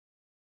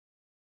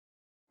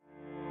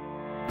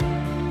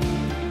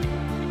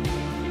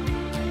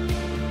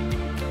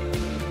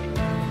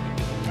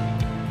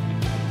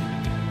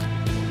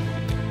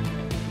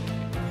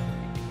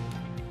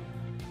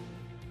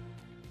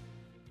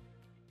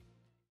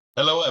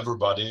Hello,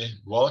 everybody.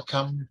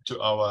 Welcome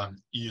to our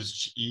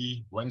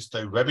ESGE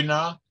Wednesday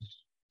webinar.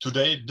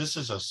 Today, this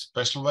is a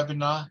special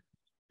webinar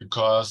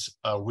because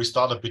we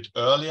start a bit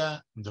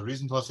earlier. And the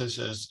reason for this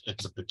is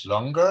it's a bit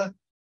longer.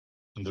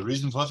 And the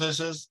reason for this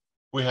is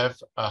we have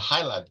the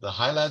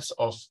highlights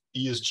of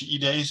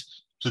ESGE Days.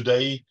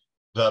 Today,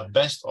 the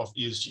best of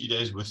ESGE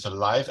Days with the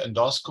live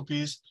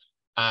endoscopies.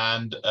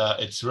 And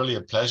it's really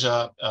a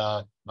pleasure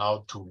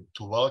now to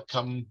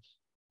welcome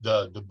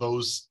the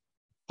both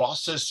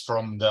bosses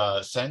from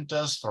the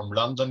centers from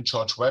London,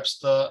 George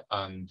Webster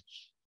and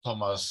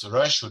Thomas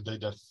Rösch, who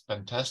did a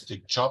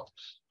fantastic job.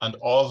 And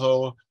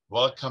although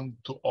welcome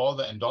to all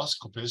the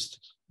endoscopists,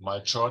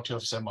 majority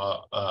of them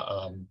are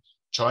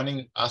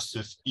joining us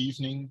this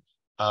evening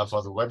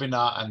for the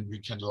webinar, and we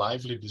can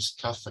lively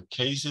discuss the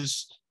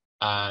cases.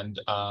 And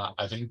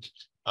I think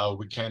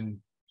we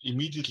can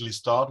immediately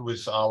start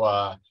with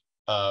our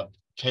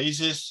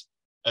cases.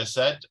 As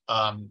said,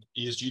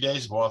 ESGE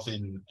Days was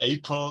in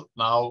April.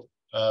 Now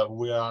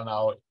we are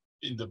now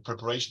in the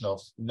preparation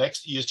of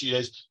next ESGE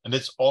Days, and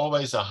it's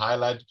always a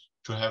highlight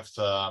to have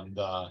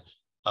the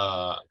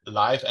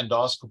live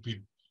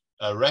endoscopy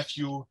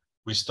review.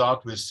 We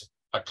start with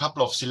a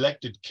couple of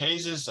selected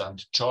cases,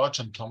 and George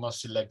and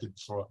Thomas selected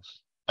for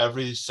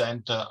every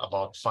center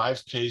about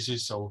 5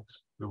 cases. So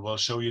we will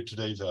show you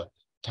today the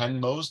 10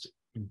 most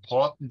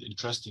important,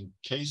 interesting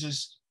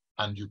cases,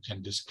 and you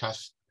can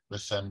discuss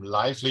with them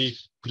lively.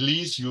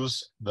 Please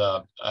use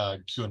the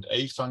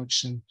Q&A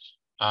function.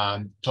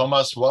 And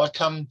Thomas,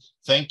 welcome.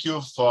 Thank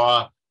you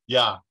for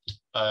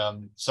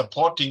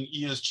supporting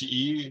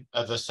ESGE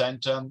at the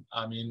center.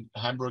 I mean,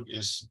 Hamburg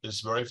is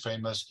very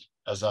famous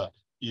as a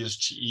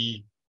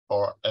ESGE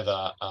or as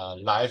a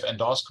live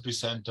endoscopy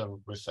center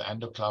with the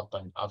Endo Club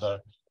and other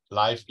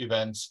live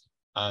events.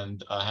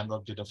 And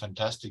Hamburg did a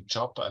fantastic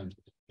job. And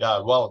yeah,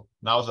 well,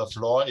 now the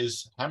floor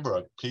is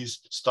Hamburg. Please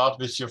start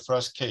with your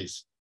first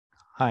case.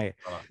 Hi.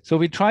 So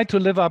we try to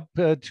live up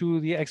to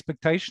the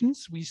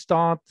expectations. We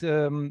start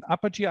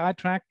upper GI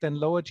tract, then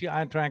lower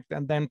GI tract,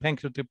 and then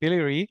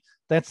pancreatobiliary.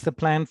 That's the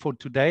plan for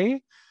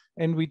today.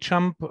 And we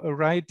jump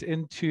right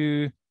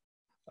into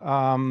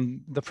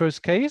the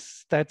first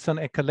case. That's an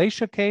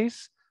achalasia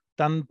case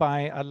done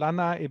by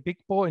Alana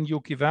Ebigbo and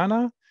Yuki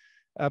Werner.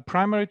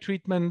 Primary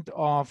treatment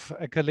of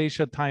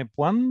achalasia type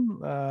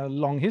 1,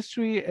 long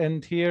history.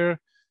 And here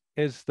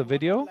is the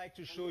video. What I'd like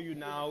to show you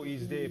now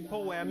is the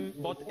poem,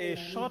 but a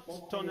short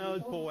tunnel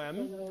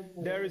poem.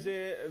 There is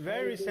a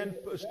very recent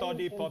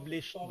study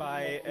published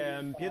by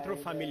Pietro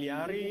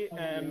Familiari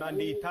and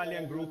the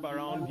Italian group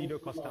around Guido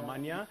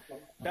Costamagna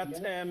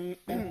that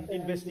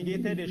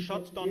investigated a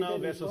short tunnel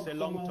versus a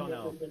long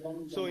tunnel.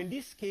 So in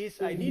this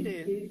case, I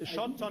did a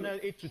short tunnel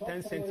 8 to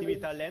 10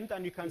 centimeter length,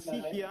 and you can see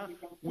here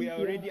we are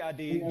already at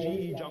the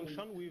GE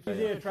junction. We've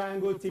using a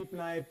triangle tip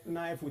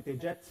knife with a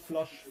jet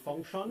flush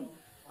function.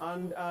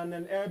 And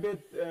an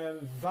Airbit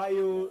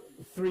Vio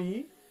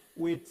 3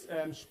 with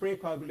spray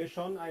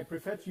coagulation. I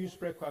prefer to use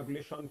spray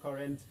coagulation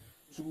current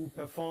to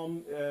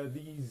perform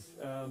these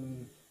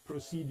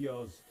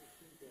procedures.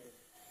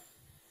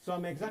 So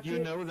I'm exactly. Do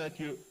you know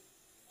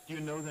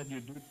that you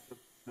do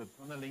the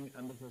tunneling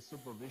under the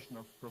supervision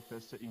of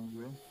Professor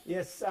Inoue?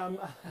 Yes,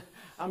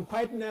 I'm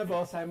quite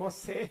nervous, I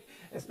must say.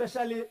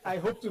 Especially, I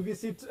hope to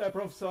visit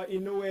Professor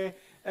Inoue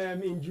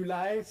in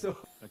July. So.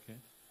 Okay.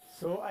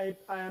 So I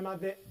am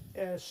at the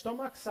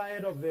stomach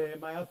side of the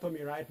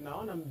myotomy right now,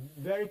 and I'm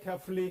very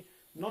carefully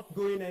not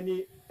going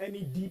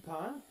any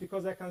deeper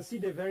because I can see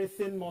the very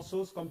thin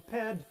muscles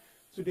compared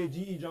to the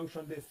GE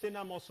junction, the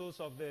thinner muscles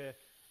of the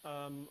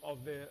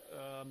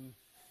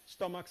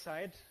stomach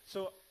side.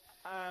 So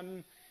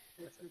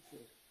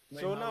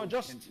now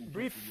just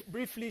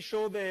briefly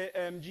show the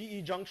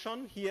GE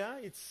junction here.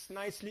 It's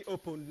nicely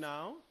opened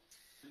now.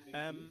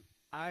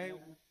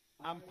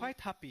 I'm quite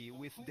happy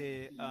with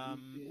the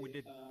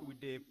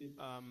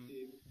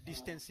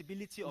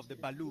distensibility of the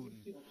balloon.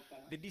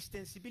 The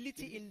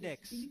distensibility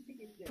index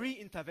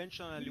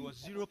pre-interventionally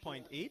was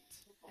 0.8.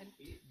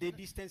 The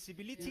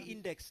distensibility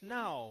index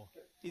now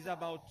is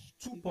about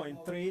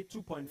 2.3,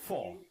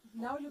 2.4.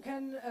 Now you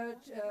can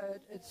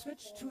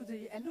switch to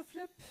the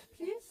endoflip,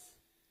 please.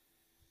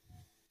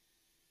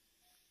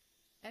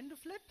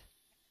 Endoflip?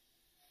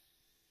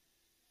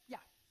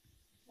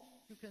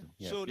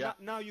 So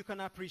now you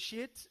can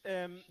appreciate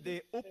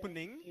the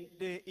opening,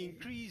 the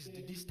increased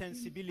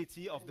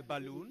distensibility of the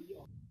balloon.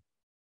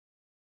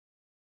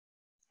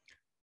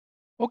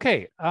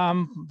 Okay,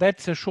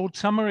 that's a short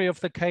summary of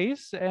the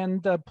case,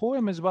 and the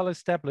poem is well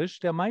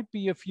established. There might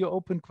be a few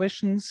open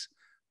questions.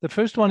 The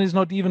first one is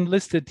not even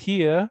listed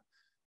here.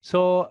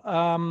 So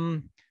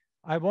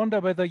I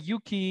wonder whether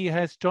Yuki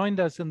has joined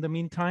us in the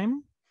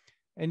meantime.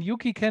 And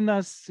Yuki,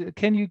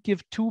 can you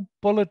give 2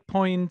 bullet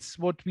points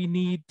what we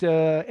need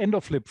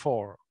endoflip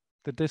for,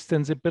 the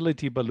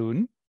distensibility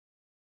balloon?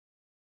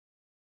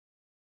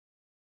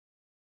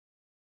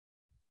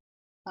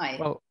 Hi.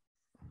 Well,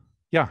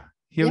 yeah,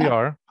 here we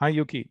are. Hi,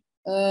 Yuki.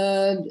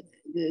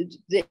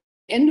 The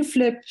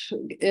endoflip,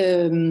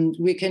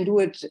 we can do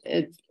it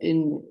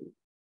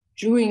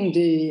during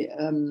the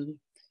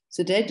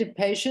sedated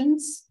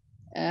patients,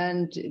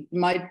 and it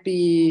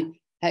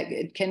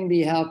can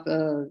be have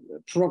a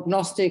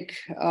prognostic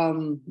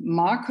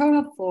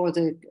marker for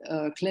the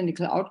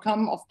clinical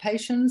outcome of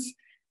patients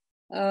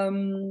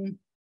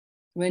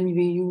when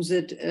we use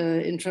it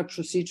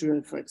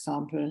intra-procedural, for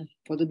example,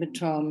 for the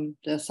midterm.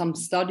 There are some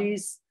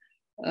studies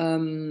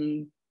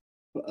for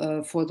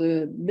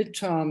the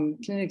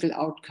midterm clinical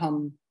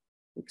outcome,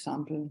 for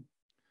example.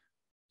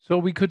 So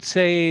we could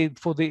say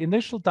for the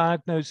initial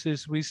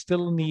diagnosis, we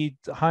still need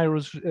high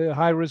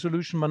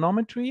resolution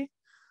manometry,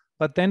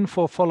 but then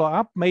for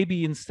follow-up,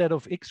 maybe instead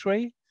of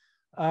X-ray,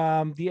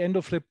 the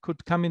endoflip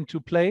could come into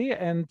play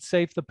and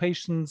save the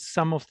patients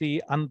some of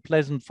the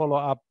unpleasant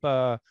follow-up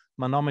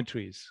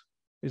manometries.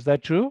 Is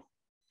that true?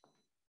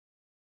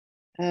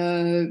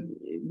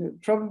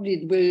 Probably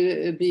it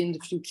will be in the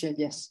future,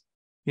 yes.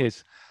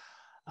 Yes.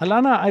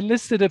 Alana, I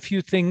listed a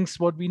few things,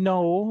 what we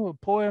know.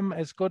 POEM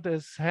as good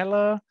as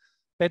Heller,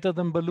 better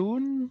than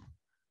balloon.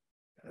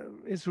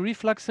 Is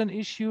reflux an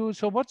issue?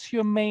 So what's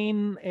your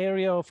main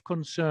area of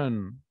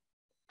concern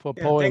for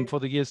POEM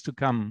for the years to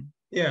come?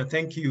 Yeah,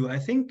 thank you. I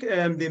think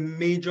the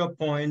major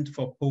point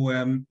for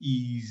POEM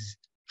is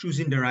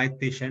choosing the right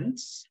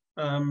patients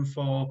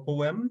for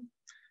POEM.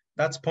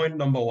 That's point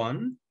number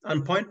one.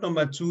 And point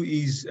number two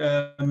is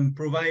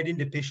providing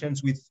the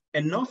patients with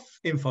enough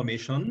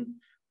information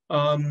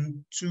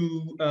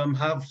to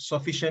have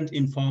sufficient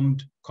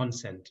informed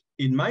consent.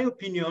 In my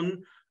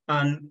opinion,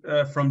 and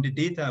from the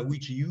data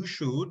which you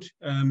showed,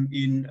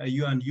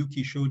 you and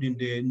Yuki showed in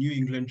the New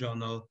England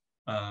Journal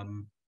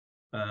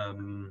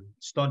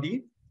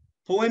study,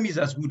 POEM is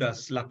as good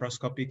as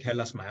laparoscopic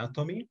Hellas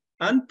myotomy,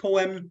 and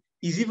POEM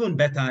is even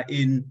better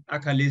in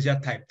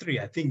achalasia type 3.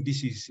 I think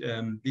this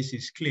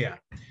is clear.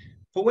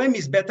 POEM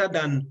is better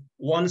than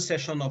one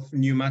session of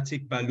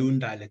pneumatic balloon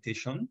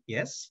dilatation,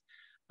 yes.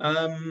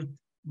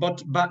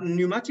 But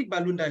pneumatic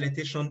balloon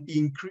dilatation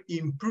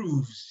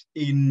improves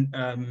in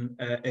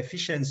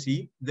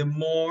efficiency the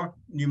more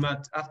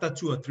after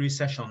 2 or 3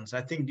 sessions.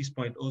 I think this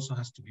point also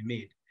has to be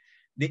made.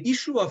 The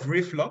issue of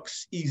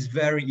reflux is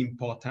very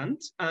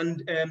important,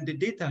 and the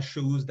data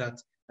shows that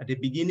at the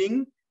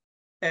beginning,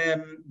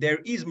 there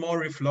is more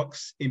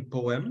reflux in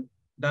POEM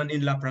than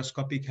in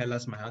laparoscopic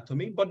Hellas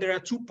myotomy, but there are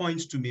 2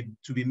 points to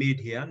be made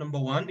here. Number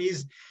one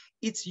is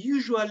it's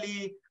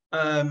usually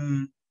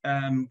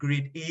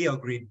grade A or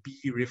grade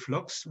B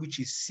reflux, which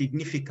is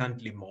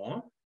significantly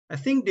more. I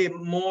think the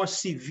more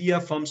severe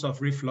forms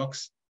of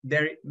reflux,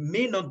 there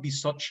may not be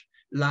such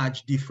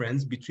large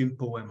difference between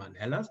POEM and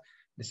Hellas.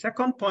 The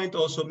second point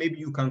also, maybe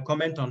you can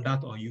comment on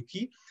that, or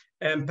Yuki,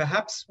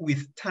 perhaps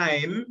with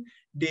time,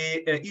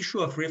 the issue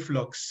of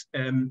reflux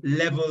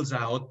levels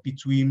out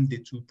between the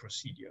 2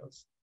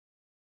 procedures.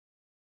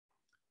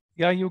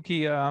 Yeah,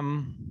 Yuki,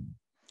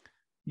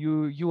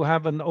 you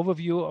have an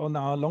overview on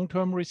our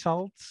long-term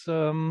results.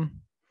 Do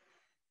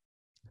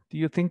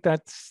you think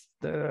that's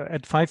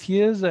at 5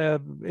 years,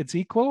 it's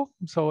equal?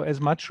 So as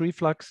much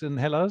reflux in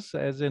Hellas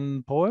as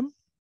in POEM?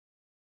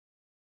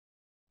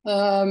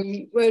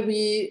 Well,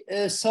 we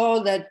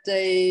saw that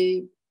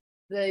they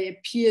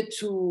appear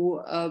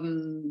to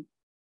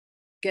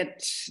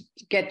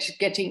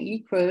getting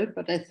equal,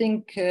 but I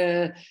think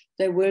there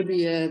will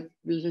be a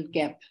little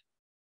gap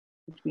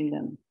between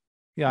them.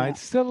 Yeah,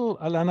 it's still,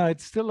 Alana,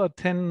 it's still a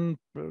 10%,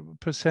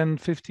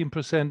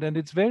 15%, and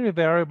it's very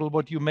variable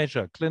what you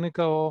measure,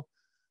 clinical,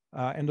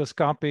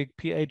 endoscopic,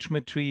 pH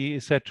metry,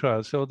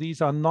 etc. So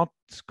these are not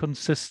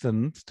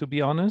consistent, to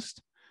be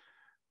honest.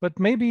 But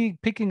maybe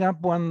picking up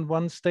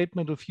one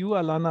statement of you,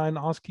 Alana, and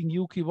asking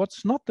Yuki,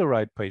 what's not the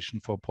right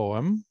patient for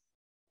POEM?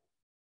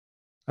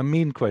 A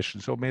mean question,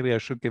 so maybe I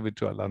should give it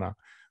to Alana.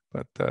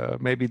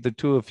 But maybe the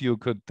two of you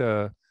could,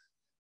 a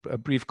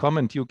brief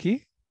comment,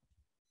 Yuki?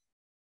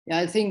 Yeah,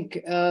 I think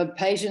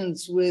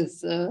patients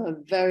with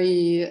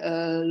very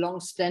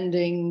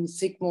long-standing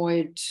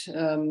sigmoid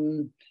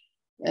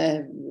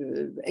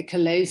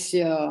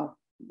achalasia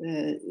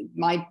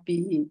might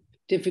be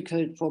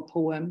difficult for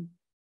POEM.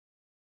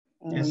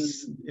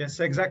 Yes,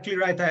 exactly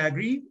right. I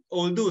agree.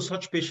 Although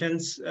such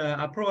patients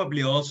are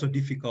probably also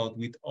difficult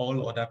with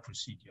all other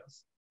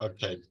procedures.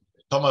 Okay,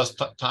 Thomas,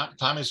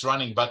 time is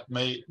running, but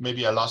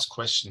maybe a last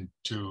question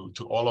to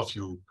all of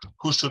you.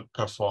 Who should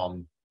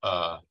perform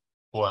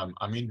POEM?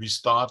 I mean, we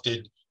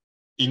started,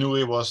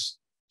 Inoue was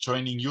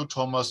training you,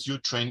 Thomas, you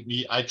trained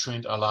me, I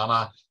trained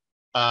Alana.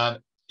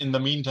 In the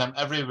meantime,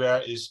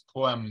 everywhere is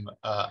POEM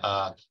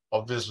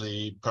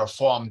obviously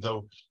performed,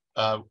 though.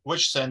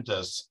 Which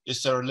centers?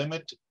 Is there a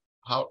limit?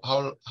 How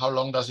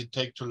long does it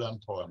take to learn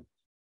POEM?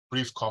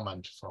 Brief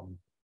comment from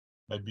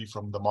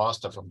the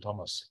master, from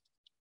Thomas.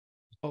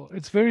 Oh,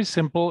 it's very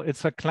simple.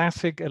 It's a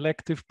classic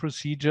elective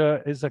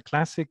procedure. It's a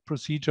classic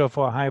procedure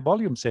for a high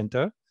volume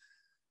center.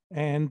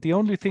 And the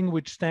only thing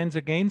which stands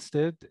against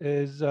it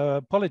is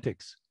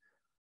politics.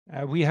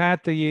 We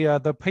had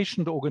the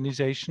patient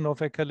organization of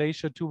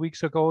achalasia 2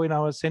 weeks ago in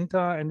our center,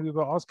 and we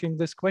were asking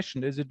this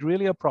question: is it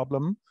really a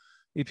problem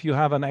if you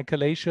have an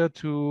achalasia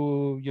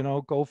to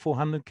go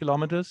 400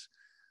 kilometers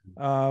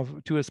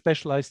to a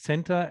specialized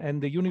center?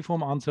 And the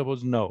uniform answer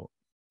was no.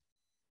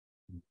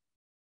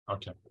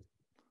 Okay.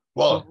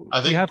 Well, so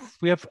I think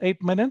we have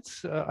 8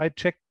 minutes. I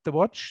checked the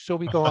watch, so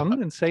we go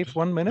on and save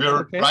 1 minute. We're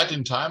okay. right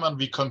in time, and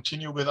we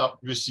continue with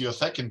your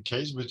second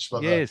case, which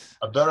was yes.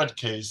 a Barrett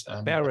case.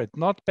 And Barrett,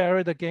 not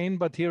Barrett again,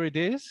 but here it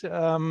is.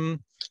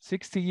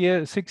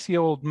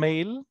 6-year-old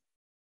male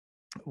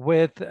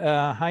with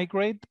high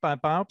grade by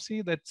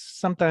biopsy. That's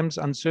sometimes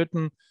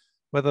uncertain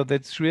whether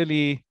that's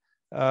really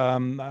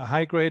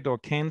high grade or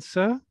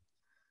cancer.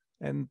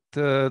 And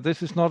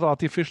this is not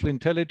artificial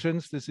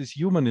intelligence. This is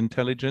human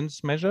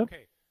intelligence measured.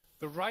 Okay.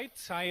 The right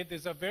side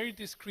is a very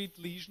discrete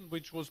lesion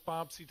which was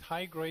biopsied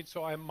high grade,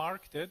 so I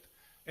marked it.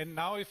 And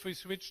now if we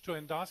switch to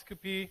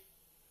endoscopy,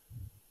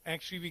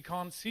 actually we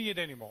can't see it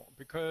anymore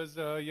because,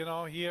 you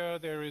know, here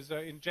there is an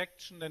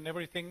injection and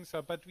everything,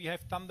 so, but we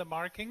have done the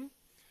marking.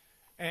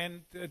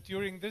 And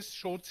during this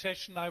short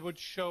session, I would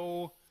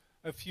show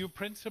a few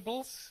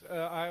principles.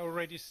 I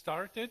already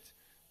started.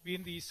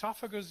 In the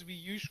esophagus, we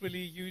usually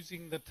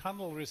using the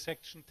tunnel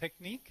resection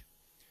technique.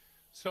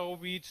 So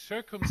we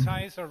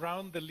circumcise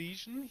around the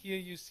lesion. Here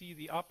you see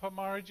the upper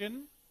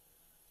margin,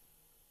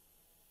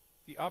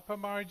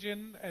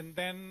 and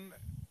then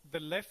the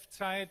left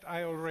side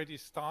I already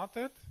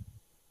started.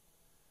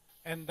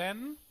 And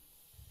then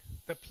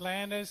the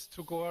plan is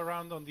to go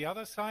around on the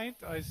other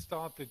side. I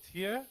started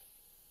here.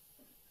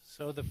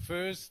 So the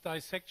first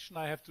dissection,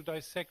 I have to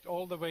dissect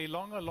all the way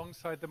along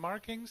alongside the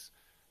markings.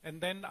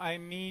 And then I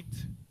meet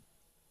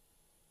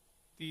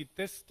the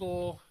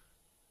distal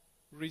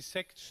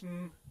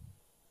resection,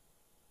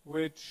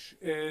 which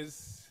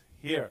is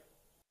here.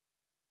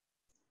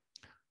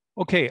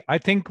 Okay, I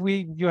think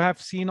you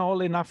have seen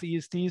all enough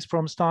ESDs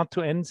from start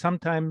to end.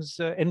 Sometimes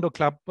Endo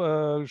Club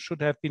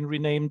should have been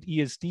renamed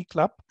ESD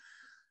Club.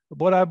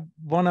 What I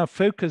want to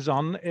focus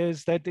on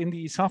is that in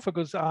the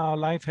esophagus, our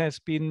life has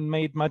been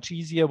made much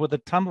easier with the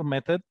tunnel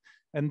method.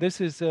 And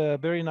this is a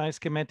very nice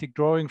schematic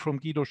drawing from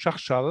Guido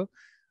Schachschall,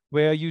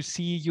 where you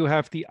see you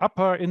have the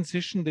upper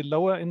incision, the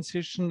lower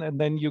incision, and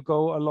then you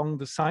go along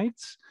the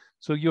sides.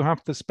 So you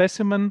have the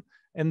specimen,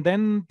 and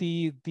then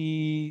the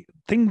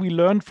thing we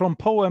learned from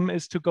POEM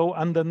is to go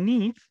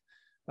underneath,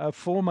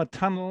 form a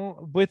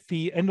tunnel with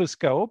the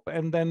endoscope,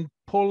 and then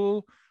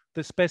pull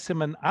the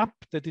specimen up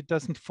that it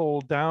doesn't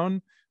fall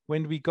down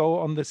when we go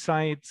on the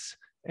sides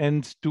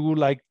and do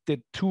like the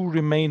 2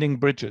 remaining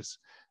bridges.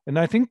 And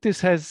I think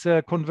this has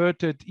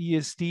converted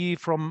ESD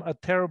from a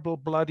terrible,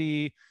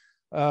 bloody,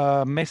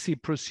 messy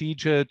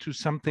procedure to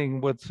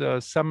something with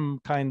some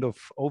kind of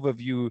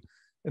overview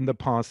in the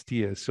past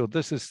years. So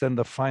this is then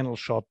the final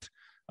shot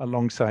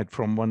alongside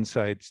from one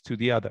side to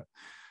the other.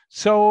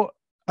 So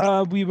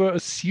we were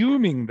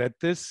assuming that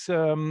this,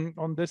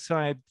 on this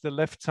side, the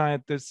left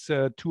side, this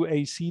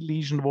 2AC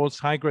lesion was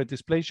high-grade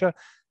dysplasia.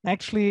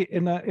 Actually,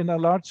 in a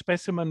large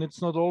specimen,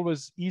 it's not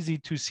always easy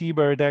to see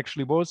where it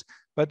actually was,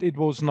 but it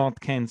was not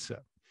cancer.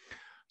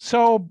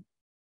 So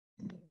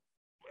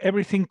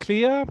everything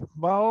clear?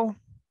 Well,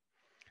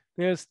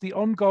 there's the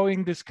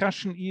ongoing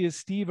discussion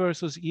ESD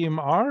versus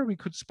EMR. We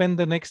could spend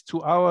the next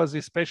 2 hours,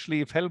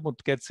 especially if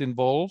Helmut gets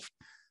involved.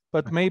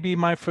 But maybe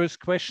my first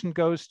question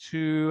goes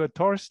to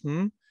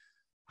Torsten.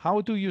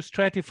 How do you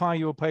stratify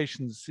your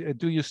patients?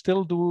 Do you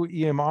still do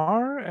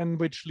EMR, and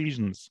which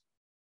lesions?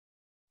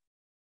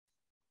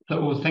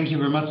 So thank you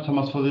very much,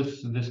 Thomas, for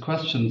this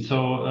question.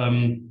 So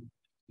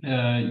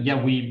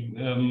yeah, we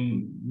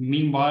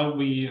meanwhile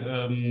we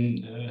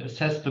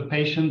assess the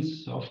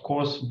patients, of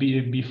course,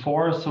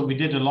 before. So we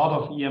did a lot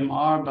of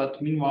EMR,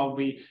 but meanwhile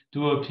we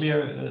do a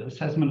clear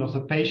assessment of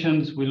the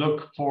patients. We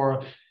look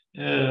for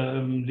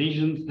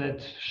lesions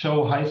that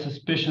show high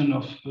suspicion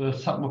of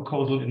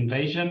submucosal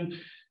invasion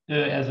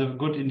as a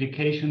good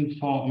indication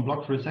for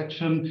unblocked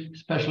resection,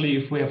 especially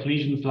if we have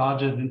lesions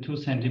larger than 2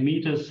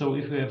 centimeters. So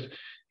if we have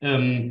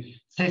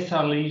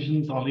sessile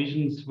lesions or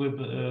lesions with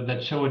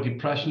that show a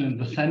depression in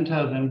the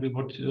center, then we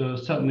would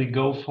certainly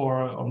go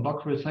for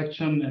unblocked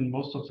resection in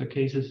most of the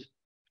cases.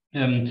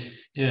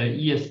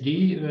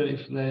 ESD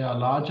if they are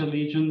larger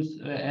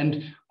lesions,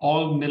 and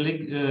all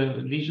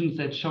lesions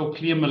that show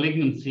clear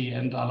malignancy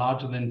and are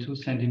larger than 2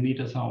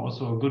 centimeters are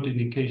also a good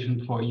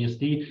indication for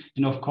ESD.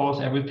 And of course,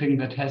 everything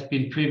that has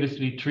been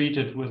previously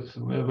treated with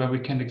where we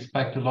can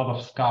expect a lot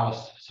of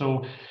scars.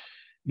 So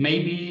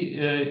maybe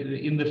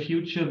in the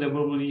future there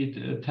will be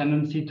a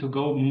tendency to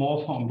go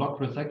more for unblocked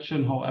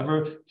resection.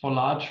 However, for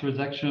large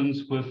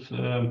resections with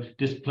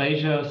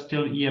dysplasia,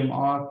 still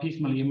EMR,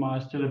 piecemeal EMR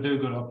is still a very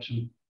good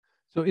option.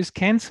 So is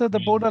cancer the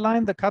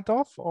borderline, the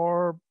cutoff,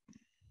 or?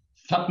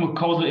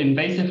 Submucosal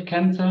invasive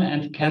cancer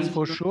and cancer. That's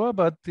for sure,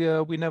 but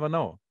we never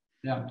know.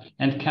 Yeah,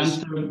 and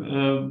cancer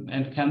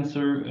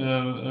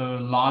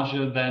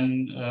larger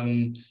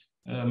than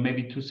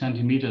maybe 2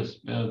 centimeters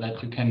that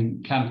you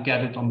can't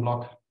get it on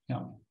block.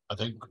 Yeah. I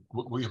think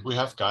we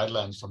have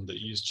guidelines from the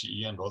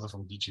ESGE and also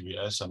from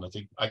DGVS, and I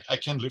think I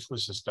can live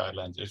with this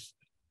guidelines if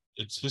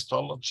it's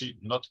histology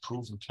not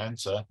proven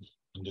cancer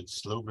and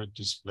it's low-grade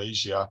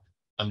dysplasia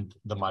and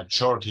the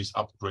majority is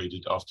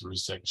upgraded after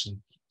resection.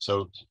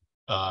 So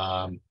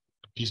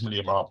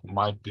piecemeal EMR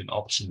might be an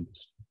option.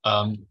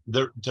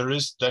 There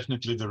is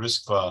definitely the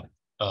risk for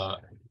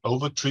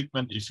over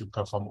treatment if you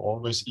perform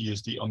always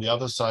ESD. On the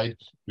other side,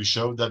 we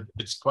show that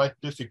it's quite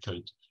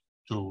difficult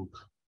to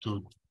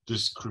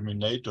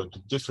discriminate or to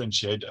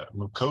differentiate a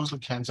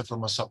mucosal cancer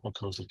from a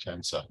submucosal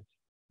cancer.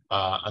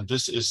 And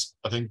this is,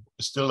 I think,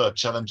 still a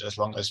challenge as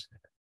long as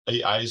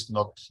AI is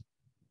not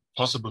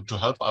possible to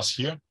help us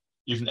here.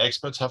 Even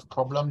experts have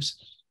problems.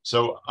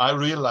 So I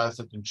realized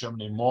that in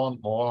Germany, more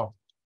and more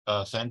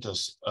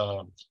centers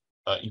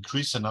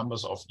increase the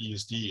numbers of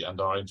ESD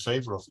and are in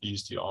favor of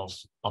ESD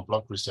on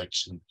block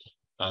resection.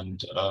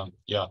 And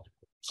yeah,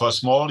 for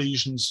small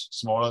lesions,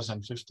 smaller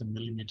than 15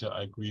 millimeter,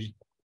 I agree,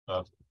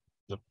 the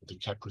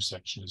cap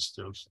resection is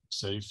still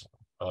safe,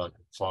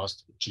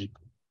 fast, cheap,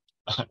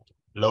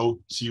 low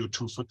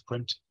CO2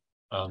 footprint.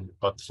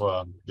 But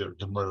for the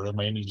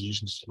remaining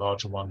lesions,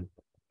 larger one,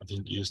 I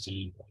think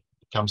ESD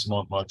becomes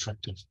more and more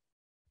attractive.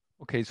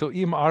 Okay, so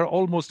EMR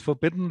almost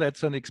forbidden.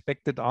 That's an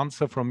expected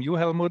answer from you,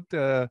 Helmut.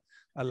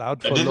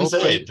 Allowed for low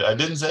grade. I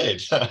didn't say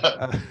it.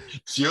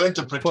 It's your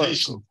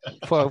interpretation.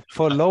 For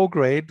low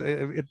grade,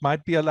 it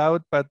might be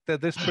allowed, but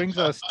this brings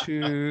us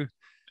to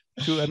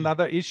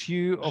another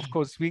issue. Of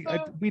course, we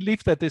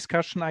leave that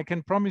discussion. I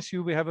can promise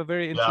you we have a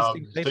very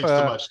interesting paper. It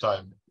takes too much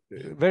time.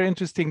 Very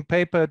interesting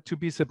paper to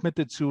be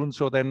submitted soon,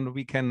 so then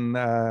we can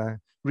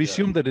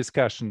resume the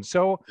discussion.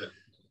 So. Yeah.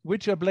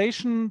 Which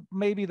ablation,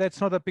 maybe that's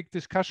not a big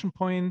discussion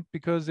point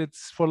because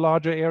it's for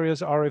larger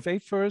areas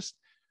RFA first.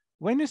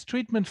 When is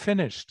treatment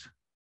finished?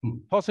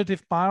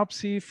 Positive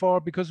biopsy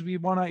because we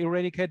want to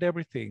eradicate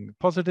everything.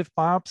 Positive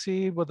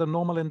biopsy with a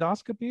normal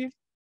endoscopy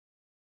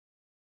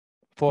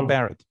for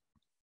Barrett.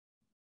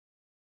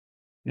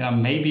 Yeah,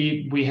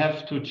 maybe we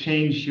have to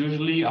change.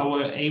 Usually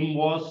our aim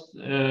was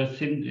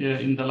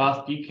in the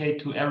last decade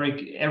to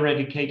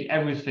eradicate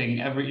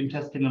everything, every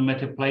intestinal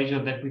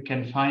metaplasia that we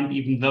can find,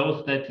 even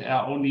those that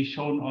are only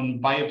shown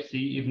on biopsy,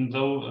 even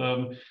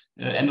though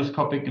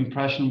endoscopic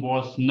impression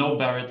was no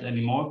Barretts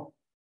anymore.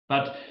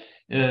 But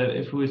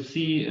if we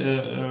see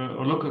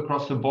or look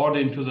across the border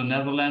into the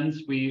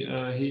Netherlands, we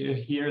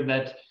hear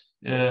that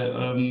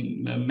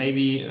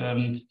maybe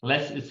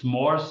less is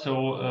more.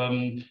 So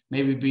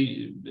maybe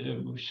we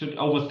should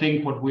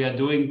overthink what we are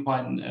doing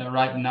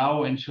right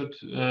now and should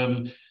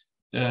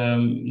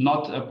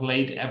not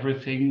ablate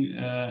everything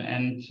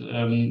and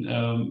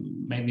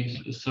maybe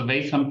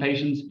survey some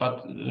patients,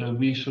 but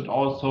we should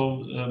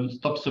also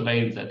stop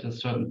surveillance at a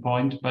certain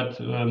point. But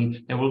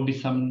there will be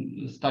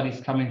some studies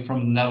coming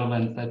from the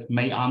Netherlands that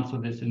may answer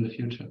this in the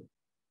future.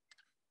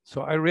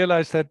 So I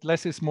realize that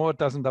less is more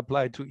doesn't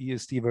apply to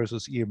ESD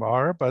versus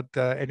EMR, but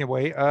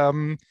anyway,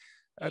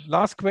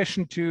 last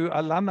question to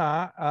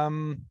Alana.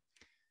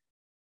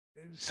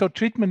 So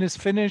treatment is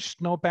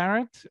finished, no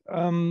Barrett.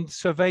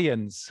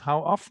 Surveillance, how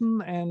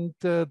often? And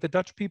the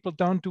Dutch people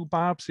don't do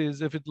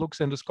biopsies if it looks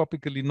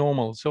endoscopically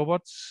normal. So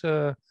what's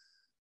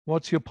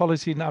your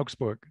policy in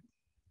Augsburg?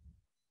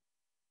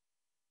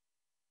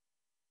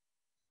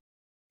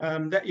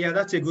 Yeah,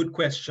 that's a good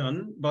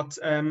question, but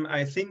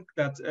I think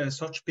that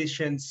such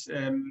patients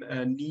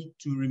need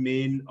to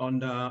remain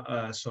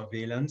under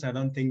surveillance. I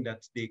don't think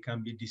that they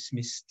can be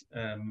dismissed,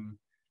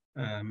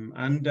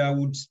 and I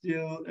would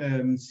still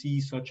see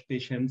such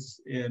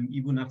patients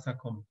even after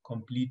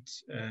complete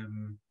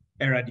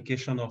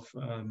eradication of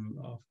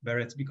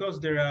Barrett's, because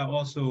there are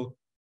also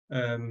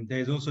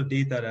there's also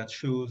data that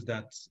shows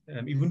that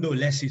even though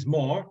less is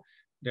more,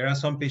 there are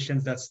some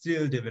patients that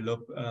still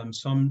develop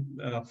some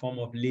form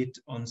of late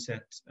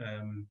onset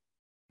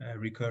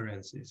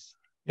recurrences.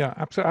 Yeah,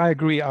 absolutely. I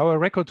agree. Our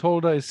record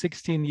holder is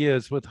 16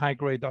 years with high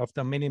grade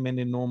after many,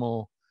 many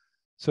normal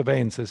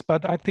surveillances.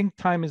 But I think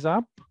time is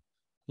up.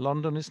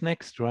 London is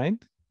next, right?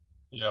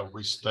 Yeah,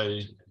 we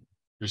stay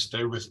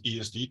with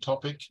ESD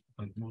topic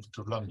and move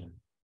to London.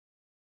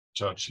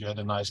 George, you had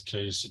a nice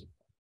case.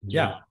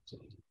 Yeah.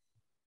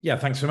 Yeah,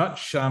 thanks very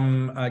much.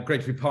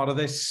 Great to be part of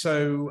this.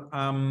 So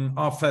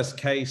our first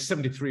case,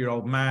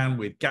 73-year-old man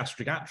with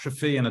gastric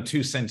atrophy and a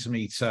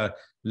 2-centimeter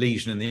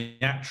lesion in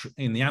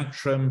the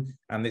antrum.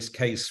 And this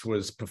case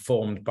was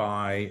performed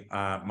by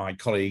my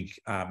colleague,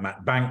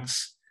 Matt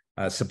Banks,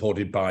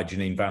 supported by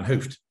Janine Van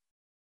Hoeft.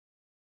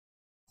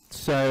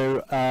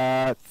 So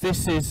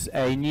this is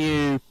a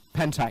new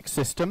Pentax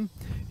system.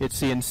 It's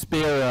the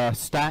Inspira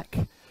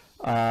stack.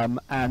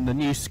 And the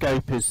new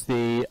scope is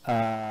the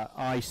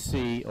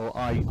IC or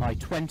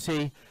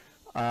I20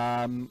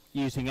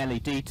 using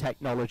LED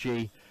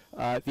technology.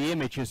 The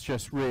image is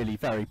just really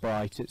very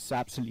bright. It's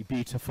absolutely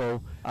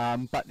beautiful.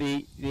 But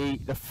the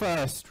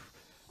first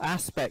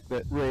aspect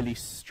that really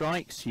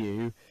strikes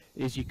you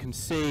is you can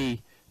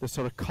see the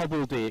sort of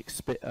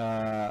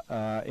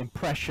gobbledygook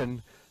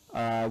impression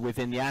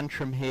within the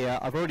antrum here.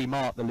 I've already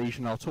marked the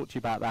lesion. I'll talk to you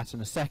about that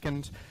in a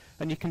second.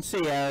 And you can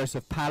see areas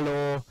of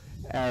pallor,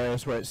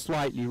 areas where it's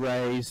slightly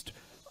raised,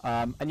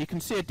 and you can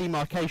see a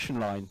demarcation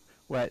line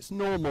where it's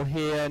normal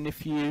here, and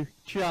if you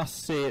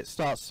just see it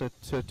starts to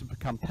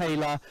become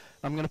paler.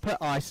 I'm going to put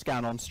eye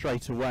scan on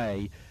straight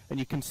away, and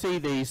you can see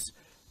these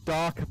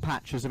darker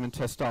patches of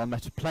intestinal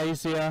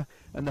metaplasia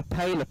and the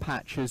paler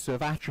patches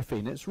of atrophy.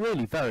 And it's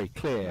really very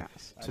clear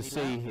to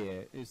see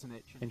here, isn't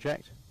it?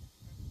 Inject.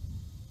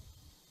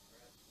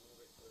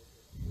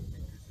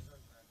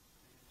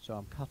 So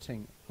I'm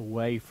cutting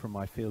away from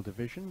my field of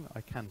vision.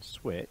 I can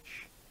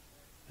switch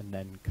and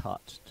then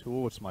cut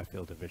towards my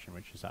field of vision,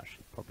 which is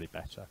actually probably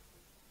better.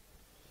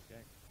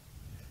 Okay.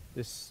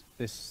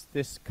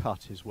 This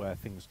cut is where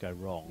things go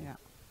wrong,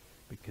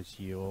 because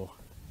you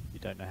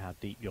don't know how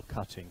deep you're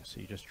cutting, so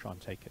you just try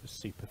and take it as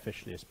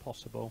superficially as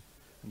possible,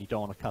 and you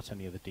don't want to cut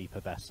any of the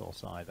deeper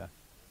vessels either.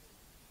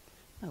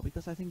 No,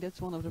 because I think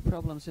that's one of the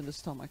problems in the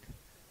stomach.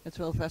 It's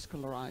well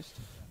vascularized.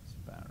 That's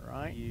about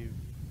right.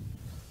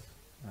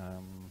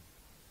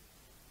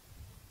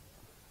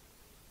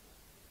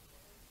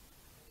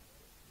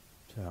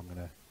 So I'm going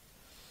to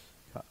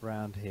cut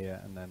around here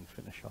and then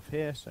finish off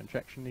here. So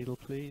injection needle,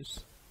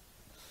 please.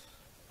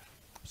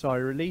 So I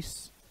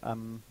release.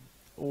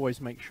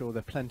 Always make sure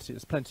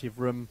there's plenty of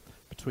room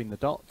between the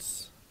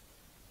dots.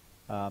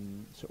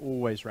 So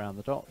always round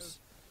the dots.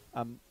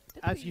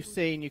 As you've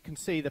seen, you can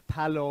see the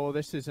pallor.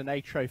 This is an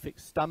atrophic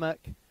stomach,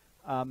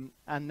 and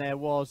there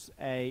was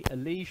a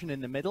lesion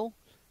in the middle.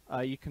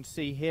 You can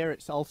see here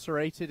it's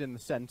ulcerated in the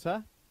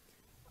center,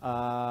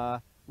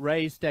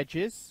 raised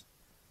edges,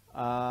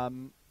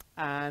 and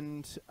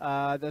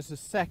there's a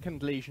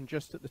second lesion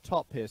just at the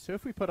top here. So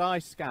if we put eye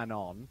scan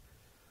on,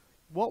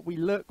 what we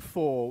look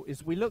for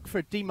is we look for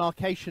a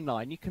demarcation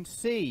line. You can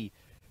see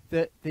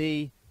that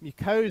the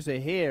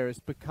mucosa here has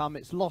become,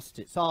 it's lost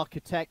its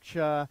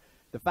architecture,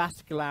 the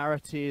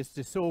vascularity is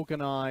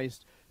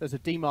disorganized, there's a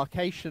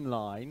demarcation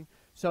line.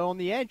 So on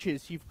the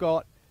edges you've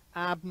got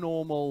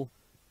abnormal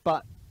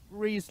but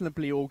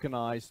reasonably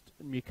organized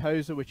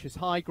mucosa, which is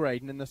high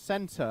grade, and in the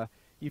center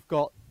you've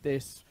got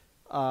this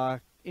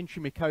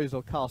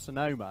intramucosal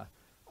carcinoma.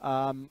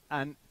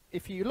 And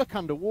if you look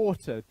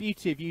underwater, the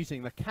beauty of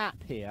using the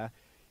cap here,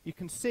 you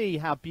can see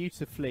how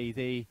beautifully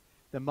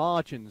the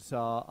margins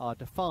are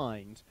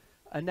defined.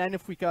 And then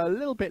if we go a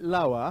little bit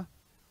lower,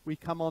 we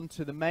come on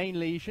to the main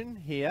lesion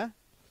here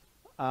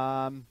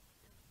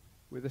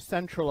with a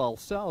central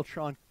ulcer. I'll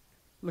try and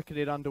look at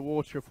it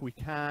underwater if we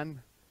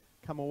can.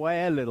 Come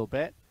away a little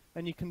bit,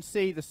 and you can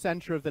see the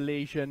center of the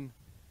lesion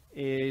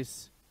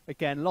is,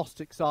 again,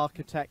 lost its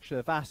architecture,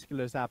 the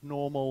vascular is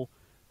abnormal,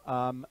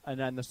 and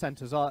then the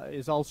center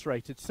is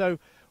ulcerated. So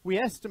we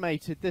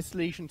estimated this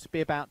lesion to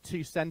be about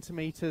 2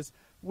 centimeters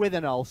with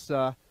an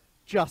ulcer,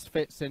 just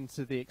fits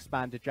into the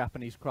expanded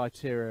Japanese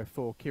criteria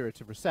for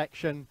curative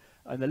resection,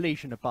 and the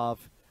lesion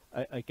above,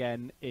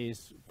 again,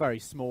 is very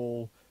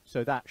small,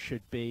 so that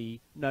should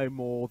be no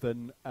more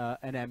than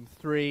an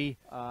M3,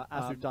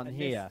 as we've done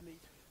here.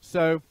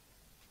 So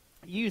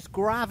use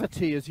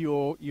gravity as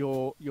your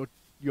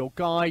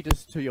guide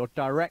as to your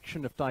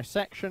direction of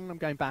dissection. I'm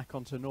going back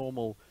onto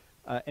normal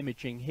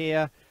imaging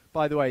here.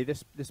 By the way,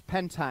 this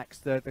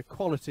Pentax, the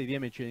quality of the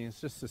imaging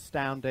is just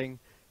astounding.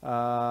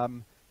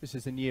 This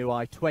is a new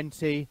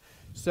i20.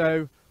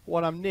 So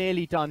what I'm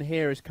nearly done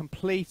here is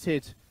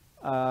completed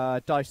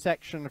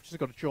dissection. I've just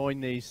got to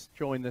join this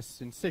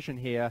incision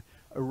here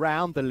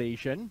around the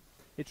lesion.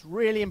 It's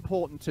really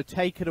important to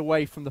take it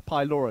away from the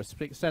pylorus.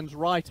 It extends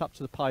right up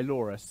to the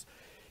pylorus.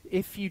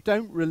 If you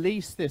don't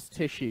release this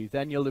tissue,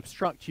 then you'll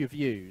obstruct your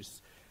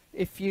views.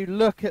 If you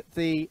look at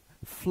the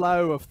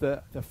flow of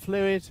the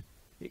fluid,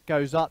 it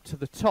goes up to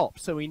the top.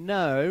 So we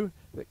know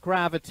that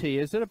gravity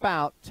is at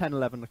about 10,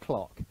 11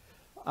 o'clock.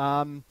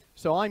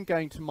 So I'm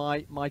going to,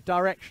 my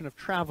direction of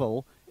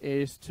travel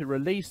is to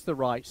release the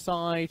right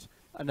side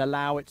and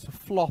allow it to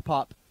flop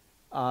up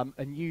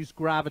and use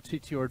gravity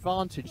to your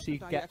advantage, so you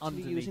can get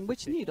underneath. Using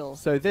which needle?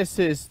 So this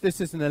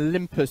is an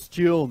Olympus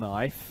dual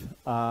knife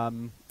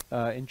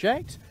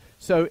inject.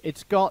 So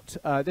it's got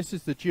this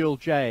is the dual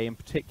J in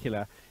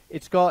particular.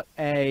 It's got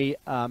a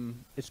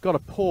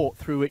port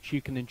through which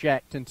you can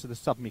inject into the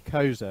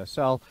submucosa.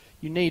 So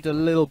you need a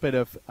little bit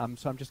of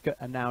so I'm just going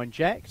to now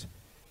inject.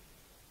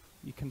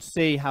 You can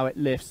see how it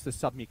lifts the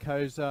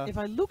submucosa. If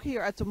I look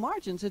here at the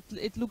margins,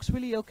 it looks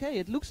really okay.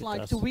 It looks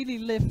like to really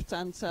lift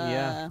and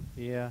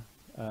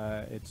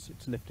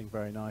it's lifting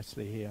very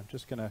nicely here. I'm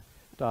just going to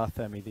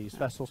diathermy these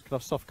vessels. Could I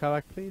have soft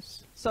coag,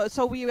 please?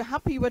 So we're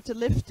happy with the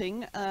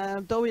lifting,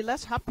 though we're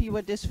less happy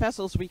with these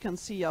vessels we can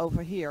see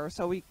over here.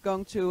 So we're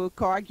going to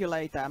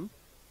coagulate them.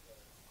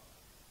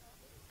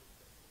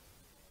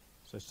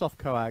 So soft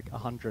coag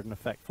 100 and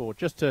effect 4,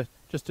 just to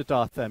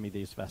diathermy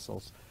these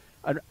vessels.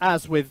 And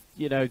as with,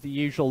 the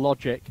usual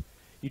logic,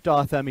 you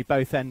diathermy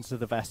both ends of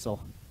the vessel,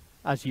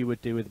 as you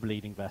would do with a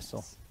bleeding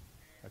vessel.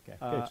 Okay,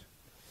 good.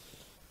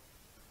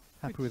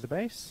 Happy with the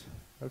base?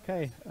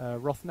 Okay,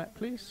 Rothnet,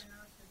 please.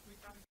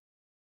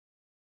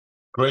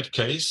 Great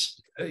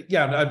case.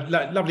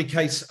 Lovely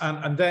case.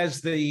 And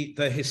there's the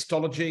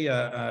histology,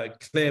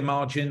 clear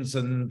margins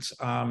and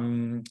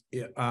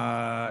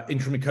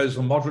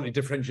intramucosal moderately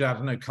differentiated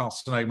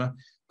adenocarcinoma.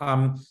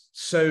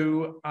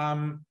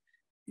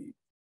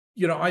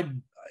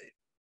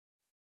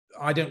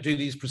 I don't do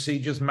these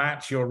procedures.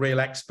 Matt, you're a real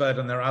expert,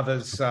 and there are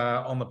others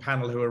on the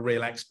panel who are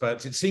real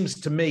experts. It seems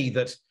to me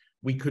that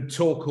we could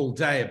talk all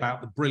day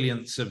about the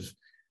brilliance of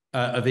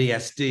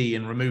ESD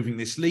in removing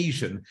this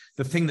lesion.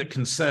 The thing that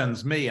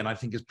concerns me, and I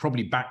think is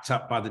probably backed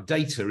up by the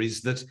data,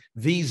 is that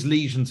these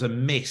lesions are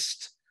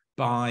missed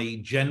by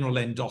general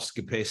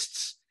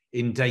endoscopists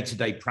in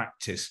day-to-day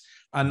practice.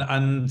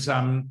 And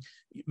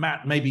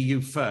Matt, maybe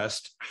you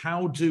first.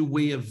 How do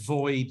we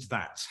avoid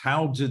that?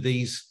 How do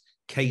these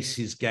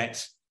cases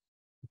get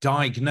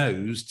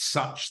diagnosed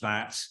such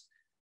that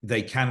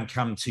they can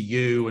come to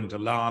you and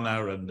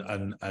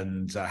Alana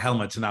and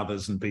Helmut and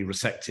others and be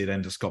resected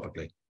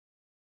endoscopically?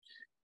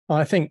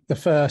 I think the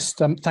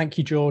first, thank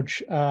you,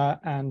 George,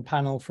 and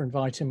panel for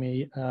inviting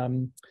me,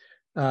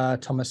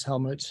 Thomas,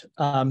 Helmut.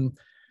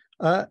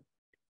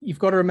 You've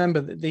got to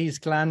remember that these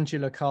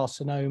glandular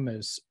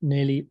carcinomas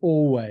nearly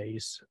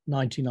always,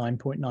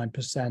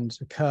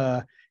 99.9%,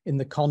 occur in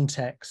the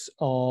context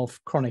of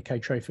chronic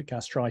atrophic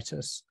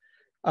gastritis.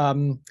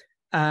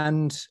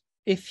 And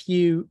if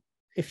you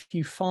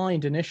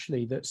find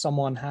initially that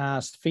someone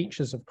has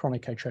features of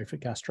chronic atrophic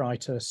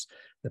gastritis,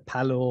 the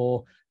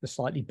pallor, the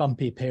slightly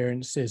bumpy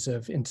appearances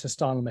of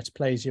intestinal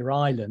metaplasia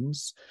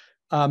islands,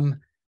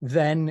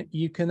 then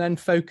you can then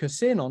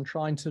focus in on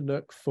trying to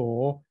look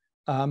for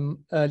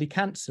early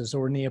cancers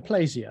or a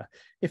neoplasia.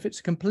 If it's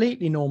a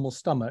completely normal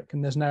stomach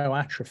and there's no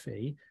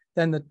atrophy,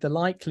 then the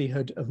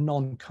likelihood of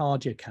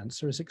non-cardia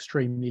cancer is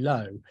extremely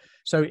low.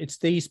 So it's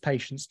these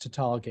patients to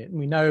target. And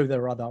we know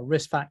there are other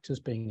risk factors,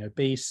 being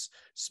obese,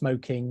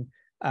 smoking,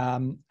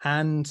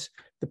 and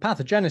the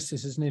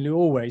pathogenesis is nearly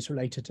always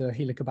related to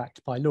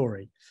Helicobacter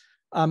pylori.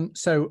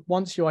 So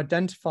once you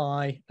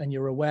identify and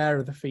you're aware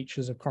of the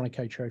features of chronic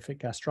atrophic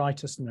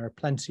gastritis, and there are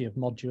plenty of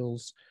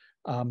modules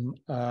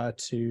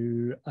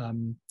to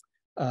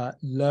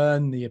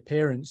learn the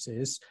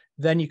appearances,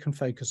 then you can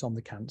focus on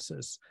the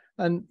cancers.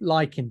 And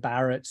like in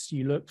Barrett's,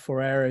 you look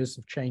for areas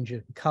of change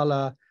in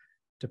color,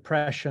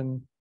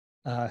 depression,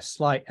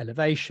 slight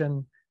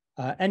elevation,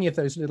 any of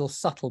those little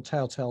subtle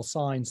telltale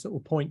signs that will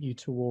point you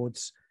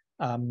towards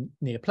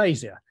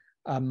neoplasia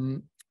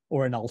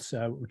or an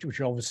ulcer,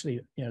 which obviously,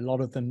 you know, a lot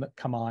of them that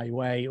come my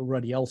way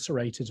already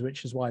ulcerated,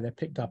 which is why they're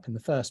picked up in the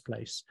first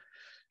place.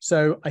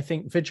 So I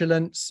think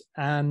vigilance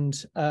and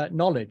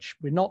knowledge.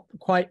 We're not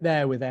quite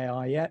there with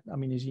AI yet. I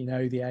mean, as you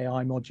know, the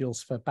AI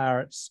modules for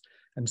Barrett's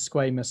and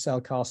squamous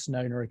cell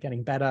carcinoma are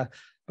getting better,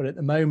 but at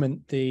the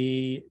moment,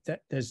 the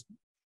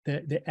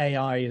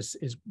AI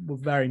is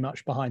very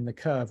much behind the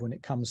curve when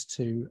it comes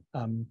to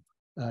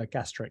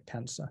gastric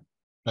cancer.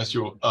 As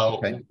you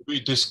we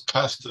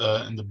discussed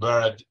in the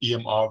Barrett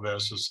EMR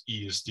versus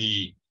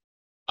ESD,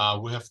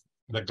 we have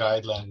the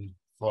guideline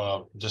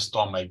for the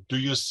stomach. Do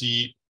you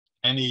see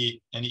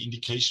any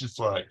indication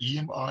for an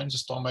EMR in the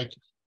stomach,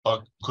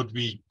 or could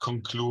we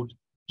conclude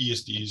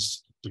ESD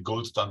is the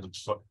gold standard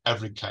for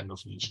every kind of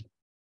lesion?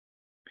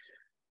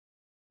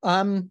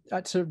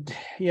 That's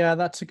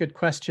a good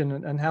question,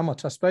 and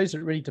Helmut, I suppose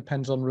it really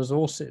depends on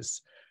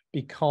resources,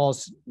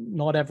 because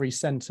not every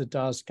center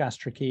does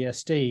gastric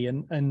ESD,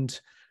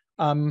 and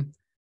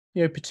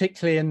you know,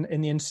 particularly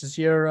in the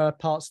incisura,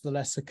 parts of the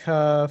lesser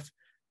curve,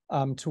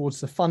 towards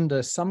the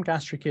fundus, some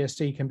gastric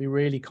ESD can be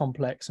really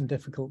complex and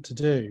difficult to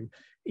do,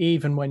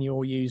 even when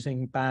you're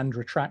using band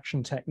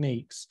retraction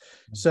techniques.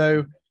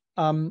 So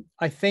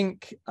I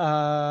think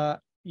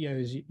you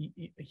know,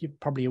 you're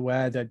probably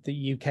aware that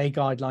the UK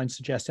guidelines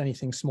suggest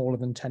anything smaller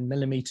than 10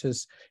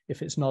 millimeters,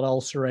 if it's not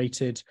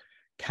ulcerated,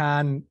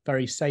 can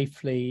very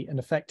safely and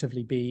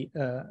effectively be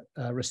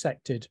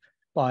resected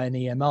by an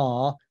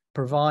EMR,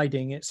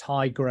 providing it's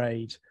high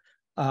grade.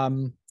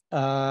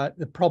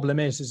 The problem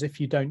is if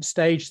you don't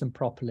stage them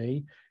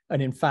properly,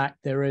 and in fact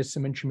there is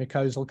some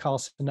intramucosal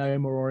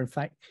carcinoma, or in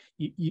fact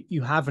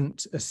you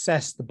haven't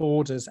assessed the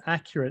borders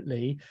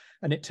accurately,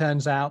 and it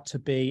turns out to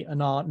be an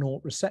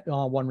R1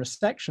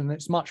 resection,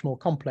 it's much more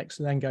complex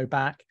to then go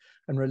back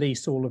and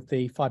release all of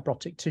the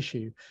fibrotic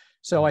tissue.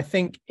 So I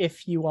think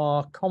if you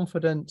are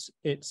confident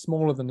it's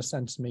smaller than a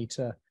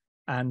centimeter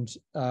and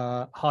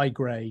high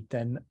grade,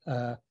 then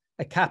a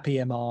CAP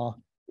EMR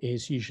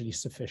is usually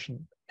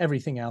sufficient.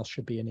 Everything else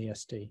should be an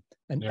ESD.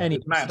 And any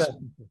Matt,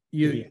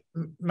 you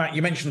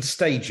mentioned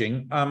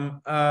staging.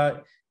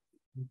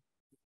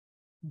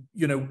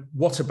 You know,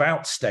 what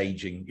about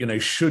staging? You know,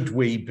 should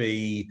we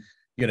be,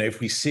 you know,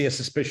 if we see a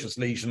suspicious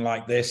lesion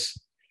like this,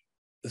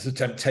 there's a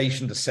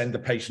temptation to send the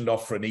patient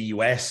off for an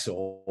EUS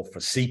or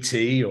for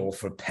CT or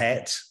for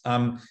PET.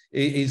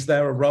 Is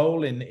there a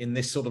role in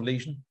this sort of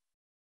lesion?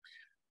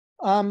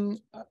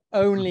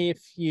 Only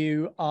if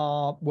you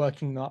are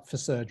working up for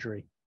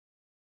surgery,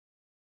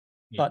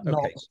 but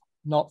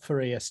not for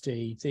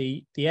ESD.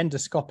 The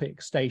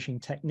endoscopic staging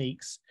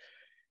techniques,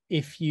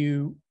 if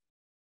you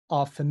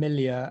are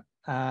familiar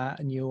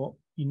and you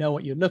know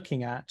what you're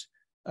looking at,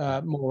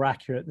 more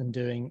accurate than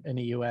doing an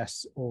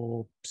EUS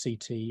or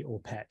CT or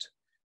PET.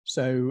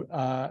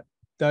 So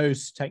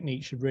those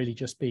techniques should really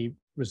just be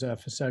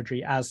reserved for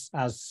surgery, as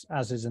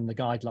is in the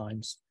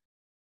guidelines.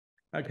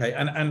 Okay,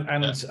 and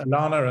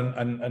Alana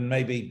and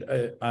maybe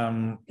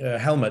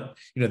Helmut,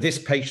 you know, this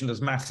patient,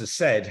 as Matt has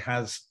said,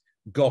 has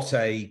got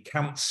a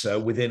cancer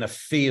within a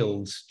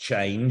field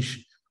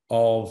change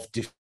of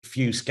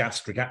diffuse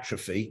gastric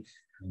atrophy.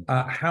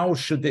 How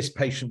should this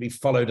patient be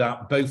followed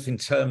up, both in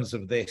terms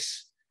of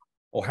this,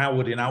 or how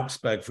would in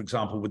Augsburg, for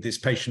example, would this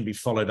patient be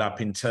followed up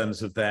in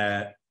terms of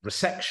their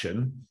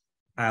resection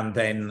and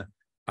then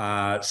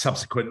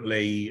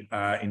subsequently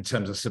in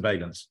terms of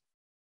surveillance?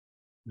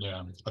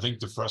 Yeah, I think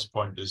the first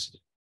point is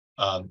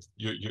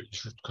you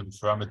should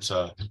confirm it's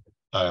a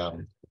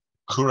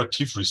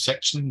curative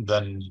resection,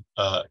 then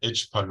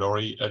H.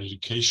 pylori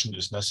education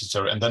is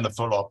necessary, and then a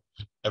follow-up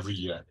every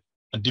year.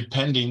 And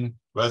depending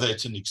whether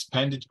it's an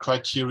expanded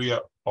criteria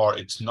or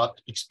it's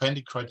not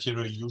expanded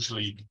criteria,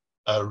 usually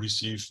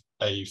receive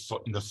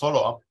in the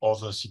follow-up or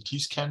the CT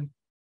scan,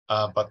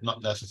 but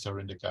not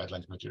necessarily in the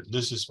guidelines material.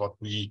 This is what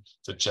we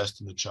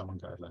suggest in the German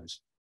guidelines.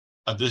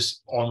 And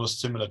this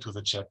almost similar to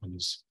the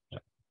Japanese. Yeah.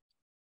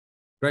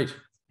 Great.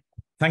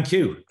 Thank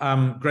you.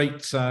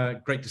 Great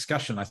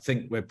discussion. I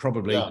think we're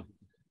probably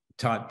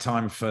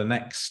time for the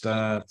next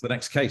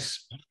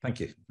case.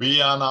 Thank you.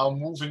 We are now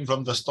moving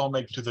from the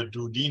stomach to the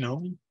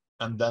duodenum,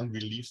 and then we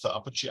leave the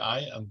upper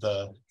GI. And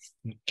the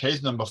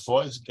case number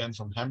 4 is again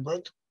from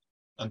Hamburg,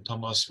 and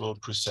Thomas will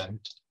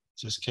present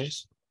this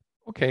case.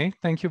 Okay,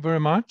 thank you very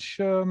much.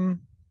 We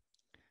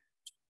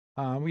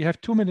have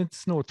 3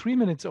 minutes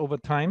over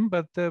time,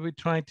 but we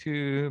try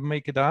to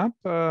make it up.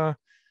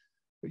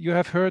 You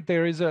have heard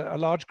there is a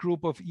large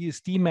group of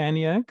ESD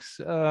maniacs.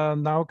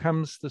 Now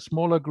comes the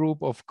smaller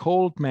group of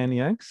cold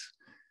maniacs.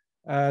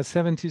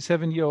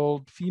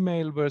 77-year-old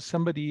female where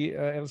somebody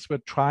elsewhere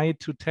tried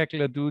to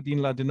tackle a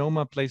duodenal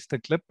adenoma, placed a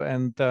clip,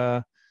 and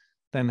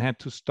then had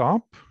to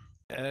stop.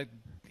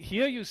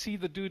 Here you see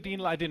the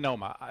duodenal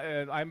adenoma.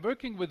 I'm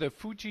working with a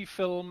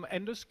Fujifilm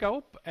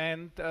endoscope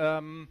and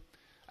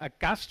a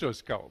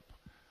gastroscope.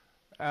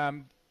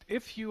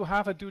 If you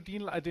have a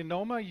duodenal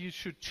adenoma, you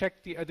should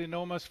check the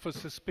adenomas for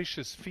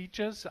suspicious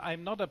features.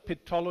 I'm not a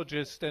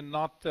pathologist and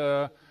not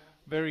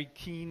very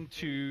keen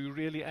to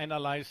really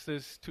analyze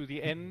this to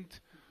the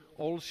end.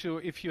 Also,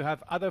 if you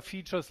have other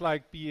features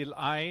like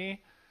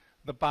BLI,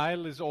 the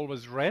bile is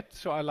always red,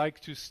 so I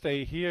like to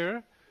stay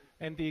here.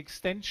 And the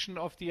extension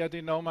of the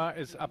adenoma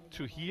is up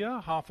to here,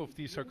 half of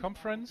the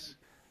circumference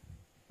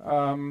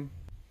of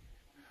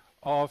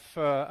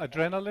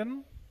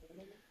adrenaline.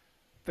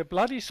 The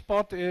bloody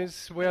spot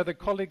is where the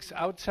colleagues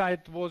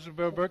outside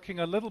were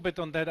working a little bit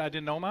on that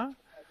adenoma,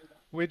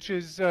 which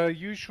is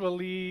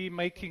usually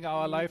making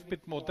our life a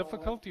bit more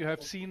difficult. You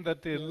have seen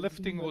that the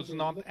lifting was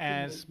not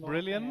as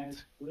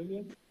brilliant.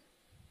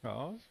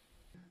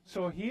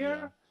 So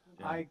here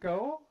I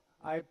go,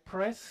 I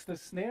press the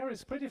snare,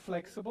 it's pretty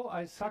flexible.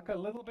 I suck a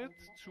little bit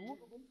too,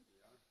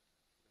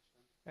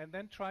 and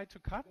then try to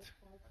cut.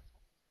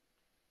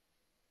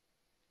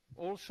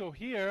 Also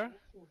here,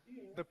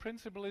 the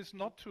principle is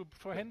not to,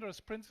 for Hendler's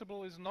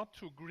principle is not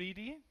too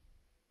greedy.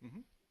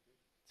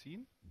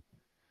 Seen?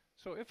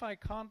 So if I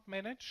can't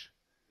manage,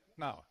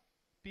 now,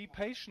 be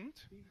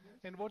patient.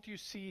 And what you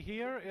see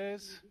here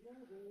is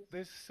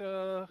this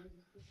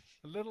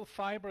little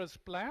fibrous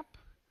blab.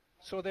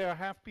 So there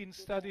have been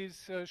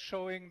studies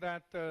showing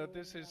that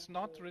this is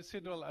not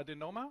residual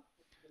adenoma.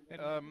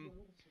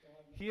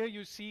 Here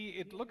you see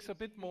it looks a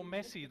bit more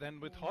messy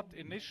than with hot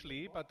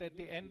initially, but at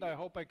the end I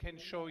hope I can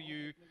show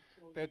you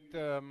that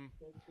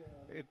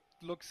it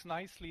looks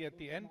nicely at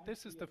the end.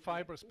 This is the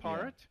fibrous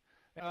part.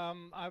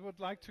 I would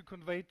like to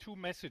convey 2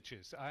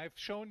 messages. I've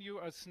shown you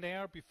a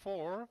snare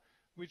before,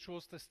 which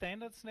was the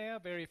standard snare,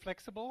 very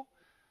flexible.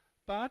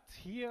 But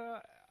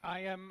here I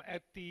am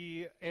at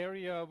the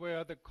area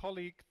where the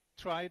colleague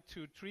tried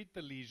to treat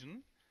the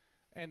lesion.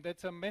 And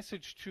that's a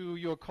message to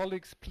your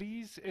colleagues,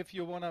 please, if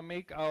you want to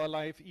make our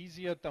life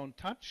easier, don't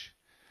touch.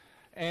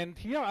 And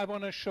here I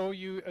want to show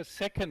you a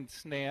second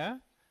snare,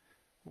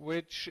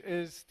 which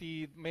is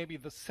maybe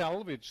the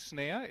salvage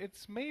snare.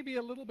 It's maybe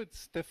a little bit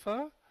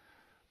stiffer,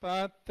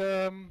 but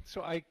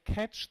so I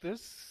catch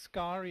this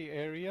scarry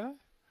area,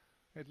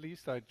 at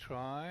least I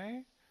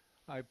try.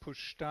 I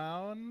push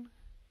down,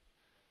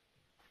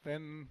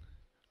 then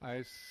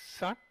I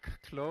suck,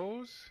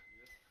 close.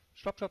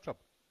 Stop.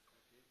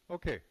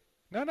 Okay.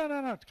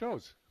 No,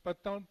 close,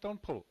 but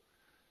don't pull.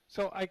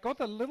 So I got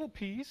a little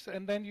piece,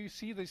 and then you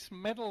see this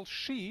metal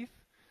sheath,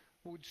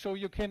 so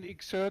you can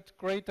exert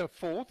greater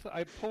force.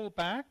 I pull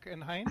back,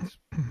 and Heinz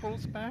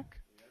pulls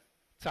back.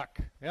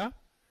 Zack, yeah?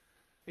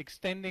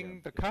 Extending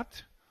the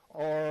cut,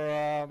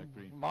 or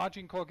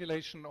margin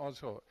coagulation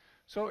also.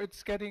 So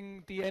it's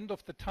getting the end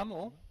of the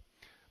tunnel,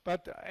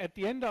 but at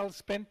the end I'll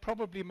spend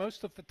probably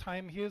most of the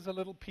time, here's a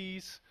little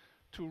piece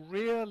to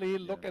really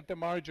look at the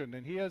margin,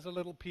 and here's a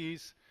little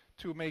piece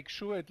to make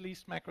sure, at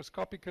least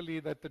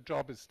macroscopically, that the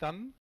job is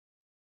done.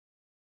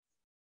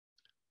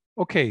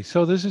 Okay,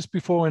 so this is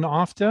before and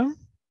after.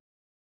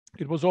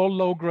 It was all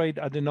low-grade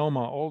adenoma,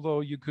 although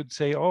you could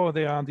say, oh,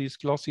 there are these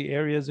glossy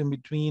areas in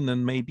between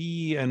and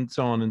maybe, and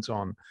so on and so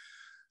on.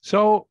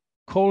 So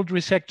cold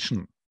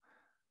resection.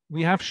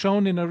 we have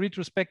shown in a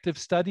retrospective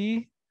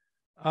study,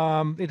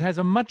 it has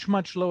a much,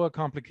 much lower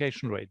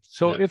complication rate.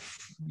 So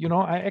if, you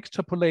know, I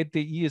extrapolate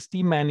the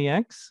ESD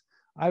maniacs,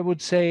 I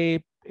would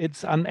say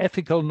it's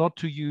unethical not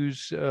to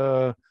use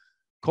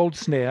cold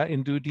snare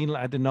in duodenal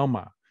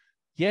adenoma.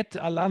 Yet,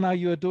 Alana,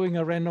 you're doing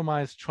a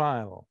randomized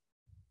trial.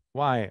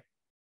 Why?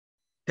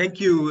 Thank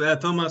you,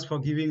 Thomas, for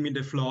giving me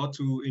the floor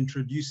to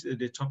introduce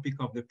the topic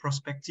of the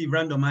prospective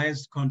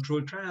randomized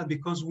control trial,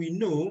 because we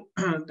know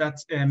that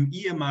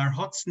EMR,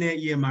 hot snare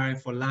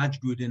EMR for large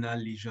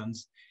duodenal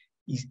lesions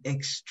is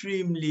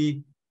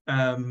extremely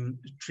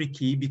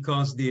tricky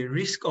because the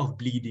risk of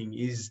bleeding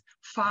is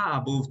far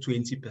above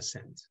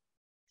 20%.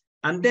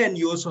 And then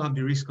you also have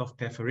the risk of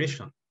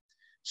perforation.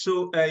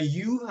 So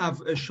you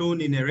have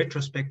shown in a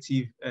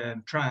retrospective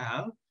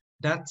trial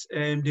that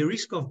the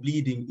risk of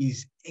bleeding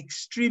is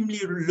extremely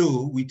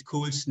low with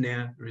cold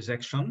snare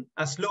resection,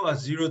 as low as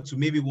 0 to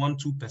maybe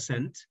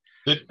 1–2%.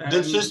 Did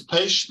this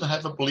patient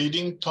have a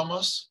bleeding,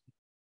 Thomas,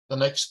 the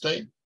next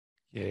day?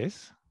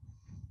 Yes.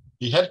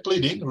 He had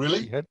bleeding,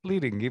 really? He had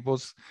bleeding. He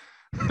was,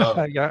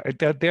 yeah,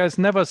 there's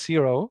never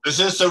 0. This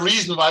is the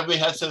reason why we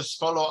had this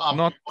follow-up.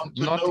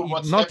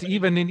 Not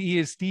even in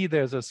ESD,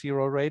 there's a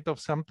 0 rate of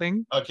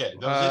something. Okay,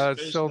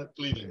 so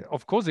bleeding.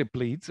 Of course it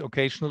bleeds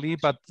occasionally,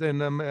 but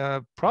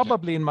in,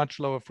 probably in much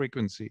lower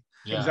frequency.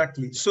 Yeah.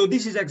 Exactly. So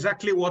this is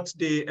exactly what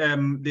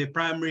the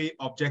primary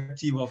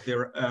objective of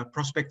the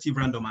prospective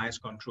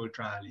randomized control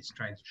trial is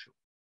trying to show.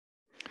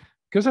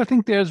 Because I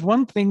think there's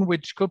one thing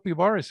which could be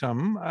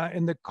worrisome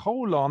in the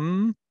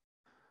colon.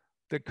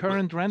 The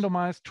current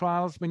randomized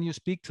trials, when you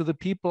speak to the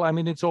people, I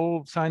mean, it's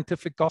all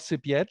scientific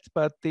gossip yet,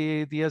 but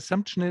the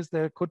assumption is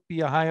there could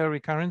be a higher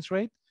recurrence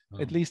rate,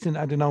 at least in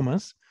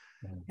adenomas.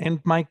 And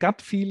my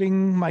gut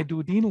feeling, my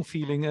duodenal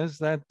feeling is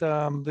that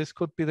this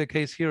could be the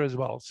case here as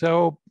well.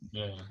 So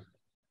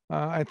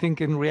I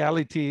think in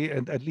reality,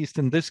 and at least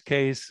in this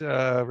case,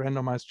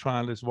 randomized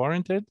trial is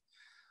warranted.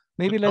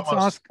 Maybe let's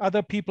ask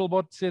other people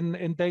what's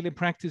in daily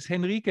practice.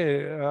 Henrique,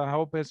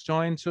 hope has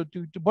joined. So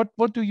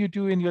what do you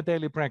do in your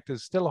daily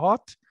practice? Still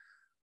hot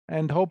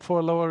and hope for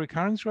a lower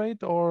recurrence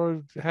rate,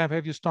 or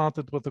have you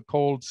started with a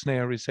cold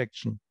snare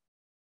resection?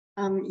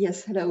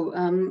 Yes, hello.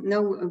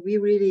 No, we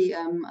really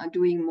are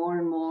doing more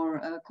and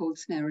more cold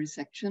snare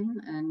resection.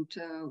 And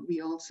we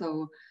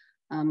also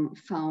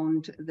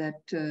found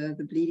that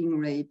the bleeding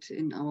rate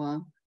in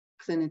our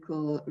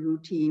clinical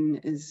routine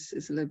is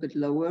a little bit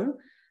lower.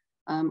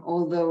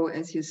 Although,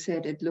 as you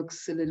said, it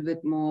looks a little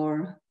bit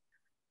more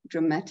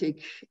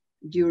dramatic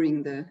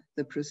during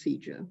the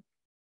procedure.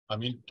 I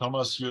mean,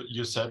 Thomas,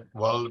 you said,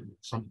 well,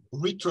 from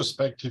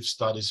retrospective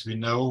studies, we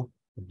know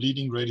the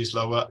bleeding rate is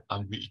lower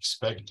and we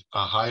expect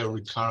a higher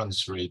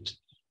recurrence rate.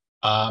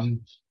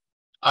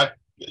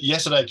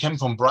 Yesterday I came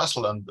from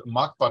Brussels and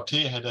Marc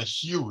Barretts had a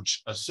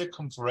huge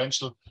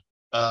circumferential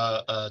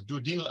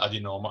duodenal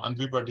adenoma, and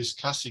we were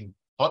discussing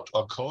hot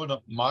or cold.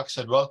 Marc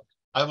said, well,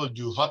 I will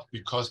do hot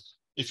because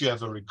if you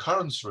have a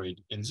recurrence rate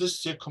in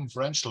this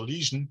circumferential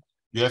lesion,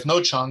 you have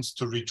no chance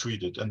to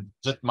retreat it. And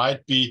that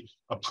might be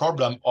a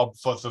problem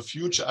for the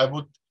future. I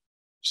would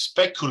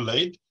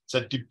speculate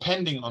that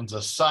depending on the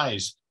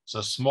size,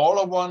 the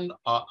smaller one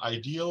are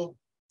ideal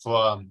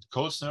for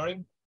cold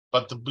snaring,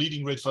 but the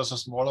bleeding rate for the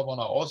smaller one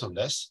are also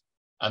less.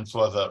 And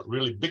for the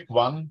really big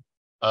one,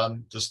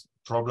 this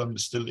problem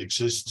still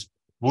exists.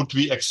 Would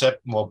we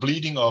accept more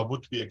bleeding or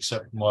would we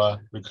accept more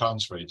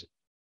recurrence rate?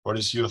 What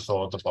is your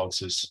thought about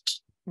this?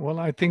 Well,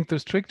 I think the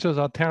strictures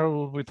are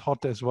terrible with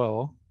hot as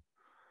well.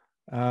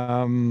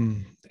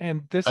 And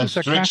this is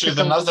a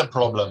classical, another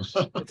problem.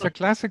 It's a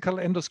classical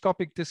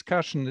endoscopic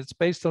discussion. It's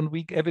based on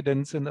weak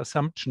evidence and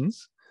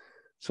assumptions.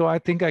 So I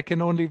think I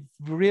can only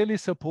really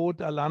support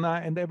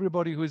Alana and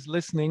everybody who is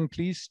listening.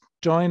 Please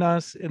join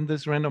us in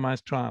this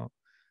randomized trial.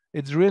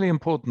 It's really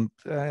important.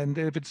 And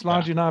if it's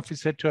large enough,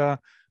 etc.,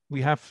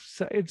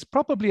 it's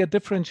probably a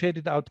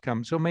differentiated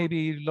outcome. So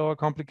maybe lower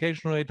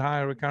complication rate,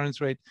 higher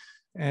recurrence rate.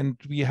 And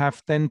we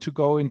have then to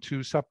go into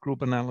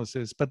subgroup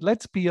analysis. But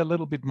let's be a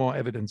little bit more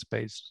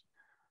evidence-based.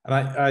 And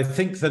I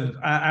think that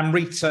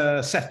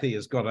Amrita Sethi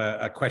has got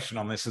a question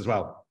on this as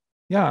well.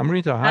 Yeah,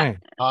 Amrita, hi.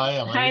 Hi,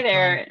 Amrita. Hi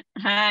there.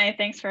 Hi,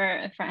 thanks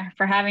for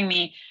having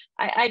me.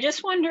 I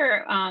just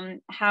wonder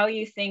how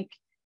you think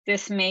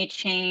this may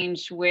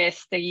change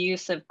with the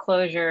use of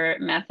closure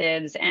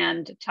methods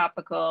and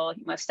topical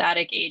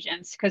hemostatic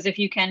agents. Because if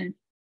you can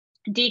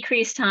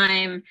decrease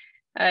time,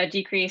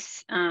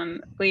 decrease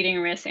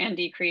bleeding risk and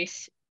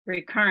decrease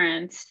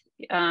recurrence,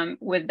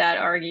 would that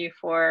argue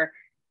for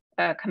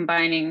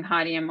combining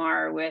hot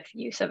EMR with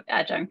use of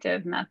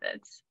adjunctive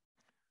methods?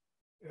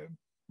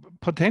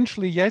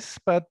 Potentially, yes,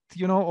 but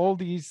you know, all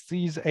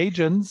these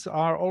agents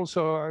are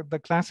also the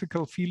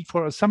classical field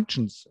for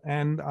assumptions.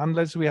 And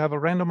unless we have a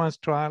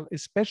randomized trial,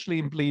 especially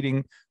in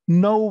bleeding,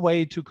 no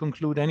way to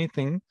conclude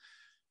anything.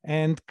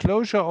 And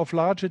closure of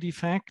larger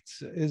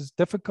defects is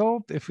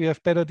difficult. If we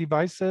have better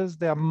devices,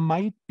 there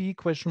might be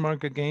question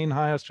mark again,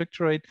 higher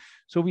stricture rate.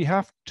 So we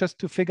have just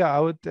to figure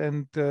out,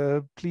 and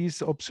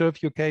please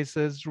observe your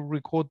cases,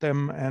 record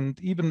them, and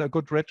even a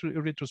good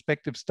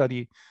retrospective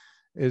study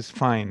is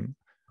fine.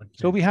 Okay.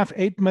 So we have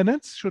 8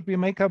 minutes. Should we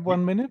make up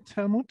 1 minute,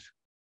 Helmut?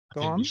 I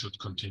think we should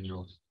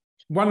continue.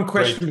 One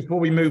question before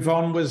we move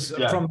on was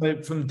from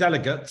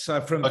delegates,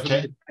 from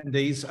the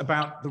attendees,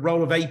 about the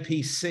role of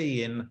APC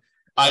in.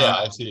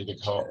 I see the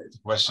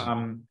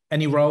question.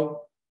 Any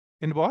role?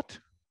 In what?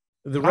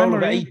 The role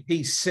of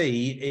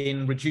APC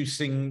in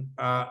reducing,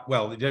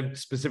 well, they don't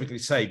specifically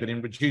say, but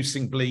in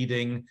reducing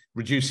bleeding,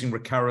 reducing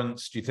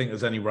recurrence. Do you think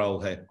there's any role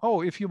here?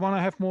 Oh, if you want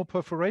to have more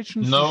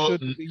perforations,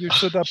 you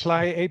should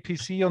apply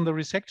APC on the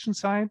resection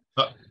side.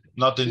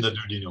 Not in the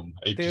duodenum.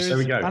 There is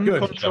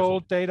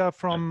uncontrolled data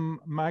from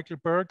Michael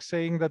Berg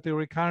saying that the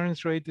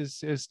recurrence rate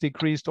is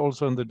decreased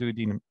also in the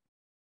duodenum.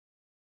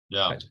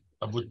 Yeah,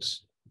 I would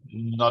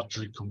not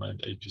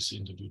recommend APC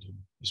in the duodenum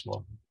as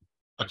well.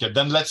 Okay,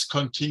 then let's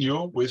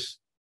continue with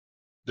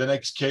the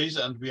next case,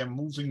 and we are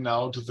moving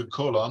now to the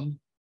colon.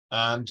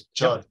 And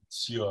George,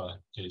 it's your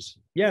case.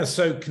 Yeah,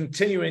 so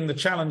continuing the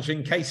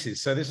challenging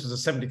cases. So this was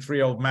a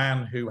 73-year-old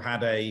man who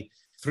had a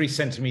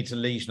 3-centimeter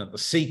lesion at the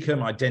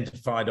cecum,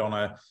 identified on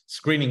a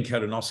screening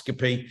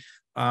colonoscopy.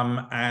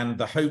 And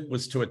the hope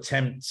was to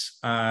attempt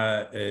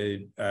or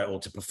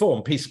to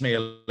perform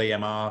piecemeal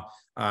EMR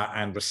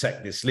and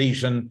resect this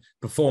lesion,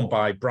 performed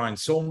by Brian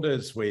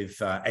Saunders with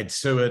Ed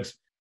Seward.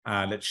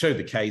 Let's show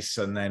the case,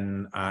 and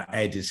then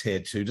Ed is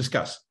here to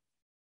discuss.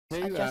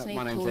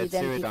 My name's Ed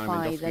Seward, I'm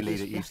endoscopy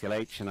lead at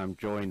UCLH, and I'm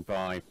joined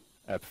by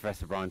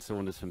Professor Brian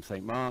Saunders from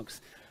St.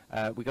 Mark's.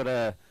 We got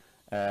a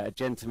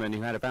gentleman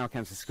who had a bowel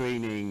cancer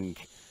screening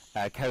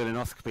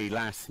colonoscopy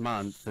last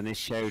month, and this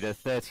showed a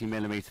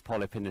 30mm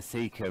polyp in the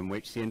cecum,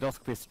 which the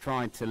endoscopist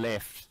tried to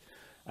lift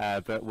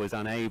but was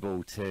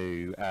unable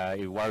to.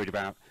 He was worried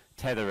about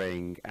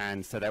tethering,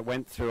 and so that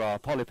went through our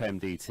polyp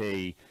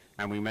MDT,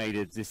 and we made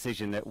a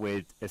decision that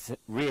we'd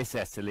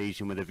reassess the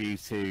lesion with a view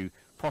to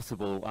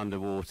possible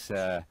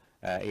underwater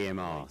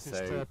EMR.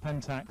 So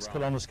Pentax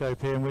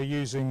colonoscopy, and we're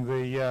using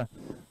the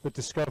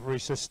discovery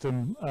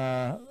system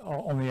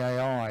on the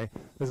AI.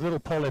 There's a little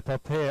polyp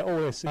up here. All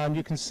this, and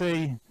you can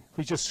see if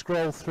we just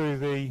scroll through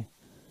the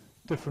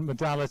different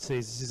modalities.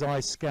 This is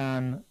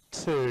iScan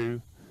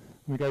 2.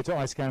 We go to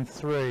iScan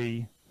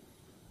 3.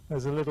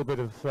 There's a little bit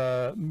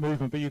of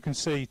movement, but you can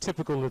see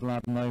typical little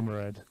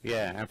adenoma, Ed.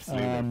 Yeah,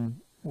 absolutely.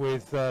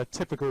 With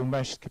typical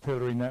mesh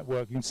capillary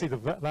network. You can see the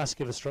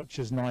vascular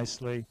structures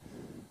nicely.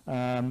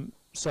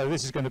 So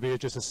this is going to be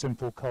just a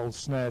simple cold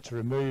snare to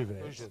remove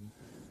it.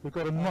 We've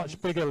got a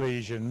much bigger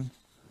lesion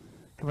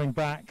coming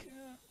back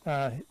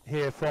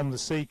here from the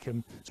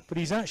cecum, but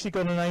he's actually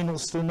got an anal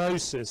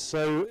stenosis,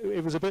 so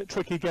it was a bit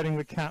tricky getting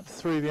the cap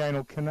through the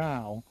anal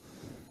canal.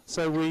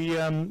 So we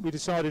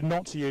decided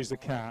not to use the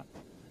cap.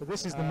 But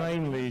this is the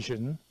main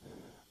lesion.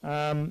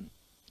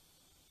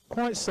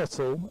 Quite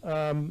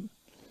subtle.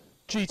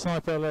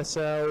 G-type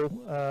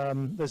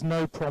LSL, there's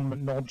no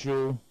prominent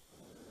nodule.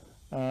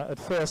 At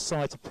first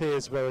sight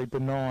appears very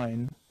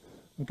benign.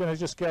 I'm going to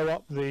just go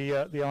up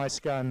the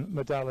iScan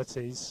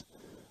modalities,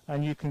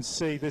 and you can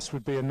see this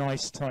would be a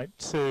nice type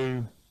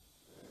 2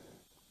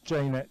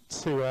 JNet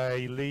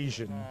 2A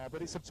lesion.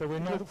 So we're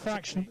not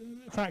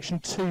fraction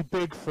too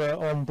big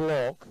for en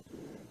bloc,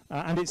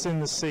 and it's in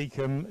the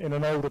cecum in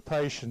an older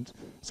patient.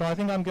 So I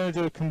think I'm going to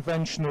do a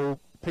conventional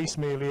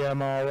piecemeal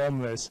EMR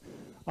on this.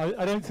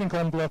 I don't think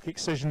en bloc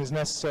excision is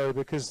necessary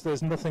because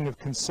there's nothing of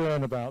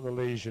concern about the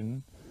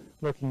lesion.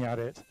 Looking at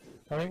it,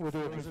 I think we'll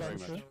do a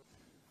conventional.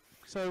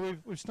 So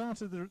we've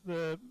started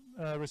the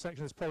resection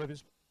of this polyp.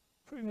 It's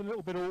proving a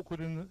little bit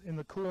awkward in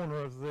the corner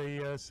of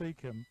the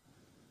cecum.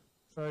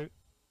 So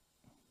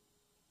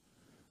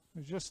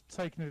we've just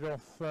taken it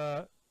off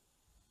a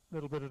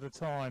little bit at a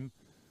time.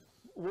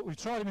 We've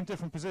tried them in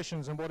different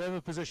positions, and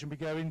whatever position we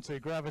go into,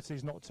 gravity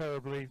is not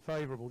terribly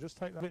favourable. Just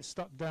take that bit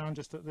stuck down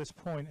just at this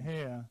point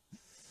here.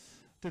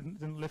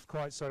 Didn't lift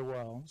quite so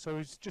well. So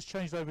we've just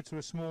changed over to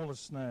a smaller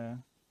snare.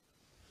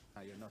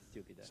 You're not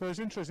stupid. So it's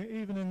interesting,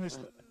 even in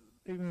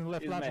the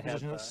left lateral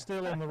position, it's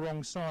still on the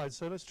wrong side.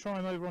 So let's try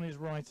him over on his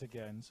right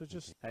again. So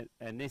just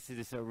and this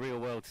is a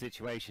real-world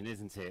situation,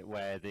 isn't it,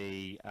 where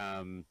the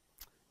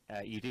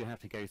you do have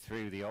to go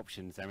through the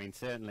options. I mean,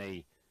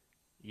 certainly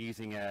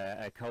using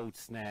a cold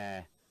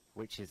snare,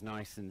 which is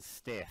nice and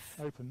stiff,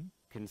 open,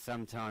 can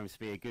sometimes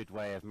be a good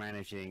way of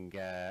managing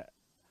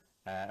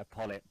a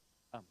polyp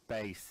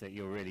base that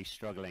you're really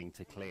struggling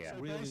to clear.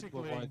 So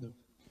basically,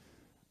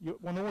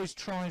 one always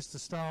tries to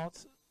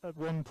start at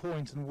one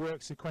point and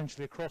work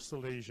sequentially across the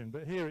lesion,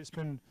 but here it's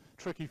been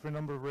tricky for a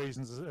number of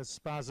reasons. A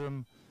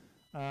spasm,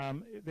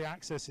 the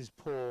access is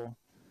poor.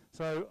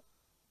 So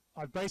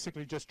I've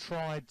basically just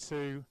tried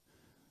to,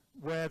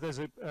 where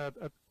there's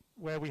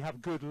where we have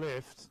good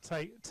lift,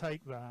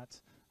 take that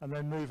and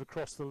then move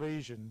across the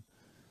lesion.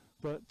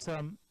 But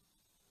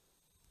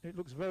it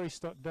looks very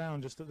stuck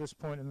down just at this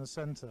point in the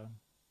center,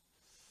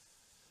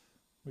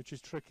 which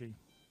is tricky.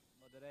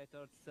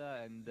 Moderators,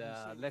 and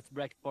let's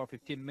break for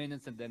 15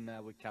 minutes and then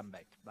we'll come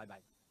back.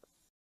 Bye-bye.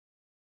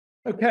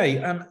 Okay,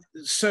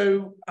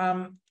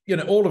 you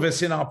know, all of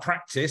us in our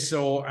practice,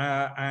 or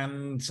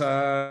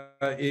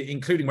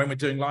including when we're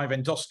doing live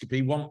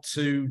endoscopy, want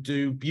to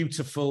do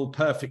beautiful,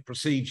 perfect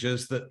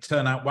procedures that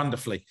turn out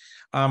wonderfully.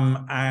 You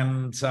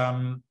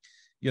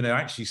know,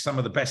 actually, some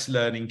of the best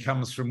learning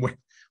comes from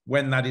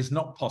when that is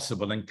not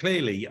possible. And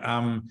clearly,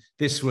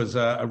 this was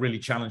a really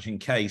challenging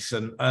case.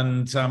 Ed,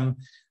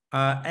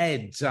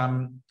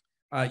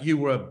 you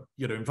were,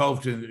 you know,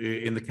 involved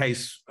in the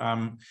case.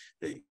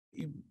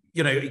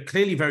 You know,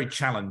 clearly very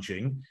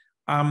challenging.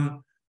 A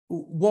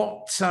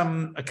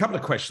couple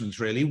of questions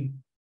really.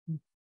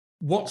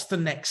 What's the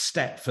next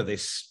step for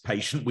this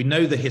patient? We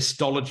know the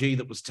histology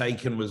that was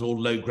taken was all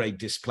low-grade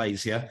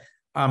dysplasia,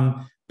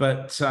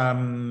 but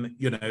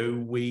you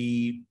know,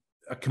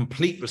 a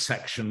complete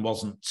resection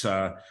wasn't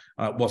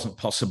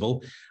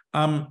possible.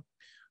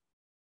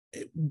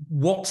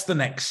 What's the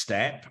next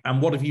step,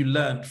 and what have you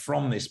learned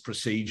from this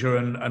procedure,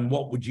 and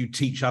what would you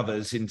teach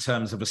others in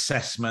terms of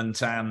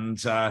assessment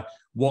and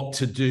what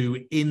to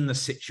do in the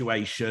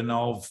situation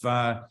of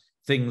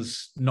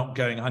things not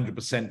going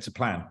 100% to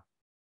plan?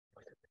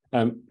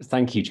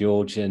 Thank you,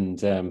 George, and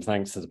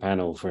thanks to the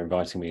panel for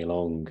inviting me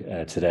along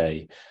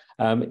today.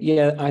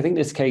 Yeah, I think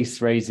this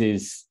case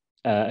raises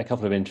a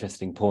couple of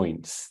interesting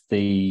points.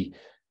 We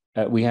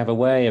have a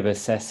way of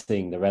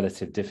assessing the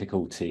relative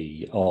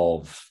difficulty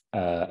of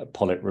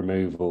polyp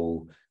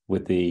removal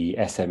with the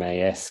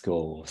SMAS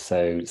score.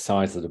 So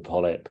size of the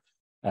polyp,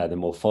 the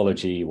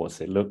morphology,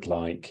 what's it look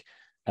like,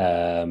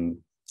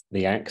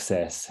 the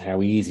access,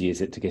 how easy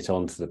is it to get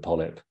onto the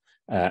polyp,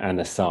 and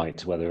the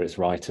site, whether it's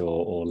right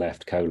or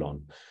left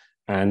colon.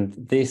 And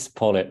this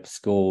polyp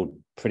scored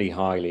pretty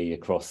highly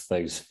across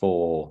those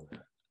four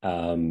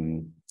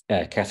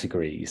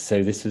categories.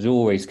 So this was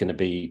always going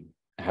to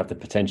have the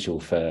potential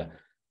for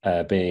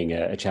being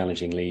a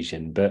challenging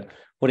lesion. But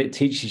what it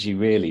teaches you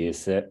really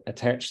is that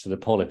attached to the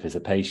polyp is a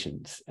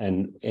patient.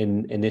 And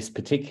in this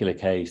particular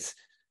case,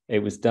 it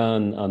was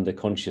done under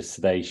conscious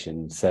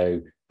sedation.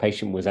 So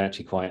patient was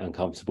actually quite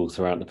uncomfortable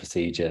throughout the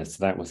procedure. So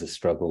that was a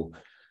struggle.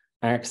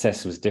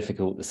 Access was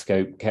difficult. The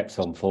scope kept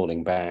on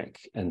falling back.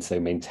 And so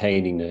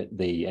maintaining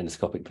the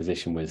endoscopic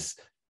position was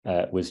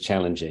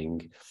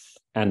challenging.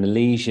 And the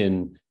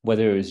lesion,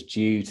 whether it was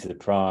due to the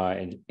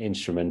prior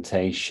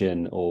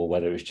instrumentation or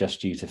whether it was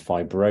just due to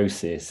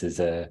fibrosis, as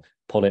a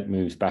polyp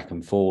moves back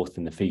and forth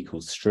in the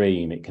fecal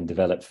stream, it can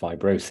develop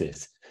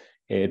fibrosis.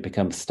 It had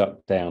become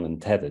stuck down and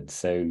tethered.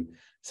 So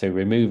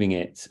removing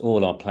it,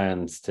 all our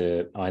plans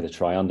to either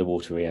try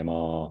underwater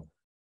EMR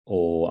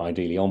or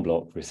ideally en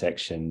bloc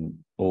resection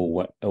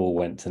all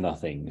went to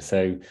nothing.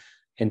 So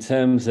in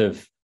terms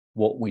of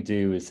what we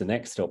do as the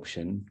next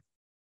option,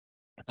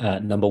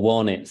 number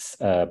one, it's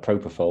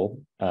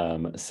propofol,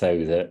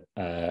 so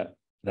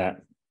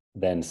that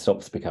then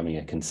stops becoming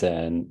a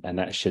concern, and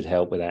that should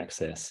help with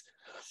access.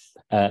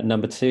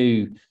 Number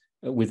two,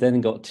 we've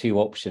then got two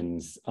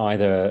options,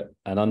 either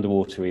an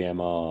underwater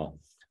EMR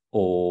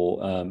or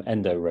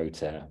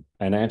endorotor.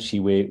 And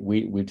actually,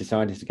 we've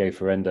decided to go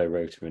for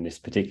endorotor in this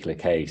particular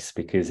case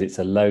because it's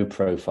a low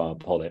profile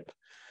polyp.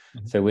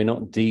 Mm-hmm. So we're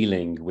not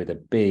dealing with a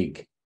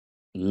big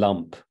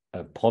lump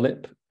of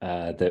polyp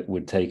that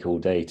would take all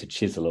day to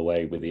chisel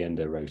away with the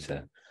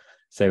endorotor.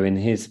 So in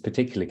his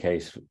particular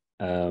case,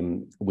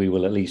 we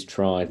will at least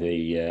try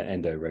the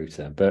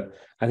endorotor. But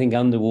I think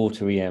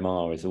underwater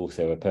EMR is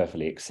also a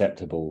perfectly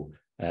acceptable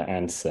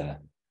answer,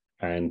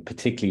 and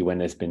particularly when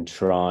there's been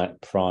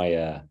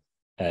prior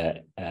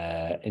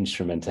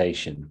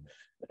instrumentation.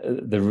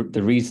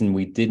 The reason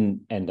we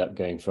didn't end up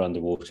going for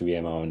underwater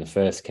EMR in the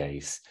first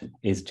case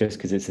is just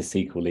because it's a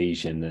cecal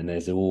lesion and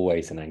there's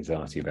always an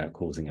anxiety about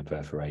causing a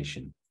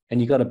perforation. And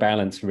you've got to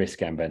balance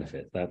risk and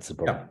benefit. That's the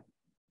problem.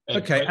 Yeah.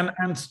 Okay, and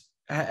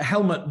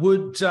Helmut,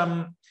 would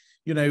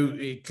you know,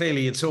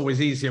 clearly it's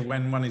always easier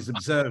when one is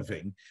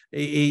observing.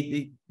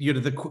 You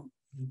know,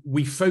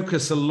 we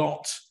focus a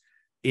lot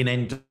in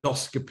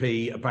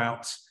endoscopy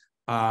about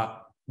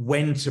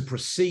when to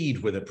proceed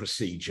with a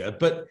procedure,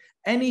 but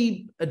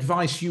any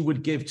advice you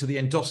would give to the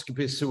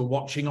endoscopists who are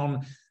watching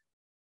on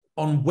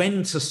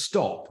when to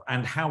stop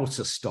and how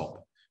to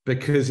stop?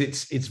 Because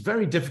it's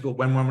very difficult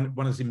when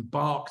one has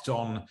embarked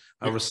on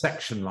a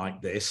resection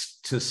like this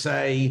to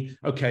say,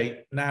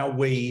 okay, now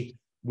we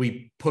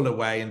pull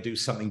away and do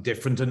something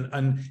different.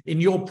 And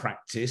in your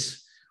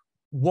practice,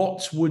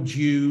 what would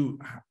you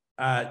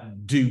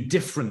do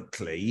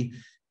differently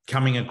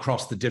coming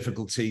across the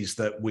difficulties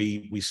that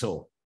we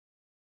saw?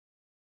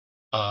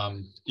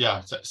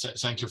 Yeah,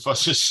 thank you for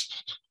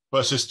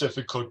this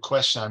difficult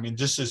question. I mean,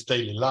 this is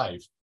daily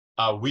life.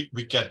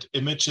 We get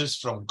images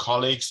from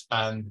colleagues,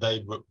 and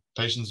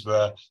patients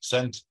were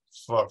sent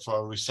for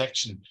a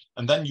resection,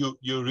 and then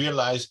you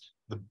realize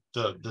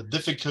the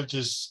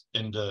difficulties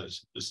in the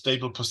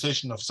stable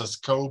position of the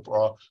scope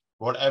or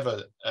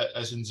whatever,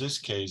 as in this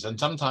case. And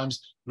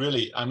sometimes,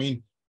 really, I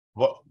mean,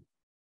 what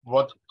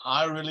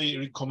I really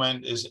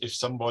recommend is if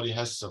somebody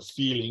has a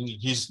feeling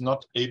he's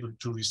not able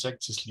to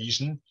resect this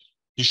lesion,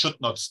 he should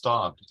not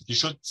start. He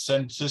should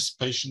send this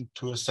patient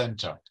to a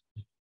center.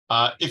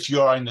 If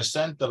you are in a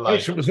center like...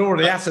 Patient was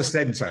already at a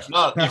center.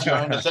 No, if you're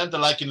in a center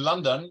like in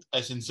London,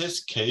 as in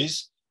this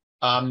case,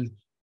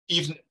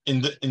 even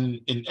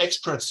in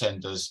expert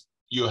centers,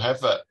 you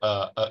have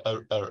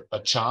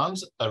a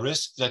chance, a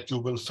risk that you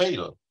will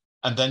fail.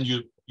 And then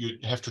you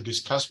have to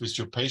discuss with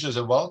your patients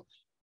as well.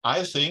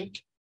 I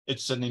think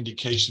it's an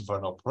indication for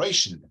an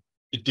operation.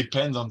 It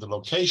depends on the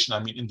location. I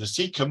mean, in the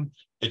cecum,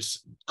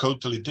 it's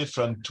totally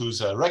different to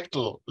the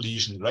rectal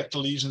lesion.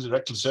 Rectal lesions,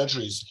 rectal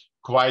surgery is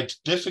quite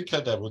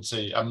difficult, I would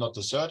say. I'm not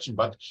a surgeon,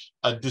 but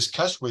I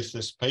discuss with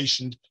this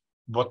patient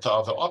what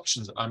are the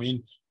options. I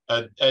mean,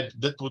 I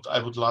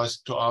would like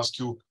to ask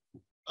you,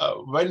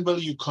 when will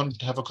you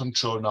have a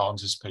control now on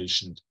this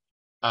patient?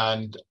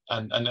 And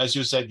as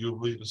you said, you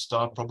will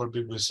start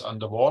probably with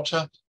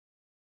underwater.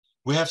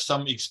 We have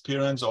some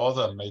experience,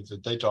 the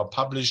data are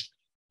published.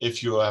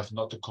 If you have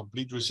not a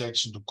complete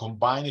resection, to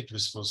combine it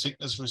with full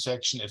thickness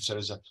resection, if there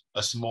is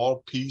a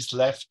small piece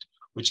left,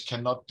 which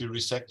cannot be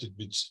resected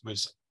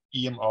with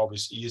EM or with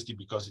ESD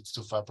because it's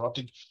too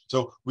fibrotic.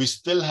 So we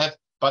still have,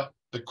 but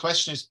the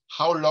question is,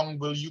 how long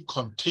will you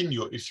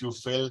continue if you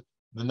fail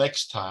the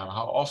next time?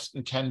 How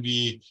often can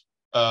we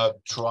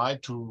try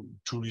to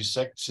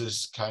resect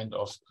this kind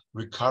of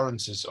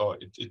recurrences, or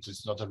it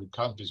is not a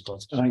recurrence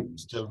because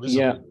it's still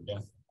visible? Yeah.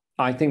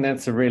 I think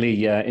that's a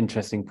really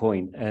interesting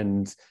point.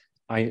 And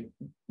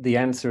the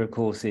answer, of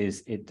course,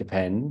 is it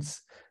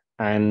depends.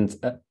 And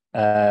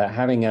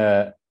having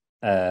a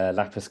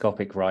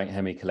laparoscopic right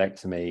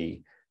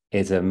hemicolectomy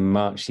is a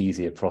much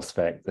easier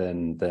prospect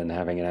than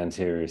having an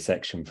anterior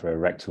resection for a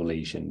rectal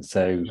lesion.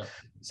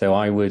 So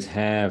I would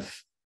have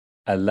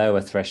a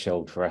lower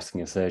threshold for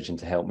asking a surgeon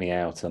to help me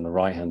out on the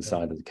right-hand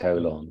side of the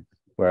colon,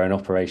 where an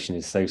operation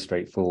is so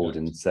straightforward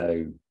and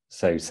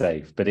so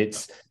safe. But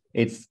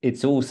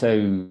it's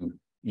also,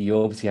 you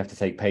obviously have to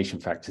take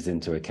patient factors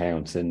into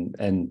account,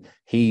 and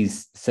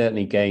he's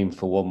certainly game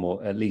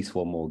for at least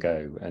one more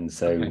go. And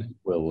so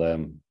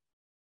we'll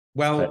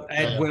well,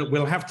 Ed,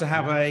 we'll have to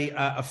have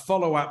a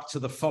follow-up to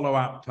the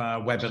follow-up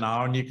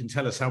webinar, and you can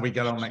tell us how we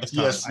get on next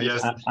time.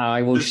 Yes.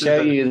 I will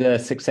show you the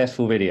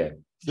successful video.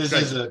 This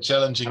is a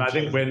challenging case. I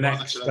think we're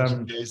next.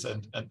 Case,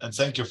 and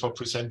thank you for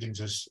presenting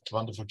this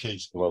wonderful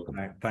case. You're welcome.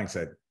 Thanks,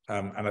 Ed.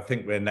 And I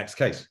think we're next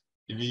case.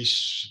 We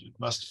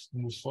must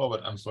move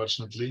forward,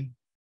 unfortunately,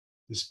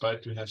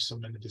 despite we have so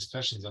many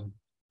discussions. And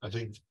I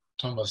think,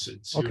 Thomas,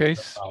 it's okay.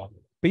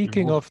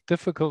 Speaking of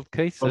difficult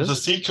cases, from the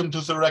cecum to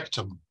the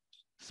rectum.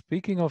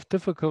 Speaking of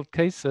difficult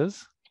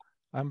cases,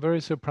 I'm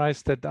very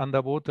surprised that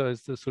underwater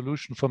is the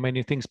solution for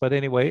many things. But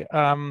anyway,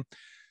 and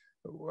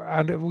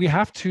we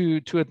have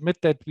to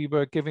admit that we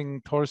were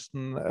giving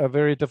Thorsten a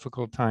very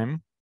difficult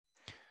time.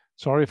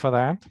 Sorry for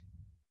that.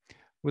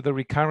 With a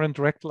recurrent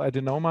rectal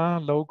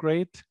adenoma, low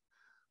grade,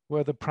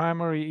 where the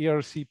primary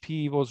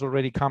ERCP was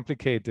already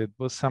complicated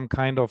with some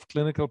kind of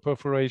clinical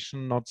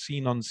perforation not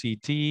seen on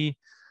CT.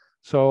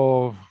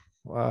 So,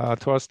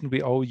 Thorsten,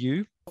 we owe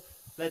you.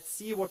 Let's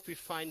see what we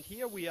find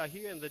here. We are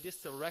here in the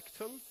distal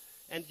rectum,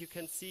 and you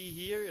can see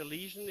here a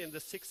lesion in the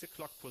 6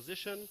 o'clock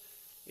position.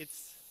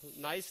 It's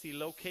nicely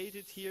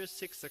located here,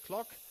 6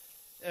 o'clock.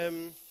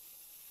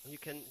 You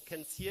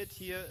can see it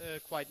here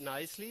quite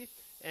nicely.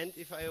 And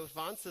if I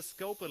advance the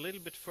scope a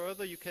little bit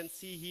further, you can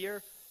see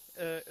here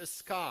a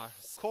scar.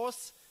 Of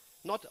course,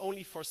 not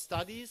only for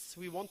studies,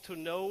 we want to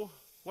know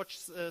which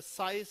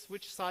size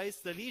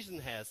the lesion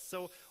has.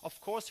 So,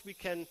 of course, we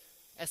can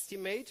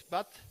estimate,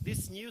 but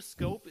this new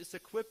scope is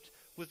equipped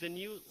with a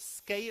new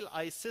scale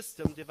eye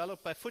system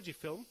developed by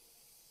Fujifilm,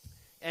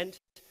 and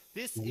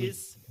this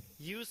is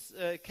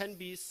can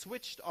be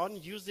switched on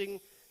using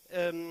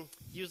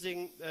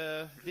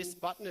this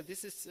button.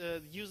 This is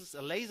uses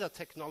a laser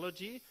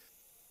technology.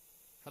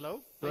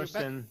 Hello, are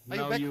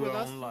you back with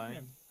us?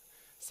 Online.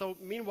 So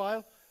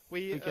meanwhile,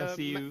 we can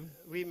see you.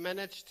 We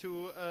managed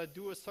to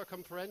do a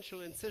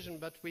circumferential incision,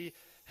 but we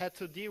had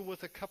to deal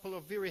with a couple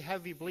of very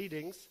heavy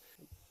bleedings.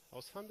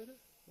 Ausfahren bitte?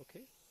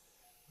 Okay.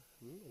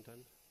 And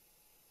then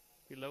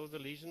below the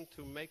lesion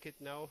to make it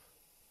now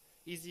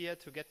easier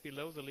to get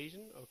below the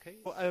lesion. Okay.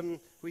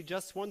 We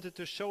just wanted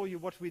to show you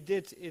what we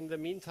did in the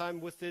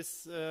meantime with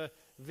this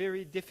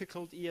very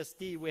difficult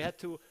ESD. We had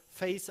to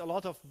face a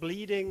lot of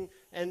bleeding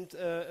and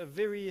a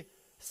very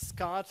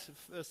scarred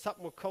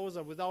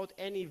submucosa without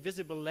any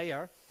visible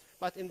layer.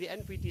 But in the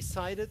end, we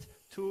decided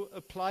to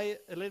apply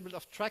a little bit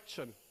of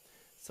traction.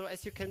 So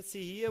as you can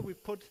see here, we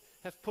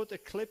have put a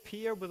clip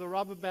here with a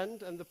rubber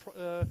band and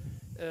the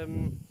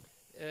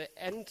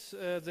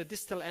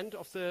distal end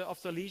of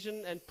the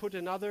lesion, and put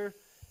another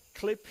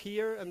clip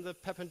here in the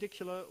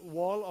perpendicular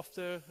wall of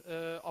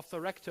the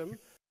rectum.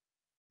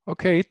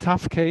 Okay,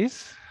 tough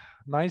case,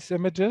 nice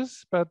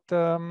images, but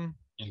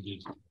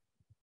Indeed.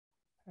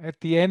 At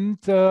the end,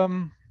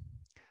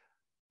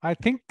 I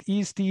think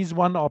ESD is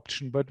one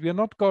option, but we are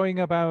not going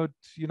about,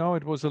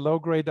 it was a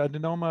low-grade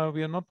adenoma.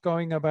 We are not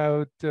going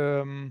about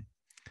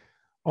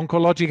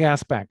oncologic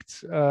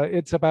aspects.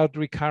 It's about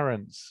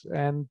recurrence.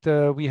 And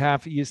we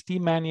have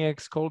ESD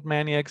maniacs, cold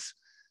maniacs.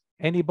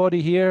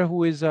 Anybody here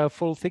who is a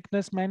full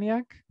thickness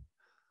maniac?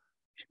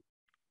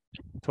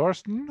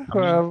 Thorsten?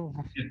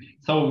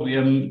 So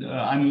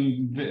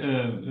I'm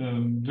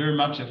very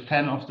much a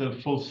fan of the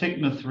full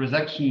thickness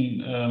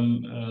resection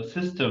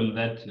system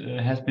that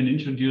has been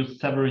introduced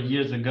several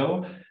years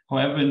ago.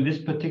 However, in this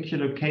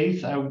particular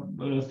case, I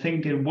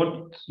think it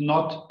would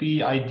not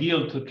be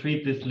ideal to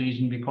treat this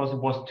lesion because it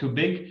was too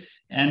big,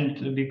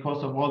 and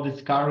because of all the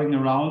scarring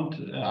around,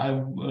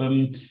 I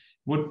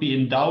would be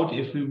in doubt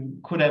if we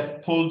could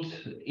have pulled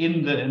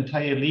in the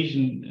entire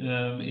lesion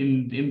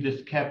in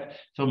this cap.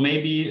 So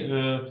maybe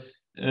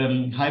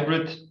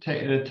hybrid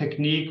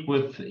technique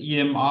with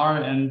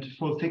EMR and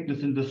full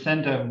thickness in the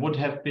center would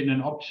have been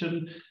an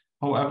option.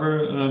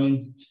 However,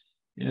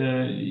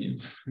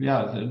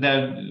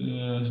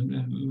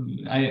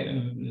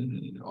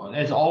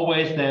 as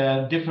always, there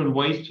are different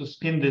ways to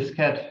skin this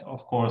cat,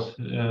 of course,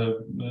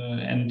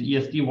 and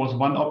ESD was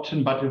one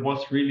option, but it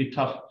was really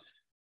tough,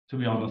 to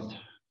be honest.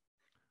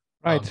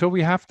 Right, so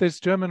we have this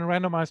German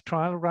randomized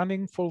trial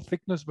running, full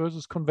thickness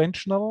versus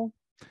conventional.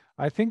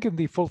 I think in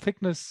the full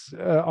thickness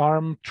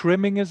arm,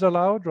 trimming is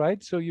allowed,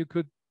 right? So you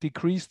could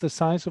decrease the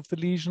size of the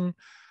lesion.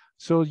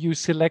 So you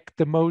select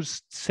the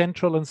most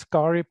central and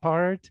scarry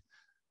part.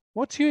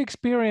 What's your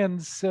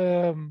experience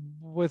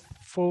with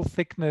full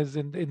thickness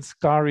in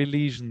scarry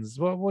lesions?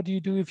 What do you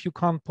do if you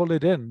can't pull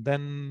it in?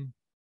 Then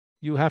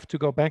you have to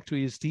go back to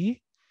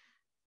ESD?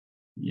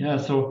 Yeah,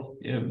 so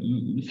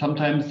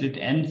sometimes it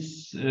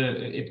ends,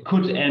 it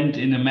could end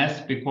in a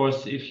mess,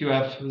 because if you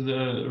have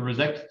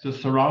resect the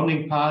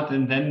surrounding part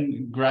and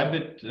then grab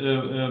it,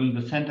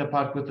 the center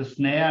part with the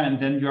snare, and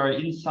then you are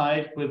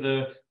inside with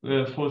a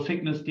full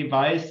thickness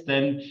device,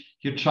 then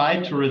you try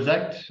to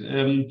resect,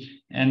 and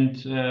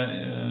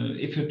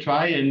if you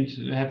try and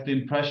have the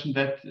impression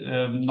that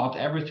not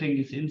everything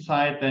is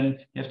inside, then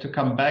you have to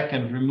come back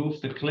and remove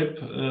the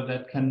clip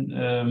that can,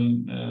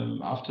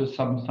 after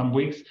some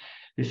weeks.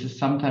 This is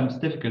sometimes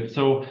difficult.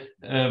 So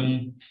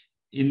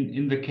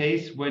in the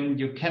case when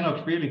you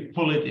cannot really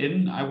pull it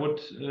in, I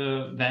would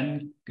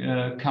then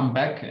come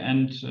back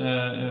and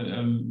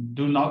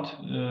do not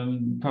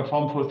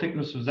perform full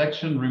thickness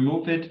resection,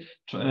 remove it,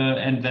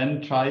 and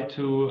then try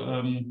to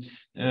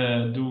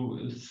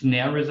do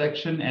snare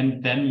resection,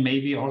 and then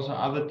maybe also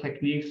other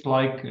techniques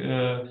like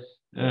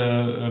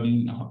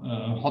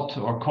hot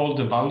or cold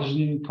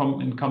avulsion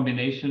in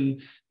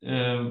combination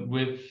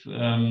with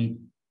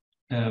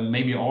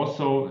maybe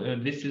also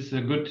this is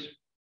a good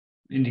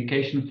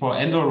indication for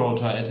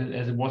endorotor,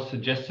 as it was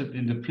suggested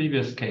in the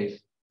previous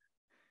case.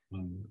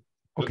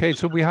 Okay,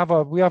 so we have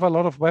a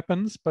lot of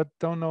weapons, but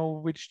don't know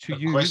which to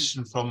use.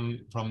 Question from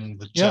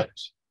the chat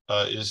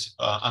is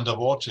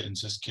underwater in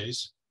this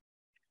case.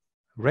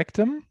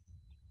 Rectum?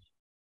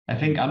 I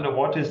think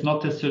underwater is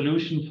not the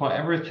solution for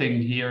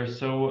everything here.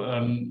 So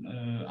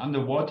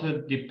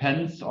underwater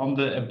depends on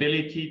the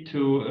ability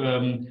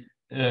to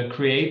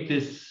create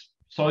this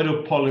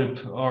pseudo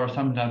polyp or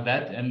something like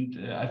that, and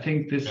I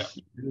think this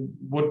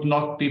would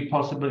not be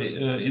possible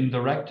in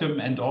the rectum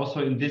and also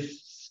in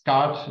this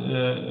scarred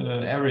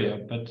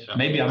area. But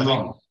maybe I'm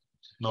wrong.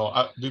 No,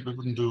 we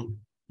wouldn't do.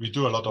 We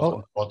do a lot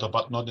of water,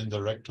 but not in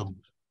the rectum.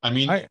 I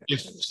mean,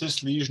 if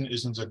this lesion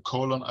is in the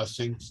colon, I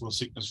think full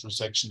thickness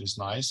resection is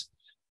nice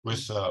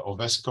with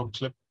Ovesco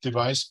clip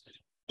device.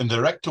 In the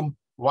rectum,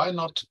 why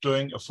not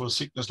doing a full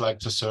thickness like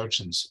the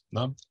surgeons?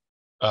 No?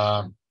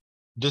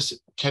 This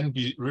can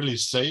be really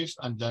safe,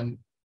 and then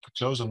to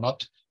close or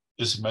not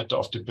is a matter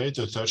of debate.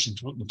 The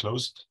surgeons wouldn't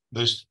close;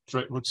 they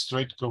would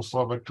straight go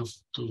forward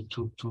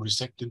to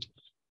resect it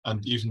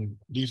and even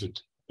leave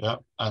it. Yeah,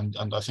 and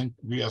I think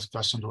we as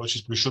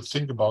gastroenterologists, we should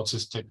think about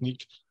this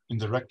technique in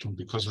the rectum,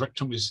 because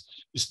rectum is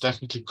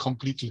definitely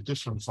completely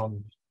different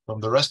from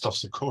the rest of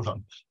the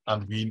colon,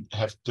 and we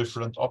have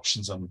different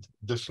options and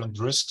different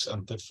risks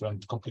and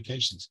different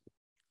complications.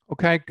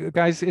 Okay,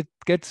 guys, it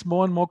gets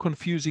more and more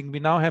confusing. We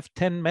now have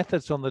 10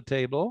 methods on the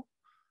table,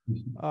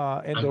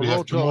 and we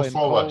have to move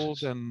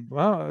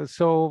forward.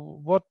 So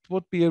what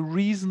would be a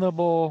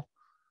reasonable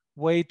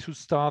way to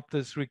start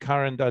this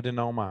recurrent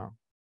adenoma?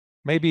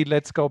 Maybe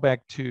let's go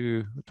back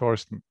to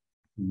Thorsten.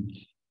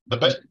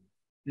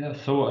 Yeah,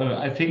 so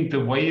I think the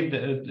way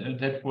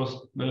that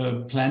was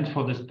planned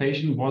for this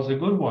patient was a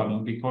good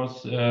one,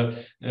 because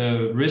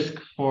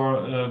risk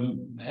for,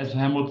 as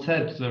Helmut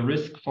said, the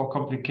risk for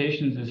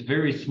complications is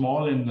very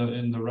small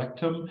in the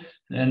rectum,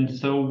 and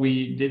so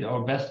we did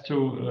our best to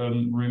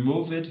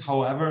remove it.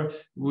 However,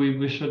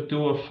 we should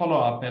do a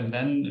follow-up and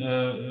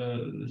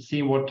then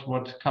see what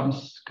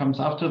comes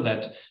after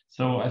that.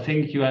 So I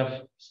think you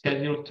have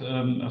scheduled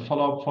a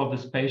follow-up for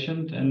this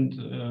patient,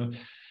 and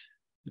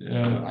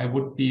I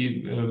would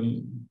be,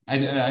 I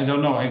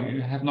don't know, I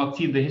have not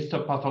seen the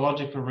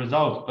histopathological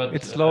result, but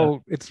it's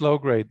low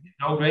grade.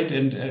 Low grade,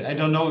 and I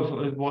don't know if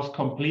it was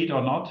complete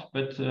or not,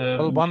 but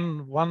well,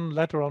 one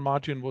lateral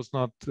margin was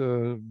not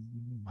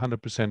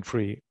 100%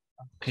 free.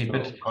 Okay, so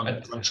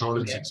but control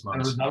in 6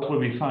 months. The result will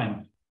be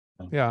fine.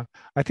 Yeah,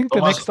 I think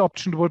the next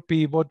option would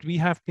be what we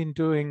have been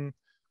doing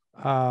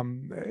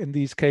in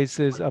these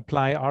cases: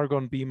 apply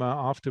argon beamer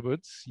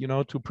afterwards,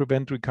 to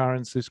prevent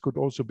recurrence. This could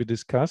also be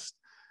discussed.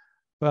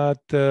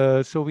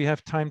 But so we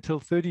have time till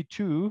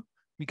 32.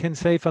 We can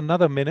save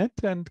another minute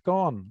and go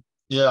on.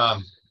 Yeah,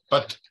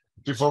 but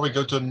before we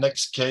go to the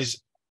next case,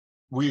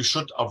 we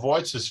should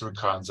avoid this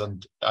recurrence.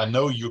 And I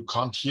know you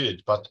can't hear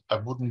it, but I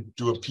wouldn't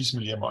do a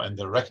piecemeal EMR in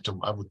the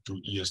rectum. I would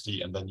do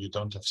ESD, and then you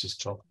don't have this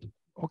trouble.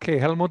 Okay,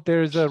 Helmut,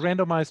 there is a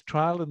randomized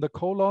trial in the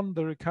colon.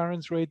 The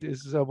recurrence rate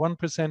is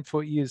 1%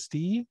 for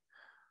ESD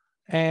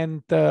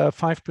and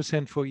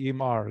 5% for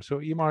EMR. So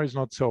EMR is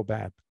not so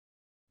bad.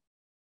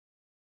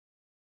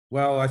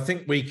 Well, I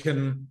think we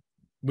can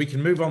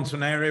move on to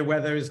an area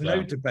where there is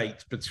no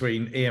debate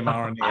between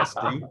EMR and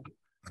ESD.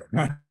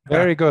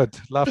 Very good.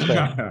 Love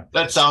that.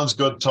 That sounds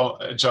good,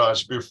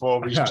 George, before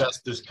we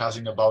just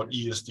discussing about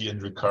ESD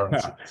and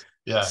recurrence.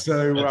 Yeah,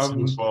 so let's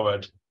move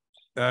forward.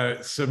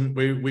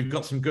 We've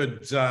got some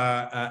good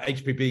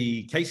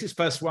HPB cases.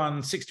 First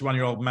one,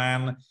 61-year-old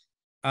man.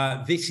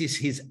 This is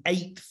his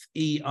 8th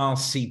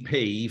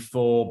ERCP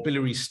for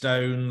biliary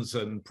stones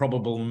and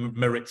probable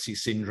Barretts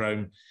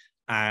syndrome.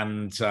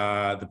 And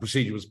the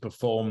procedure was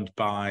performed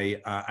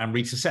by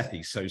Amrita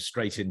Sethi. So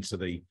straight into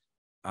the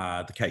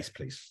case,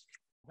 please.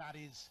 That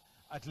is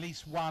at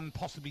least one,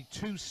 possibly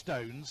two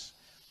stones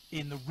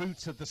in the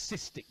root of the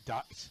cystic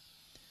duct,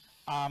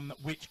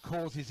 which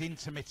causes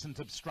intermittent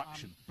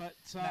obstruction. But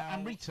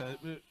Amrita,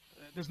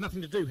 there's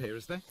nothing to do here,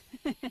 is there?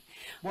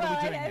 What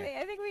are we doing here?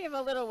 I think we have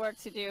a little work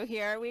to do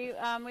here. We've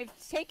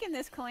taken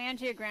this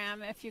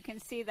cholangiogram, if you can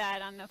see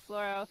that on the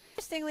fluoro.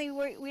 Interestingly,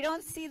 we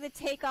don't see the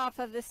takeoff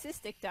of the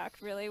cystic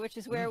duct, really, which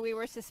is where we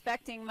were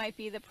suspecting might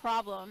be the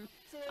problem.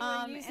 So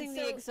we're using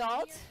the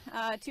Exalt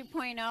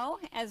 2.0,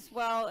 as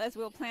well as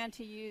we'll plan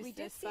to use we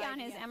did see on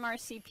his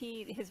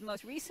MRCP, his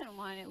most recent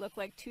one, it looked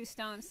like two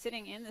stones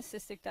sitting in the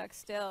cystic duct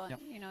still, yep.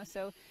 You know,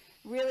 so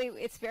really,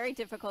 it's very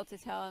difficult to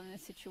tell in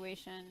this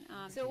situation.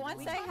 So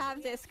once I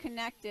have this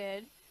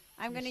connected,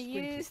 I'm going to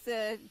use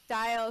the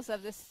dials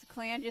of this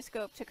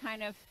cholangioscope to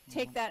kind of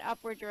take that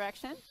upward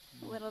direction.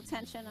 A little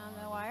tension on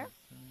the wire.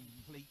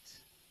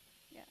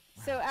 Yeah.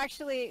 So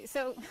actually,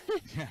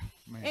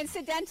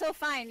 incidental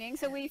finding.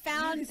 So we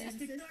found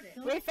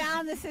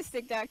the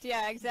cystic duct.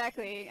 Yeah,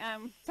 exactly.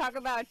 Talk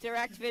about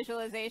direct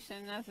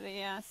visualization of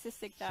the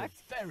cystic duct.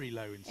 It's a very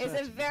low insertion.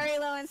 It's a very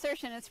low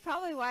insertion. It's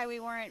probably why we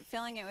weren't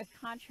filling it with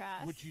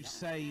contrast. Would you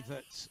say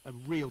that a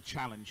real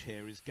challenge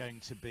here is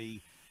going to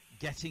be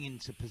getting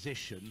into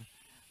position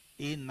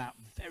in that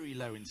very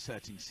low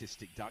inserting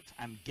cystic duct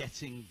and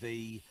getting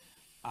the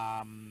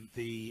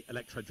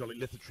electrohydraulic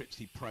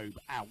lithotripsy probe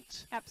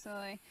out?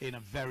 Absolutely. In a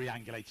very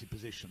angulated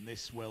position.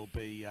 This will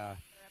be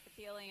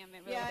epithelium,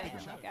 it really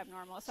doesn't look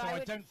abnormal. So I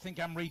don't think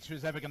Amrita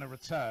is ever going to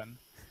return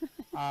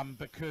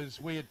because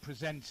we had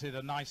presented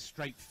a nice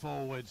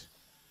straightforward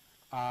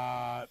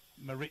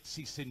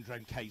Barretts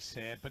syndrome case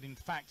here, but in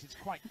fact it's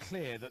quite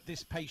clear that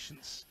this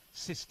patient's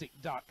cystic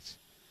duct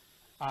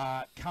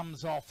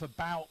comes off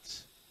about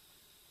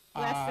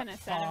less than a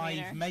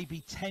 5,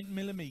 maybe 10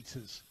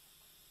 millimeters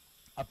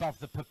above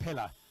the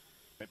papilla.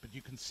 But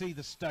you can see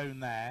the stone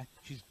there.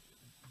 She's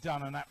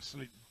done an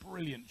absolute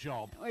brilliant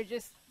job. We're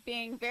just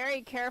being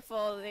very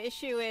careful. The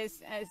issue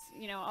is, as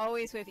you know,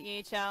 always with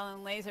EHL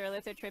and laser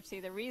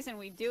lithotripsy, the reason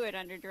we do it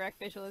under direct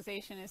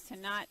visualization is to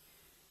not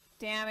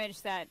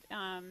damage that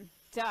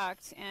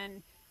duct.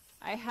 And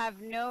I have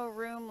no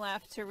room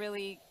left to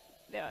really,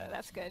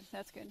 that's good,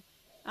 that's good.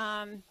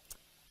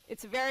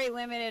 It's a very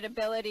limited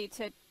ability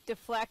to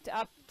deflect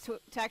up to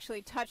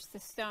actually touch the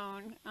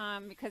stone,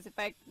 because if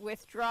I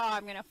withdraw,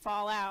 I'm going to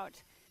fall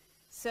out.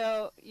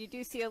 So you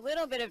do see a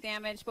little bit of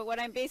damage, but what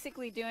I'm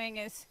basically doing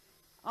is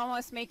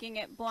almost making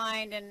it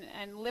blind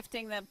and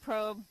lifting the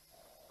probe,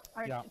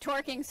 or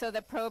torquing so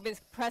the probe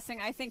is pressing,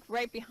 I think,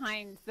 right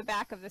behind the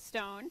back of the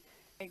stone.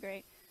 Okay,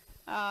 great.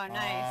 Oh,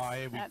 nice. Oh,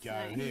 here we That's go,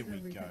 nice. here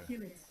we go.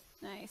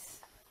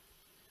 Nice.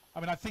 I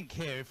mean, I think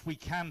here, if we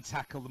can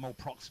tackle the more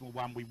proximal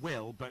one, we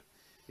will, but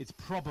it's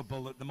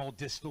probable that the more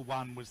distal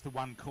one was the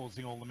one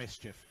causing all the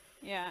mischief.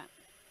 Yeah.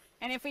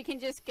 And if we can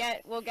just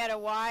we'll get a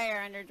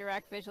wire under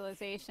direct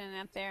visualization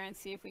up there and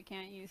see if we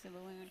can't use a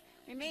balloon.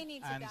 We may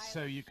need to And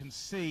so you can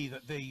see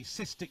that the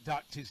cystic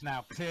duct is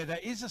now clear. There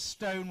is a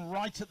stone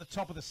right at the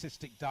top of the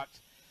cystic duct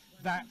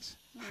that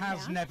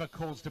has never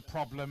caused a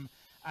problem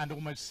and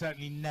almost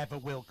certainly never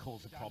will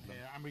cause a problem.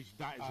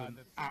 That is an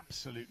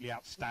absolutely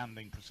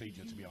outstanding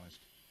procedure, to be honest.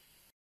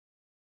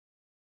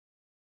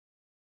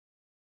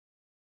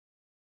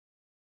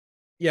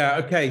 Yeah,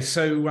 okay,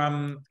 so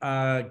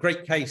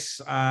great case,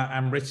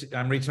 Amrita.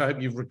 I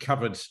hope you've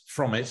recovered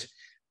from it.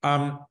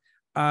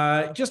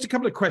 Just a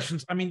couple of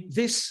questions. I mean,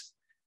 this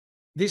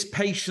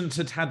patient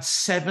had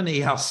 7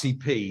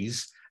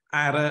 ERCPs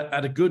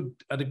at a good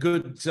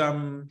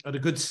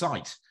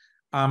site,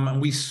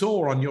 and we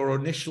saw on your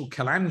initial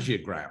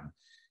cholangiogram,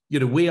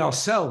 you know, we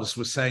ourselves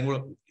were saying,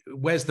 well,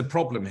 where's the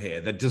problem here?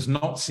 There does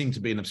not seem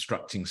to be an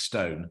obstructing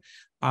stone,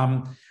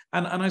 and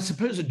I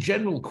suppose a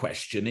general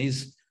question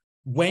is,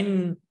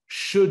 when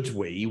should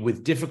we,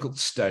 with difficult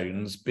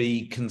stones,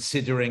 be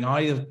considering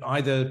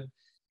either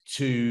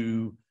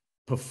to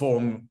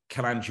perform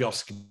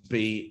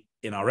cholangioscopy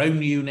in our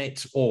own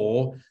unit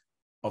or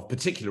of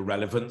particular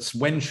relevance,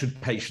 when should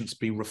patients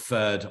be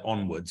referred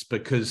onwards?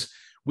 Because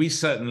we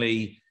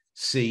certainly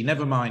see,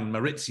 never mind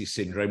Maritzi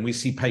syndrome, we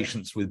see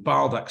patients with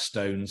bile duct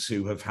stones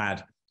who have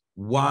had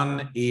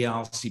one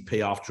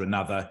ERCP after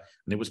another,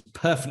 and it was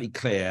perfectly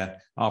clear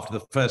after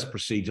the first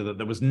procedure that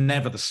there was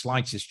never the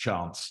slightest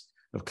chance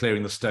of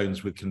clearing the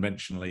stones with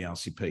conventional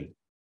ERCP.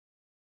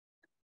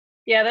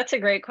 Yeah, that's a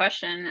great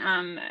question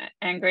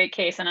and great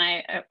case. And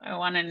I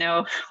want to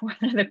know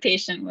whether the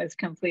patient was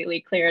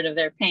completely cleared of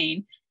their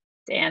pain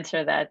to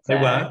answer that.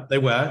 They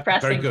were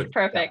pressing. Very good.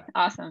 Perfect.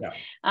 Yeah. Awesome.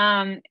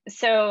 Yeah.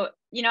 So,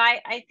 you know,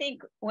 I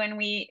think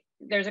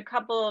there's a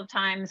couple of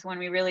times when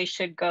we really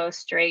should go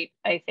straight,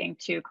 I think,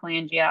 to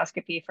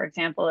cholangioscopy, for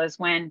example, is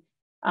when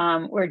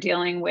we're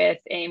dealing with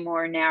a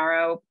more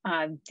narrow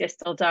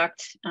distal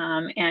duct,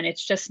 and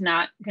it's just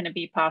not going to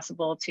be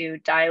possible to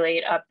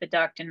dilate up the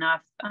duct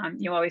enough.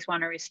 You always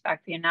want to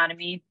respect the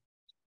anatomy.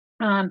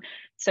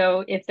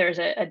 So if there's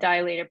a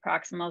dilated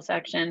proximal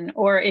section,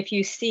 or if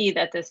you see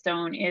that the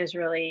stone is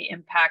really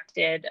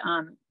impacted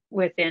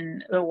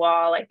within the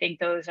wall, I think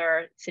those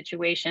are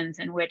situations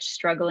in which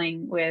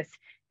struggling with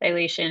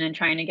dilation and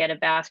trying to get a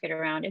basket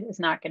around it is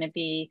not going to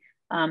be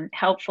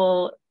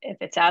helpful. If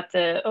it's at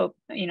the,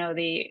 you know,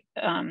 the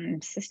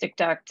cystic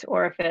duct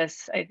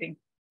orifice, I think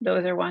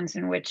those are ones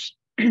in which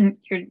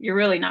you're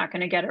really not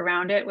going to get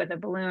around it with a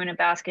balloon, a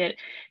basket,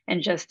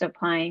 and just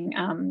applying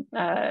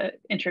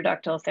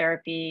intraductal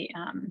therapy,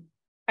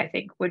 I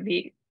think would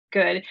be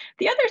good.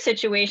 The other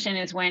situation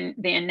is when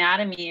the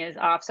anatomy is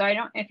off. So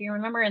if you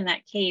remember in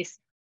that case,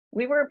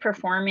 we were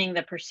performing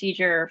the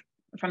procedure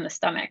from the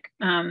stomach.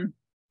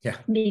 Yeah.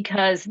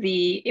 Because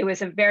it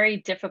was a very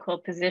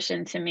difficult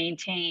position to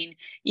maintain,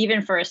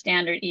 even for a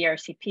standard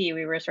ERCP.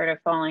 We were sort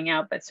of falling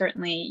out, but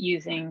certainly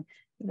using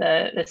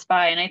the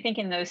SPY. And I think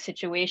in those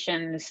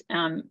situations,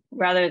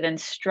 rather than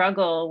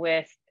struggle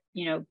with,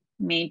 you know,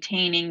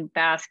 maintaining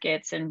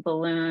baskets and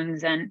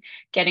balloons and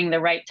getting the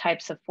right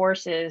types of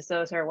forces,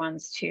 those are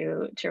ones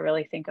to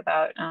really think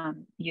about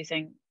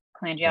using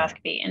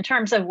cholangioscopy. Yeah. In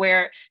terms of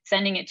where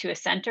sending it to a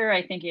center,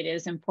 I think it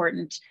is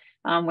important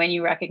when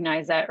you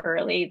recognize that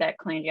early, that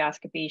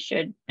cholangioscopy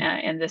should,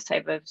 and this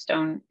type of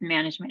stone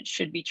management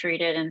should be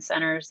treated in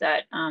centers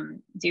that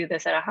do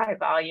this at a high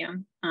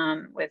volume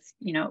with,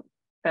 you know,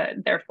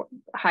 therefore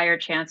higher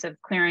chance of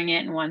clearing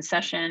it in one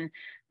session,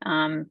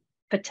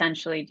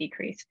 potentially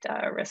decreased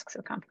risks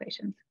of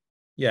complications.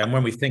 Yeah, and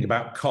when we think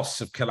about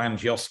costs of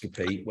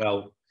cholangioscopy,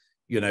 well,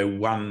 you know,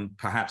 one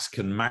perhaps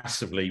can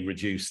massively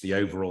reduce the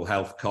overall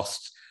health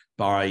costs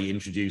by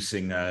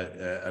introducing at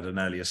an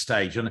earlier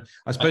stage. And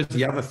I suppose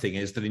the other thing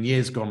is that in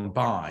years gone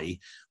by,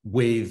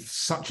 with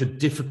such a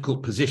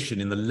difficult position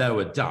in the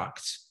lower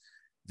duct,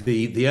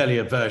 the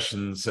earlier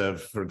versions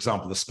of, for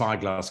example, the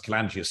spyglass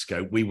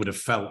cholangioscope, we would have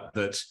felt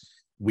that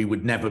we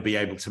would never be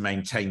able to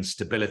maintain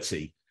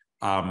stability.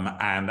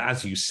 And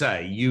as you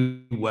say,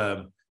 you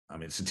were, I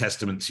mean, it's a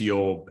testament to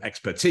your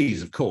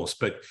expertise, of course,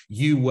 but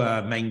you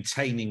were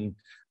maintaining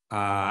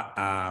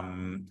a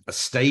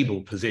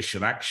stable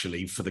position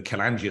actually for the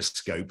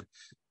cholangioscope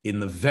in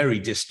the very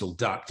distal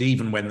duct,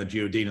 even when the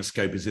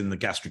duodenoscope is in the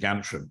gastric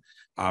antrum.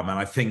 And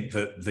I think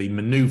that the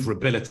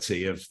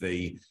maneuverability of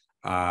the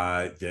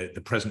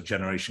present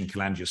generation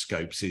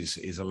cholangioscopes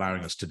is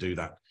allowing us to do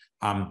that.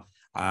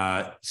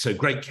 So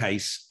great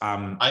case.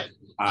 I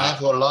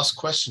have a last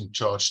question,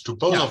 George, to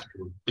both of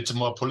you. It's a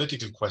more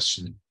political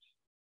question.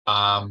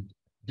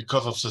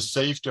 Because of the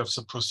safety of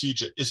the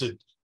procedure, is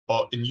it,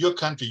 or in your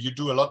country, you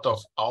do a lot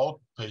of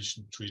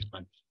outpatient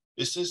treatment.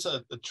 Is this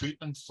a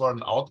treatment for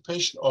an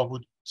outpatient, or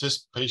would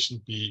this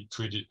patient be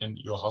treated in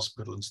your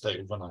hospital and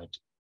stay overnight?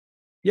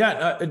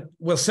 Yeah,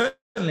 well,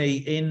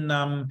 certainly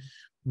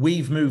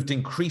we've moved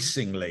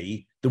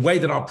increasingly. The way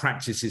that our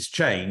practice has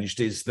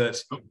changed is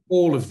that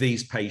all of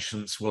these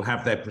patients will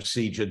have their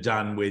procedure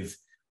done with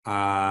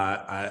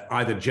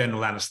either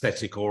general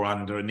anesthetic or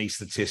under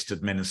anaesthetist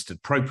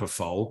administered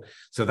propofol.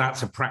 So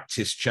that's a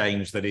practice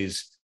change that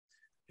is,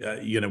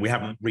 you know, we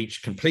haven't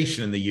reached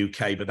completion in the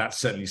UK, but that's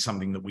certainly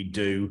something that we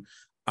do.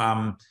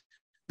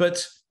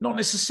 But not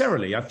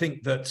necessarily. I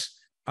think that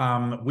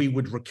we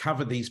would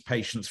recover these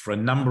patients for a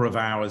number of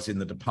hours in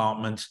the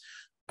department,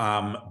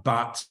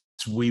 but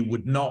we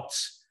would not,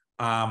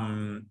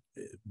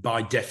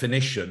 by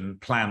definition,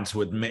 plan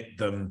to admit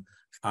them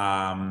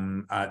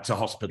to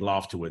hospital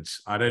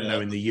afterwards. I don't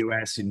know, in the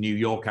US, in New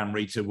York,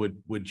 Amrita,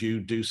 would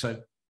you do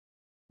so?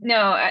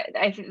 No,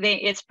 I think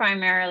it's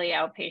primarily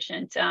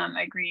outpatient.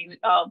 I agree with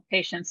all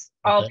patients.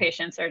 All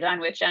patients are done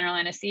with general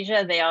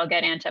anesthesia. They all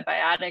get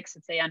antibiotics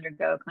if they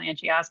undergo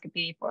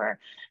cholangioscopy for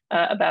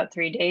about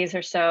 3 days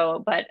or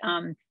so. But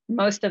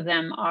most of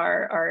them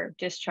are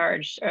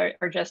discharged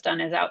or just done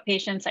as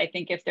outpatients. I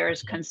think if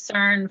there's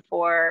concern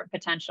for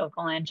potential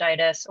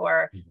cholangitis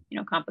or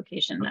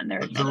complication, then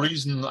there's the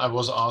reason I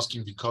was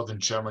asking, because in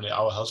Germany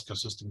our healthcare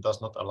system does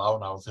not allow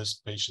now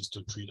these patients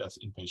to treat as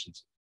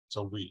inpatients.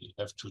 So we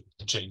have to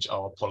change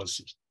our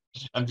policy,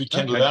 and we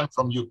can learn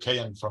from UK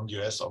and from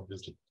US,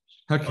 obviously.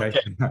 Okay.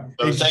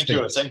 So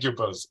thank you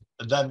both.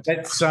 And then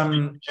let's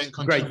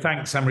great,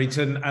 thanks, Amrit,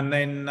 and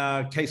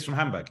then case from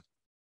Hamburg.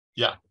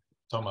 Yeah,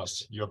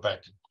 Thomas, you're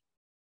back.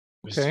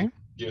 Okay.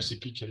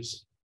 ERCP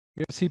case.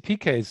 ERCP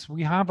case.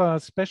 We have a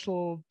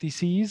special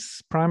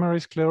disease, primary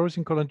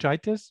sclerosing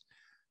cholangitis,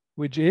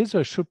 which is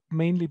or should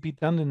mainly be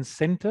done in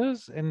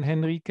centers. And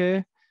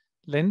Henrike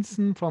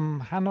Lenzen from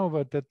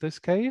Hanover did this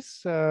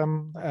case,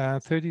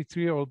 a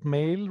 33-year-old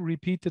male,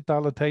 repeated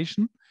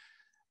dilatation.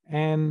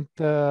 And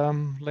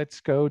let's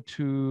go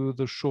to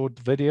the short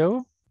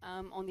video.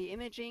 On the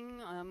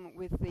imaging,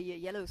 with the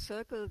yellow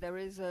circle, there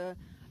is a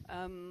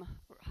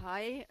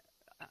high-grade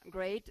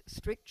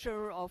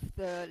stricture of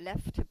the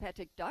left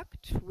hepatic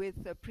duct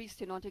with a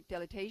pre-stenotic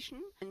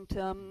dilatation.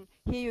 And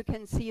here you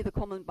can see the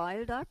common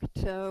bile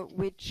duct,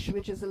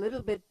 which is a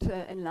little bit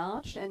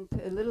enlarged and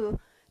a little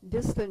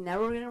distal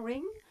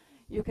narrowing.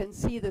 You can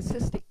see the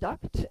cystic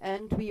duct,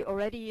 and we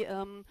already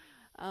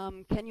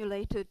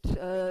cannulated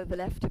the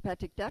left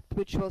hepatic duct,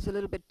 which was a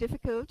little bit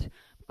difficult,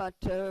 but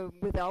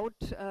without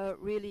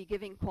really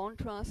giving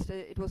contrast,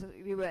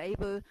 we were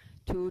able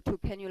to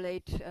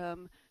cannulate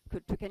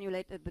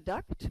the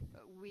duct.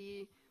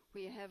 We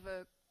have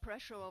a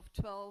pressure of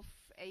 12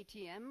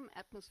 atm,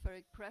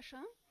 atmospheric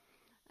pressure,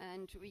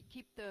 and we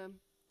keep the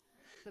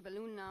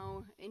balloon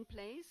now in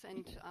place,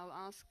 and I'll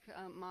ask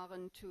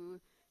Maren to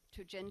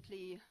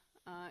gently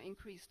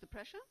increase the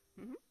pressure.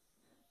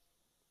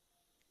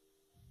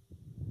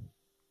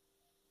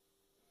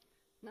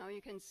 Now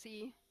you can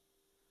see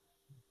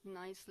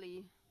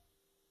nicely.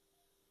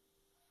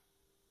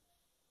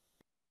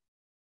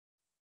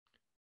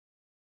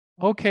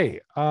 Okay,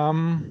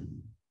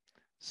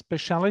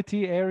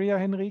 specialty area,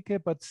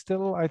 Henrike, but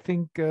still I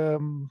think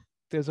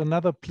there's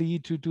another plea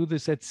to do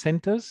this at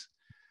centers.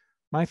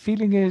 My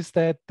feeling is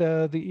that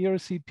the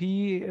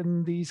ERCP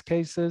in these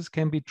cases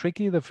can be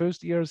tricky. The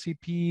first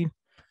ERCP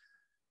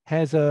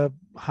has a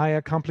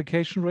higher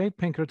complication rate,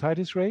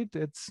 pancreatitis rate.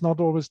 It's not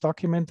always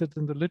documented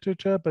in the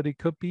literature, but it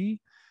could be.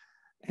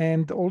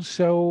 And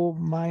also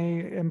my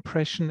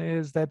impression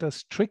is that a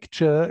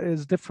stricture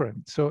is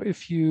different. So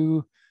if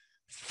you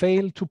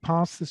fail to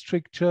pass the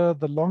stricture,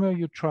 the longer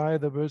you try,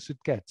 the worse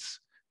it gets.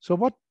 So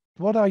what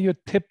are your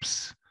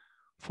tips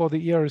for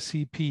the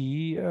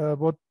ERCP?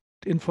 What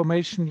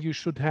information you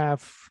should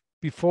have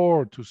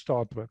before to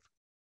start with?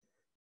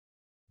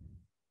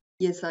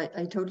 Yes,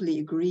 I totally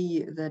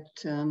agree that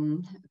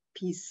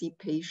PC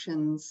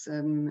patients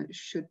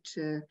should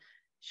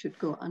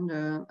go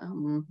under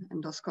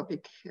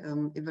endoscopic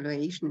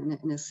evaluation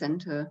in a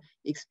center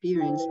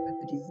experienced with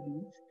the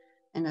disease.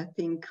 And I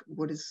think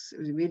what is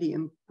really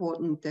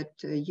important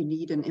that you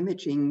need an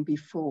imaging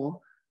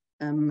before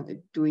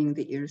doing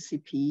the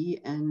ERCP,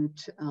 and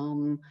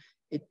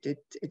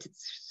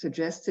it's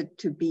suggested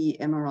to be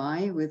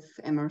MRI with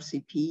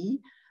MRCP.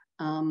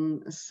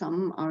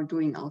 Some are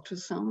doing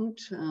ultrasound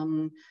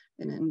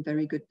in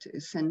very good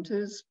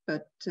centers,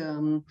 but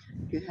you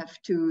have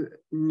to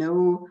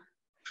know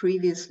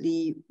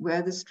previously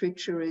where the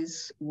stricture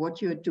is,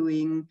 what you're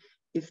doing,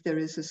 if there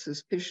is a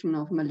suspicion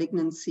of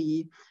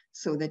malignancy,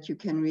 so that you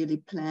can really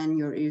plan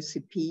your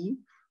ERCP.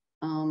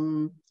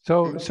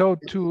 So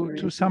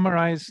to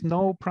summarize,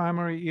 no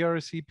primary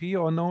ERCP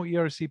or no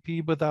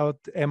ERCP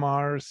without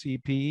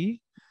MRCP.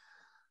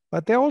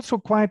 But there are also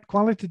quite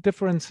quality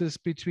differences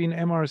between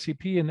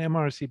MRCP and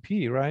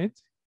MRCP, right?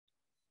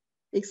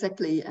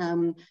 Exactly.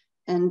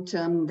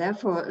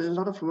 Therefore, a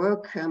lot of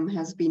work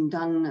has been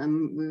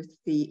done with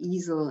the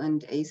EASL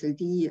and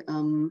ASLD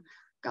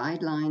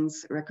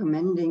guidelines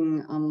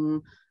recommending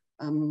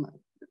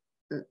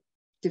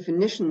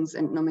definitions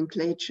and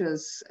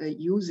nomenclatures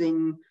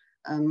using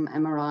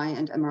MRI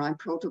and MRI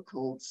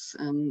protocols.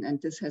 And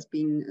this has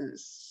been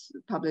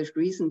published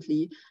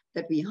recently,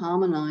 that we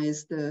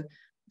harmonize the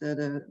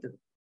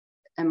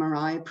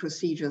MRI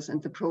procedures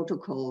and the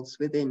protocols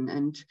within,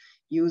 and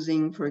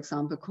using, for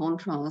example,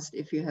 contrast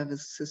if you have a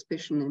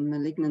suspicion in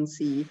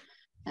malignancy,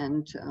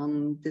 and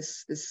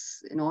this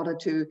in order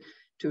to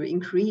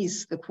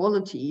increase the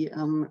quality,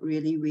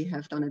 really we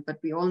have done it. But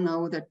we all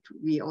know that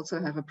we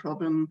also have a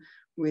problem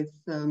with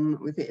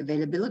the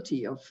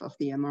availability of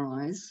the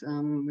MRIs,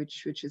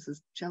 which is a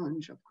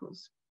challenge, of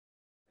course.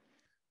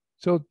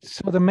 So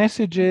the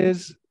message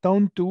is,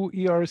 don't do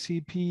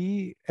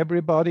ERCP,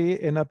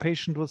 everybody in a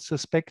patient with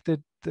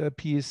suspected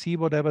PSC,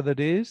 whatever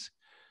that is,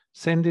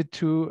 send it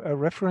to a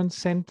reference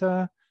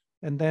center,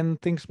 and then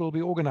things will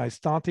be organized,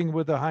 starting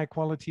with a high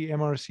quality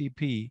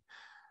MRCP.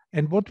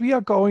 And what we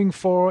are going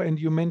for, and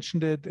you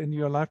mentioned it in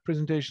your live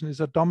presentation,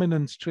 is a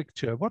dominant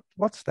stricture.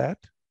 What's that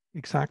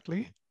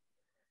exactly?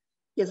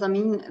 Yes, I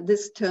mean,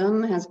 this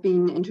term has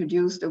been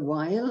introduced a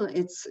while.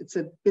 It's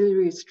a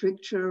biliary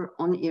stricture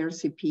on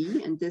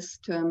ERCP, and this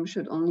term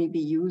should only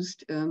be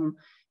used in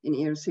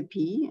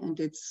ERCP, and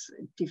it's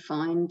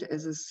defined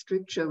as a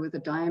stricture with a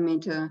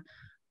diameter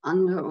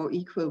under or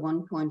equal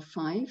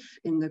 1.5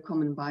 in the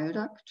common bile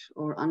duct,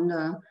 or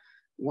under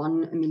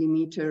 1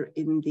 millimeter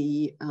in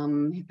the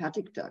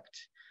hepatic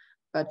duct.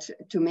 But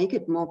to make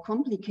it more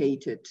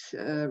complicated,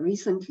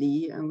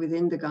 recently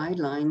within the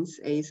guidelines,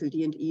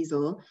 ASLD and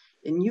EASL,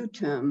 a new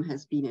term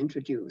has been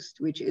introduced,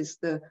 which is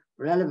the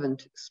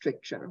relevant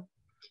stricture,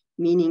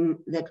 meaning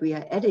that we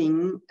are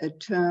adding a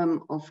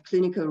term of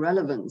clinical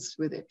relevance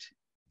with it.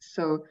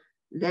 So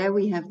there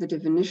we have the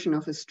definition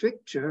of a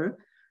stricture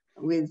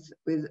with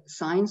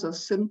signs or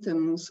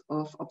symptoms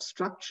of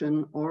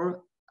obstruction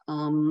or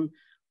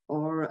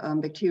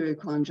bacterial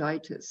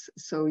cholangitis.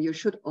 So you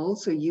should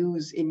also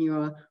use in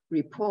your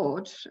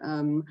report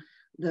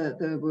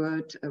the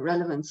word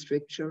relevant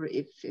stricture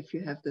if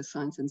you have the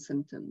signs and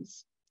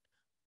symptoms.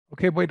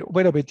 Okay, wait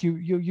a bit.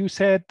 You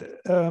said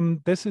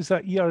this is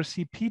a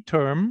ERCP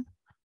term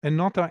and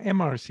not a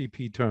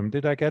MRCP term.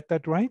 Did I get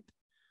that right?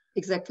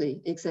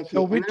 Exactly.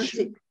 So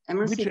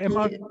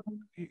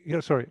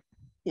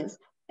Yes,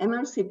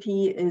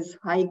 MRCP is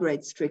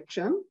high-grade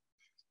stricture.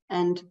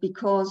 And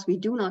because we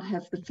do not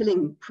have the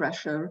filling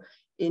pressure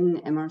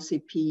in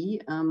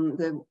MRCP,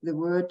 the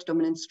word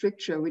dominant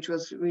stricture, which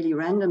was really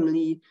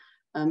randomly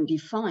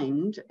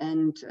defined,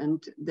 and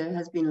there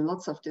has been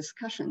lots of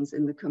discussions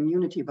in the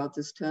community about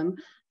this term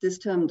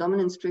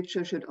dominant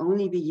stricture should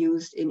only be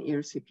used in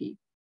ERCP.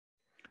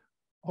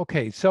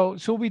 Okay, so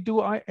we do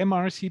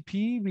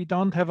MRCP, we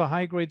don't have a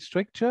high-grade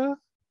stricture,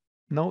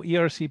 no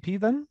ERCP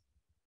then?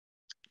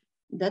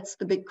 That's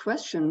the big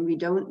question. We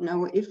don't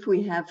know if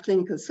we have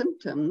clinical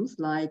symptoms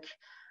like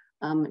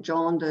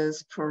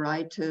jaundice,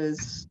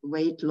 pruritus,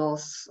 weight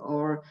loss,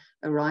 or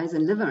a rise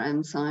in liver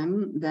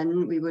enzyme,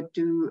 then we would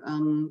do,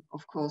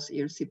 of course,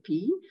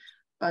 ERCP.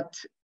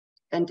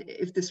 And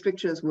if the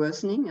stricture is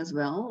worsening as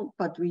well,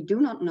 but we do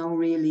not know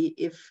really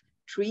if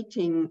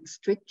treating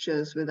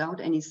strictures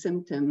without any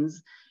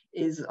symptoms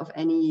is of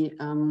any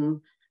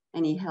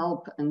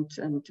help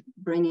and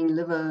bringing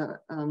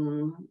liver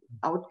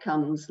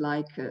outcomes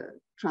like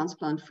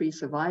transplant-free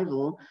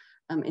survival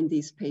in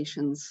these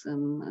patients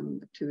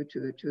to a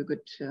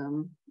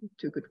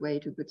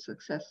good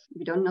success.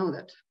 We don't know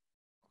that.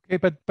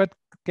 Okay, but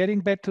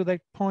getting back to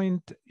that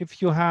point,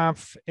 if you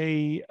have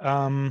a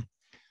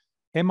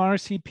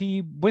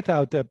MRCP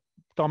without a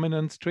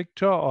dominant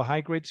stricture or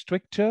high-grade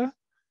stricture,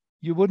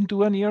 you wouldn't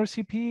do an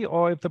ERCP,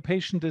 or if the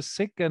patient is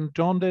sick and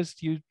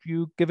jaundiced, you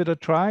give it a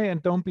try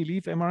and don't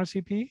believe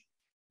MRCP?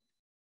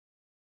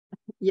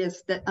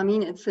 Yes, I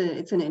mean, it's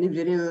an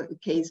individual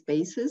case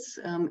basis.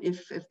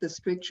 If the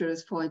stricture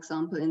is, for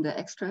example, in the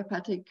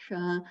extrahepatic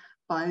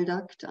bile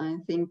duct, I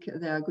think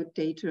there are good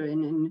data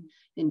in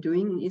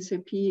doing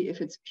ECP.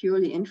 If it's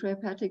purely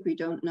intrahepatic, we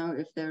don't know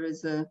if there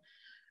is a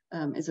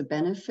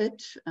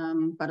benefit.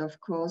 But of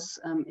course,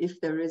 if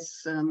there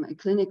is a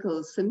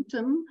clinical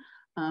symptom,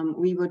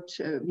 we would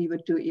do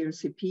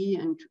ERCP,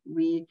 and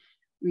we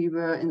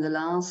were in the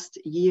last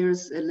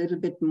years a little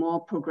bit more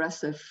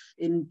progressive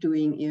in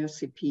doing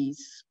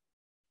ERCPs.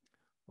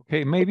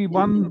 Okay, maybe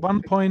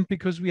one point,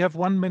 because we have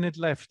 1 minute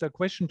left. A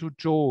question to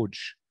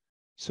George.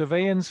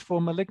 Surveillance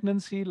for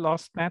malignancy,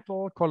 lost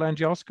metal,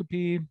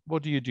 cholangioscopy,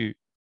 what do you do?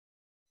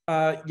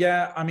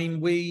 Yeah, I mean,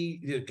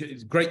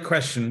 great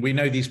question. We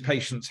know these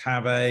patients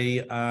have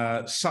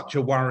such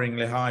a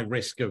worryingly high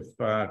risk of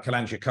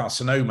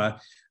cholangiocarcinoma.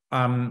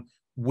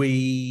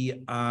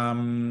 We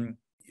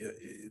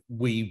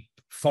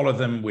follow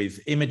them with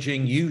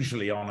imaging,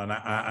 usually on an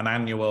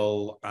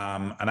annual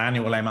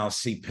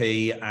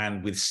MLCP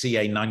and with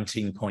CA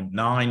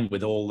 19.9,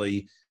 with all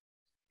the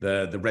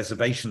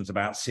reservations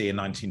about CA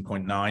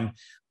 19.9.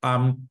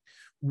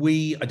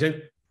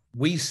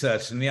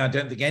 I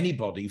don't think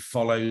anybody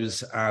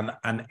follows an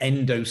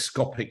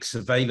endoscopic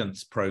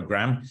surveillance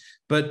program,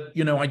 but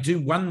I do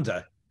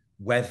wonder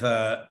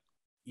whether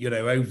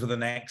over the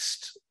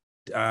next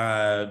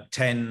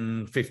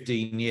 10,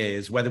 15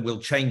 years, whether we'll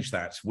change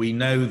that. We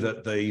know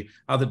that the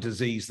other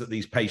disease that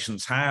these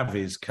patients have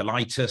is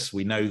colitis.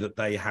 We know that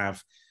they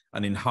have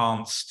an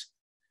enhanced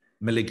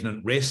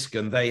malignant risk,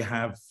 and they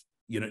have,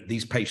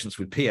 these patients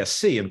with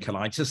PSC and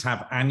colitis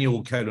have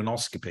annual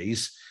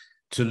colonoscopies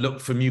to look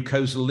for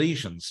mucosal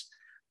lesions.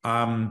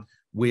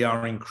 We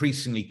are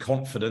increasingly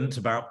confident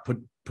about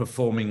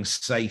performing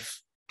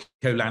safe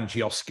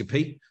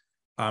cholangioscopy.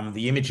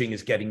 The imaging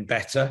is getting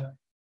better.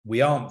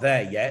 We aren't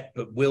there yet,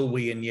 but will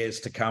we in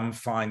years to come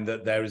find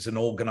that there is an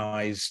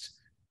organized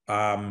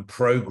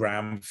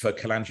program for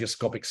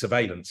cholangioscopic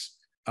surveillance?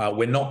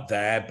 We're not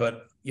there,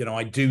 but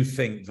I do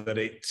think that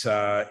it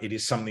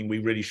is something we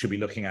really should be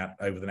looking at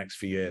over the next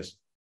few years.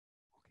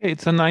 Okay,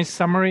 it's a nice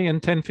summary,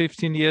 and 10,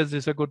 15 years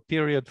is a good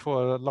period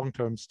for a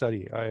long-term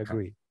study. I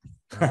agree.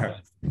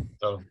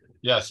 So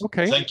yes,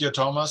 okay. Thank you,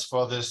 Thomas,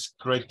 for this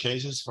great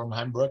cases from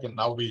Hamburg, and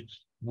now we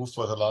move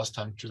for the last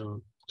time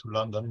to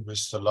London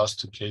with the last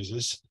two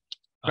cases.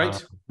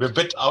 Great. We're a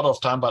bit out of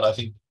time, but I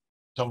think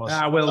Thomas,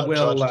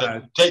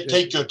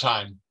 take your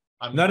time.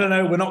 No,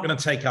 we're not going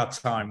to take our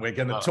time. We're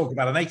going to talk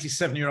about an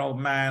 87-year-old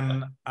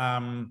man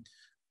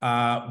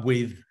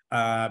with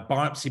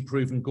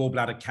biopsy-proven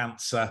gallbladder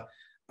cancer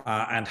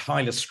and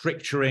hilar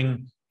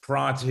stricturing.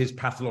 Prior to his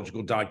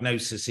pathological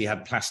diagnosis, he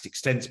had plastic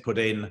stents put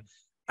in,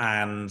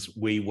 and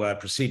we were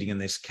proceeding in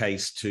this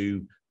case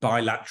to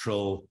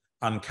bilateral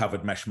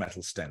uncovered mesh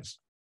metal stents.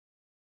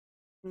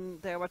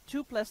 There were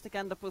 2 plastic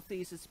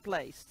endoprotheses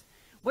placed,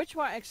 which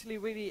were actually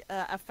really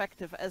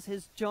effective as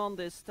his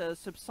jaundice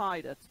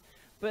subsided.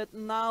 But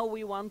now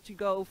we want to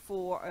go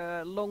for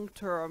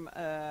long-term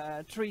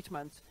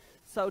treatment.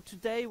 So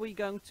today we're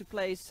going to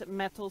place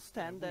metal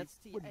stent. That's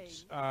the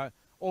aim.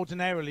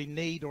 Ordinarily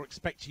need or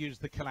expect to use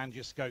the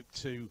cholangioscope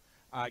to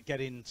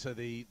get into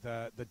the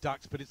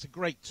duct, but it's a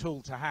great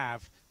tool to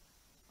have.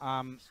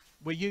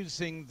 We're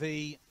using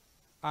the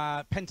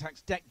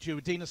Pentax DEC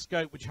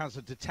duodenoscope, which has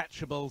a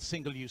detachable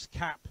single-use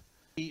cap.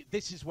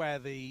 This is where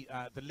the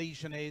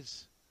lesion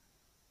is,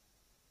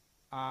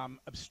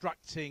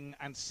 obstructing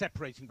and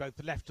separating both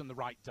the left and the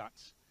right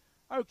ducts.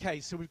 Okay,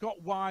 so we've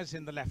got wires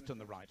in the left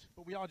and the right,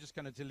 but we are just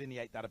going to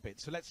delineate that a bit.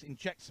 So let's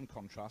inject some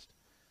contrast.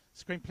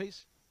 Screen,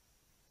 please.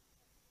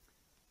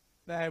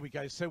 There we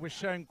go. So we're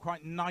showing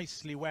quite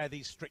nicely where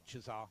these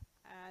strictures are.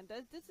 And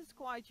this is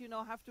quite, you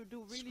know, have to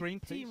do really Screen,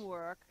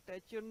 teamwork,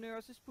 that your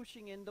nurse is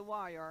pushing in the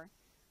wire.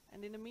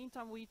 And in the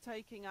meantime, we're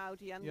taking out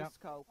the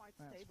endoscope. Quite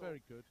That's stable.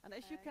 very good. And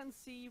as you can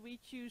see, we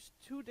choose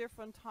 2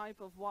 different type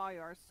of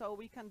wires, so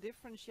we can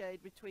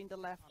differentiate between the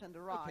left and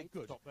the right. Okay,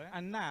 good.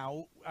 And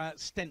now,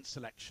 stent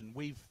selection.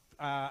 We've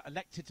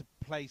elected to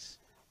place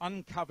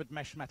uncovered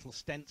mesh metal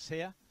stents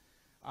here.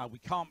 We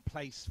can't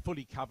place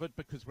fully covered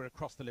because we're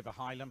across the liver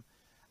hilum.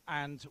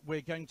 And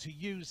we're going to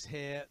use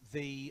here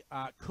the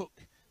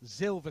Cook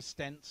Zilver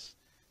stents,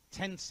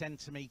 10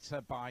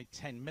 centimeter by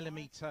 10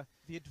 millimeter.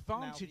 The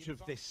advantage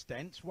of this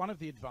stent, one of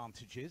the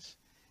advantages,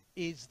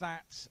 is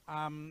that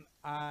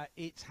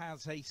it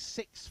has a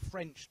 6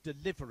 French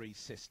delivery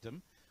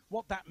system.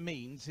 What that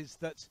means is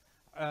that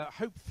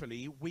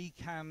hopefully we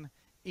can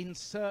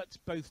insert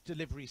both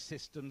delivery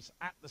systems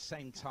at the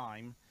same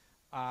time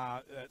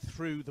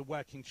through the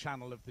working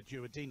channel of the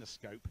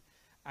duodenoscope,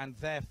 and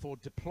therefore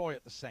deploy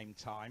at the same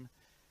time,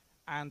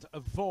 and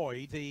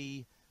avoid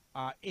the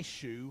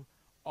issue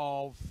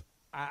of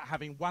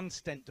having one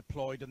stent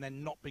deployed and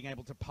then not being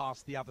able to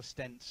pass the other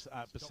stents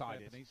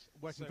beside it.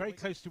 Working very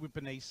closely with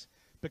Bernice,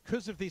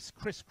 because of this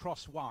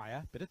crisscross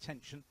wire, bit of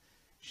tension,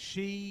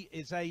 she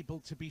is able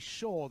to be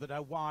sure that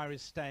her wire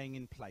is staying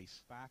in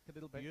place. Back a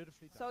little bit.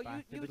 Beautifully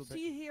done. So you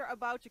see here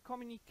about your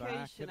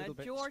communication, and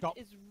George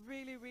is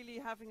really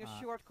having a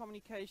short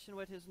communication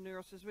with his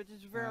nurses, which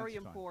is very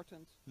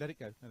important. Let it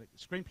go. Let it go.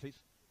 Screen, please.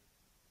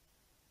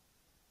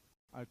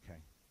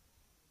 Okay.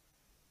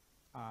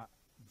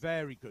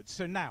 Very good.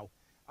 So now,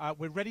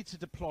 we're ready to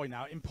deploy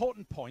now.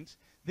 Important point,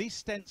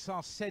 these stents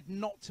are said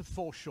not to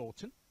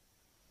foreshorten,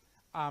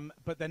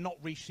 but they're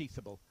not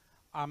resheathable.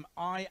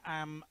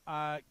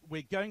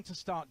 We're going to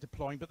start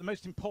deploying, but the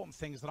most important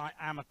thing is that I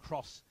am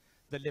across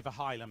the liver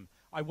hilum.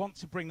 I want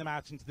to bring them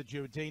out into the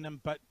duodenum,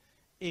 but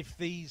if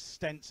these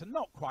stents are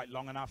not quite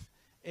long enough,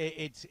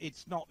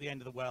 it's not the end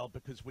of the world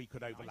because we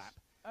could overlap.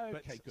 Nice.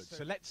 Okay, good.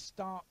 So let's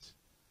start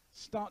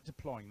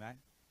deploying there.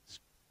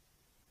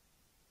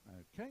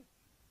 Okay.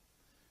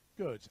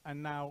 Good.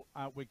 And now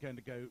we're going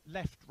to go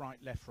left, right,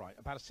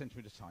 about 1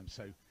 centimeter at a time.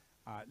 So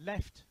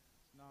left,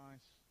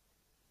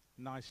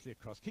 nicely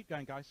across. Keep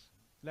going, guys.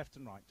 Left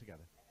and right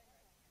together.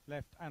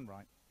 Left and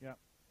right. Yeah.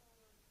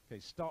 Okay,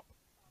 stop.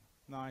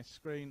 Nice.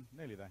 Screen.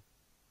 Nearly there.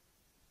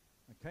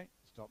 Okay,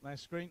 stop there.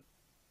 Screen.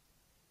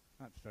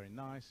 That's very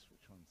nice.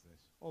 Which one's this?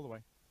 All the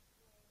way.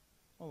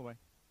 All the way.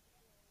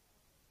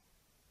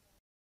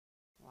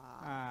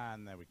 Wow.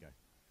 And there we go.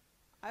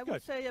 I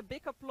would say a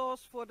big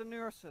applause for the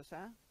nurses,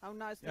 huh? How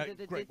nicely they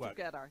did it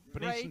together.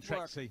 Bernice and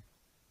Trixie.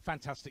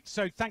 Fantastic.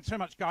 So thanks very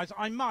much, guys.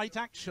 I might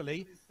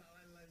actually...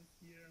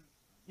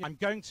 I'm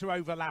going to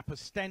overlap a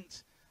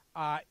stent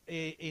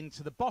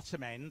into the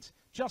bottom end,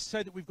 just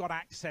so that we've got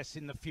access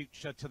in the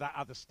future to that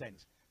other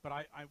stent. But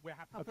we're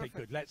happy. Okay, perfect.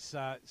 Good. Let's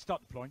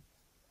start deploying.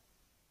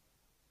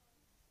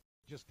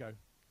 Just go.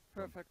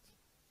 Perfect.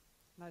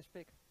 Nice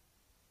pick.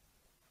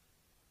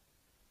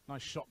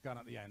 Nice shotgun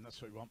at the end.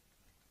 That's what we want.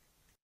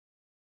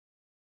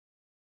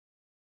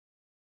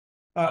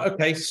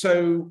 Okay,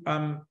 so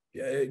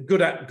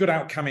good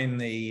outcome in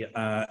the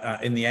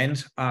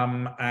end,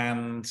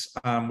 and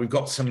we've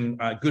got some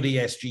good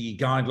ESGE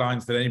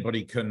guidelines that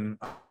anybody can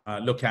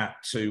look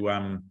at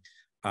to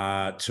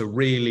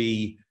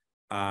really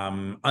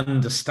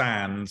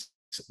understand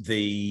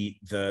the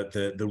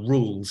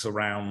rules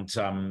around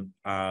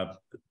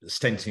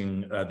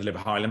stenting the liver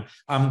hilum.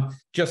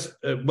 Just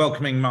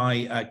welcoming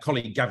my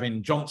colleague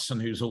Gavin Johnson,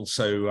 who's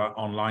also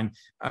online.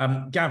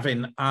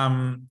 Gavin,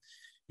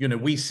 you know,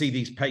 we see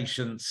these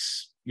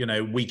patients, you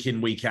know, week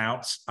in, week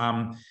out.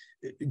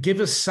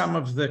 Give us some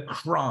of the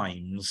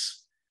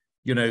crimes.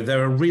 You know,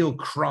 there are real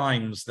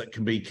crimes that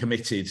can be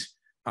committed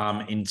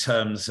in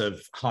terms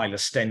of hilar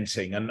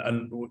stenting,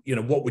 and you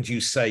know, what would you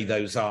say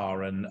those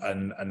are,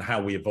 and how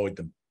we avoid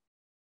them?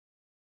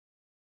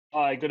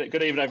 Hi, good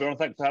evening, everyone.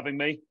 Thanks for having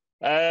me.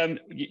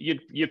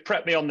 You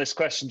prepped me on this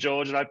question,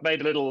 George, and I've made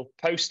a little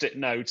post-it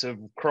note of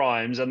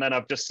crimes, and then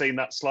I've just seen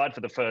that slide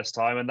for the first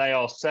time, and they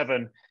are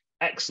 7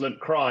 excellent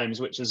crimes,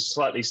 which has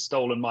slightly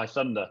stolen my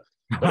thunder.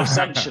 But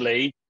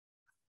essentially,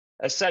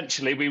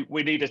 essentially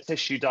we need a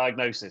tissue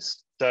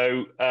diagnosis.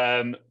 So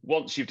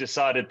once you've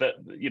decided that,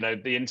 you know,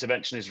 the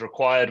intervention is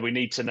required, we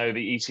need to know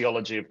the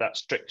etiology of that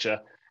stricture.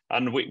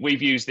 And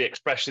we've used the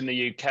expression in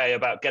the UK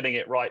about getting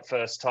it right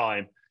first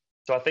time.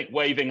 So I think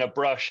waving a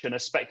brush and a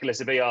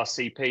speculative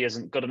ERCP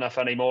isn't good enough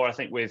anymore. I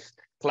think with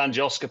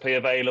cholangioscopy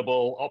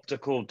available,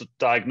 optical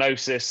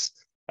diagnosis,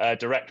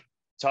 direct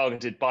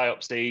targeted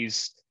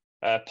biopsies,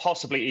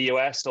 possibly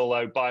EUS,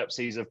 although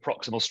biopsies of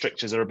proximal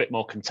strictures are a bit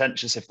more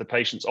contentious if the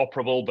patient's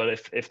operable, but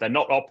if they're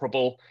not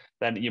operable,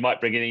 then you might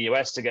bring in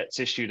EUS to get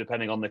tissue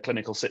depending on the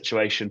clinical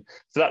situation.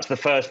 So that's the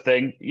first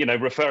thing, you know,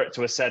 refer it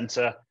to a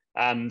center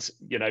and,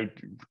 you know,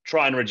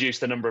 try and reduce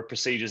the number of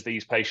procedures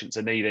these patients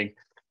are needing.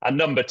 And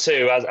number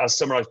two, as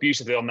summarized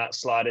beautifully on that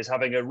slide, is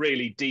having a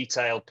really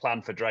detailed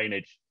plan for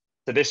drainage.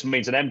 So this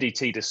means an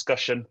MDT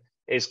discussion.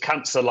 Is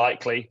cancer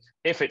likely?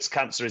 If it's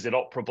cancer, is it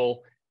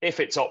operable?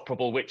 If it's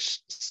operable, which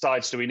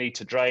sides do we need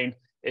to drain?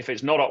 If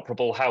it's not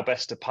operable, how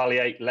best to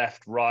palliate,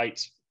 left, right,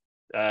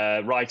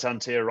 right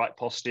anterior, right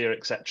posterior,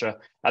 etc.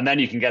 And then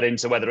you can get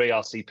into whether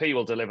ERCP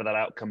will deliver that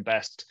outcome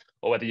best,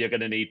 or whether you're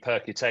going to need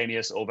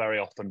percutaneous, or very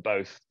often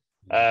both.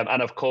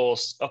 And of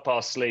course, up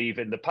our sleeve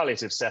in the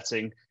palliative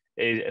setting,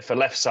 for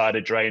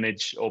left-sided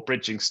drainage or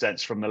bridging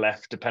stents from the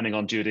left, depending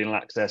on duodenal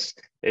access,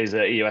 is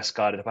a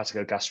EUS-guided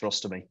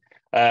hepatogastrostomy.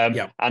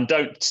 And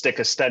don't stick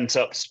a stent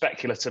up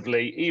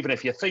speculatively, even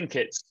if you think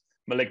it's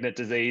malignant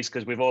disease,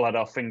 because we've all had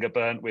our finger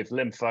burnt with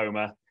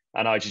lymphoma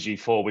and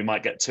IgG4. We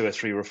might get 2 or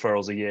 3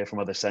 referrals a year from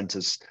other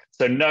centres.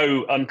 So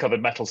no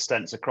uncovered metal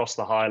stents across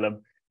the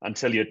hilum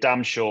until you're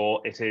damn sure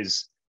it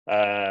is,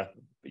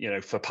 you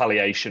know, for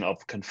palliation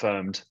of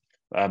confirmed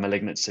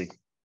malignancy.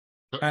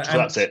 So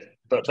that's it.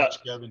 But that,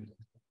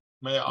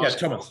 may I ask, yes,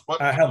 Thomas.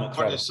 Helmut,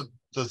 what is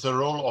the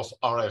role of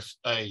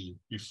RFA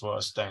before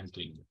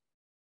stenting?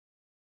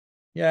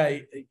 Yeah,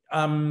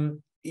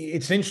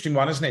 it's an interesting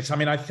one, isn't it? I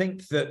mean, I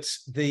think that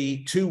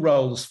the 2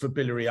 roles for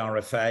biliary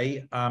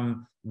RFA,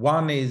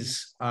 one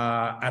is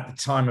at the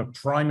time of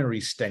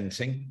primary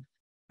stenting,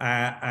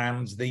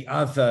 and the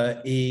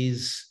other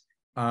is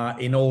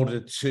in order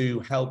to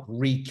help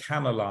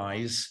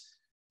recanalize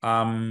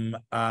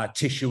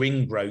tissue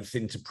ingrowth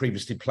into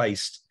previously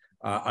placed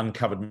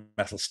uncovered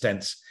metal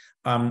stents.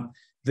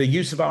 The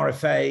use of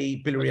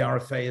RFA, biliary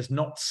RFA, is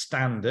not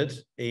standard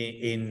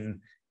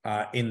in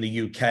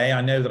the UK. I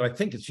know that I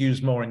think it's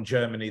used more in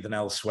Germany than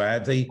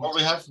elsewhere. Well,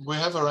 we have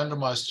a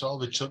randomized trial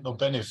which showed no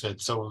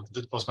benefit. So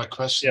that was my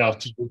question of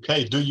the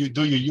UK. Do you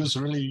use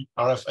really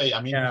RFA?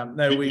 I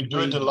mean, we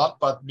do it a lot,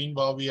 but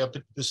meanwhile we are a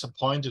bit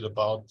disappointed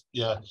about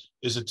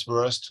is it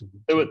worse to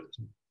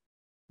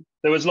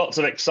There was lots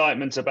of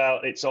excitement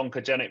about its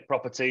oncogenic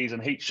properties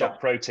and heat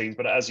shock proteins,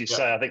 but as you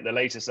say, I think the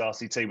latest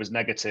RCT was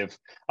negative.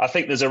 I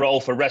think there's a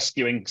role for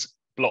rescuing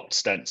blocked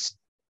stents.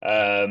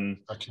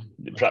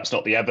 Perhaps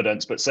not the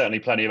evidence, but certainly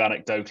plenty of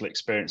anecdotal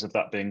experience of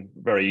that being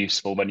very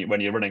useful when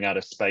you're running out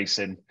of space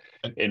in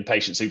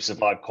patients who've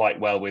survived quite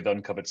well with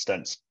uncovered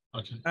stents.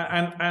 Okay.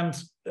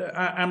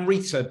 And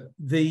Rita,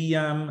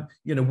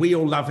 you know, we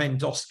all love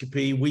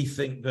endoscopy. We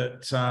think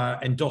that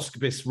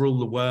endoscopists rule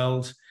the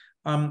world.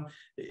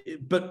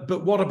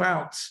 But what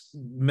about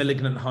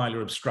malignant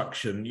hilar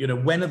obstruction? You know,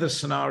 when are the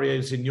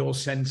scenarios in your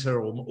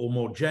center, or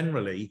more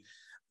generally,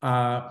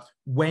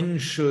 when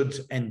should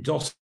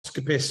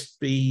endoscopists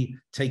be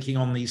taking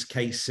on these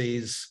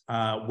cases?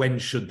 When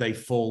should they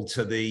fall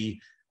to the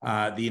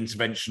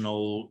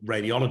interventional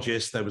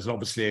radiologist?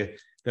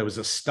 There was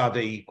a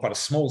study, quite a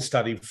small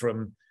study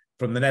from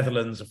the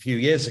Netherlands a few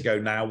years ago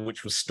now,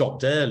 which was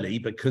stopped early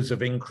because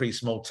of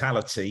increased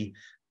mortality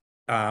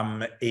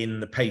in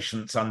the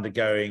patients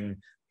undergoing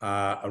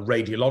a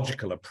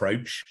radiological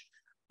approach.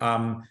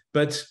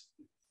 But,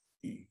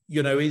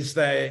 you know, is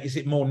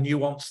it more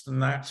nuanced than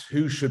that?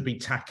 Who should be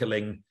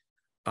tackling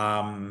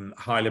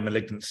hilar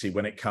malignancy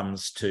when it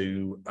comes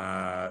to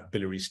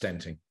biliary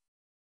stenting?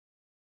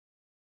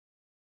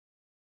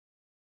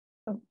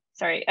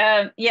 Sorry.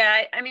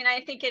 Yeah, I mean,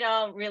 I think it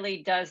all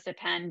really does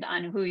depend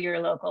on who your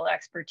local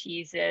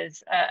expertise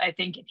is. I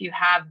think if you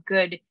have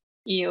good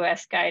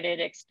EUS guided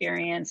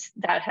experience,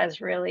 that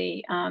has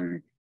really,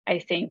 I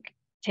think,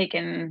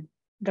 taken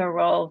the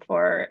role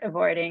for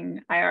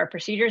avoiding IR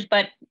procedures.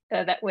 But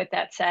with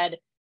that said,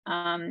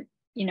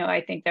 you know,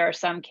 I think there are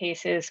some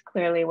cases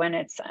clearly when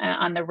it's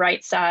on the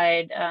right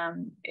side,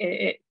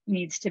 it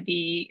needs to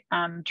be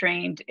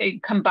drained.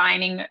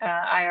 Combining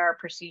IR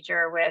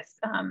procedure with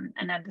an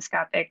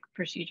endoscopic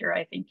procedure,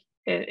 I think,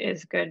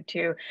 is good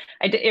too.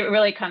 It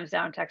really comes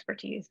down to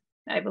expertise,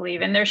 I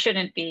believe, and there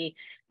shouldn't be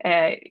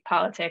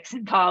politics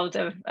involved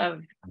of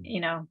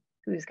you know,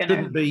 who's going to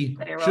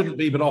shouldn't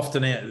be, but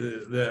often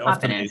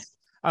is.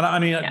 And I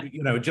mean,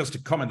 you know, just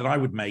a comment that I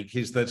would make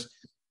is that,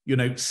 you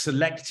know,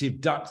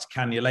 selective duct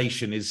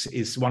cannulation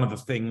is one of the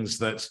things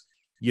that,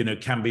 you know,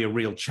 can be a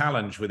real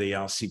challenge with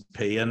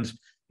ERCP. And,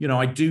 you know,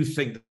 I do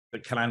think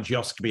that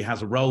cholangioscopy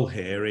has a role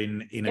here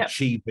in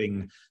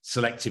achieving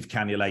selective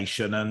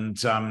cannulation.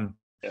 And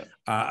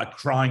a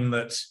crime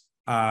that,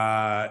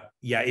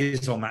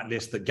 is on that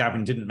list that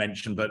Gavin didn't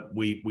mention, but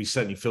we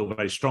certainly feel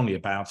very strongly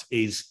about,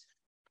 is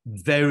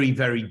very,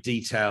 very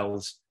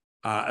detailed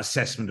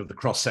assessment of the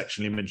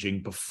cross-sectional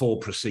imaging before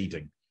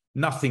proceeding.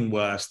 Nothing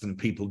worse than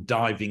people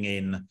diving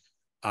in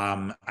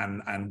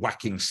and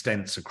whacking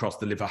stents across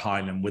the liver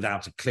hilum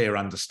without a clear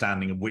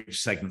understanding of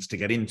which segments to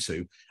get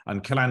into.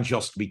 And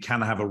cholangioscopy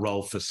can have a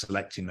role for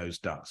selecting those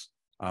ducts.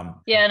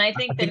 Yeah, and I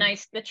think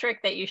the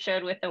trick that you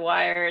showed with the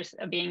wires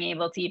of being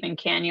able to even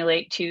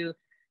cannulate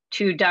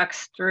two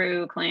ducts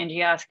through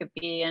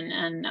cholangioscopy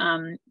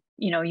and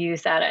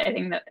use that. I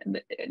think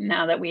that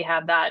now that we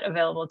have that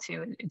available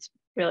too, it's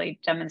really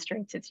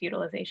demonstrates its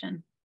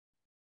utilization.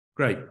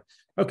 Great.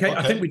 Okay,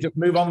 I think we just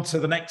move on to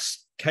the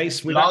next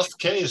case. Last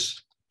case.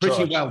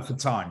 Pretty well for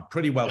time.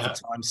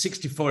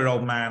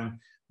 64-year-old man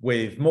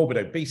with morbid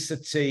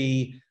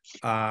obesity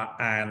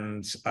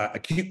and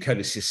acute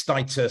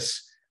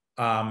cholecystitis.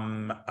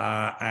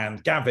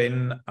 And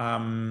Gavin,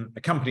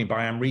 accompanied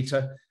by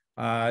Amrita,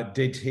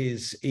 did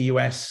his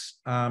EUS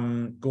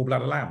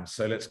gallbladder lamb.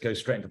 So let's go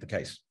straight into the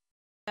case.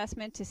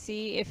 Assessment to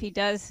see if he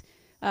does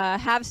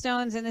have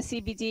stones in the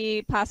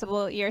CBD,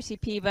 possible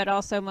ERCP, but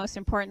also most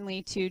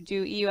importantly to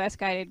do EUS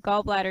guided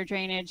gallbladder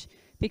drainage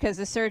because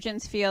the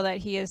surgeons feel that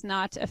he is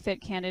not a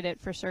fit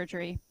candidate for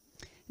surgery.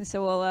 And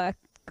so we'll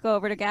go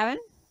over to Gavin.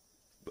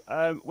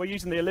 We're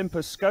using the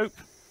Olympus scope.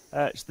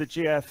 It's the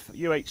GF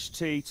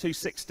UHT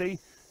 260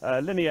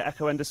 linear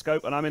echo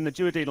endoscope, and I'm in the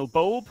duodenal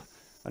bulb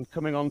and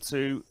coming on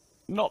to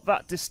not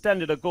that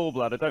distended a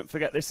gallbladder. Don't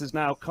forget this has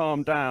now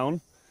calmed down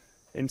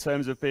in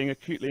terms of being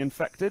acutely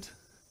infected.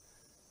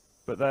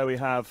 But there we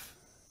have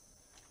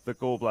the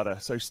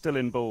gallbladder, so still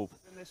in bulb.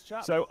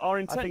 So our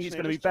intention, I think it's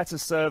going to be better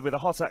served with a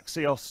hot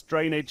axios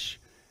drainage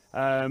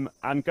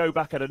and go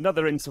back at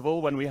another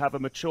interval when we have a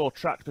mature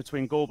tract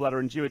between gallbladder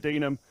and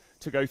duodenum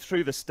to go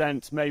through the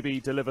stent, maybe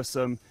deliver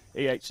some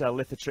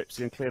EHL lithotripsy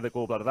and clear the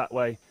gallbladder that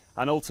way,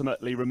 and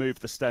ultimately remove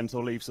the stent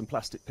or leave some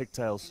plastic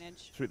pigtails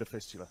through the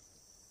fistula.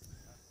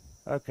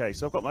 Okay,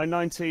 so I've got my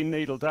 19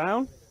 needle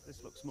down.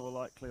 This looks more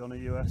likely on a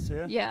US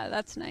here. Yeah,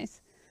 that's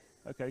nice.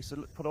 Okay,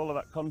 so put all of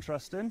that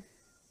contrast in.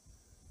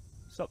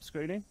 Stop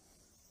screening.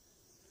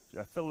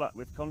 Yeah, fill that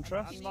with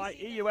contrast. And my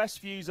EUS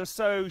views are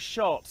so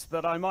shot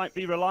that I might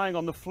be relying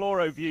on the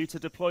fluoro view to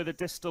deploy the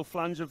distal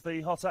flange of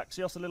the hot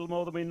axios a little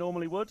more than we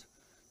normally would.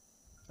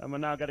 And we're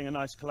now getting a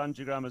nice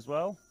cholangiogram as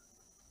well.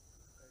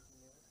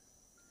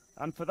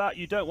 And for that,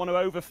 you don't want to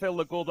overfill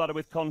the gallbladder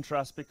with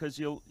contrast because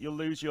you'll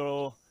lose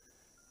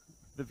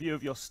the view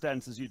of your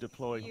stent as you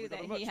deploy. We've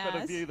got a much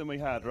better view than we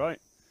had, right?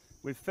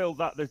 We've filled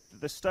that.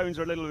 The stones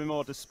are a little bit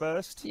more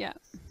dispersed. Yeah.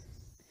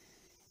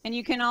 And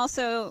you can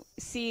also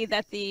see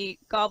that the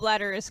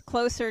gallbladder is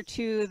closer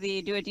to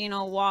the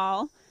duodenal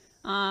wall,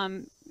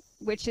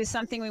 which is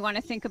something we want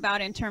to think about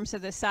in terms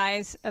of the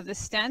size of the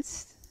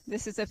stents.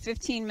 This is a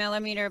 15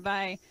 millimeter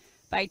by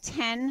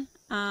 10.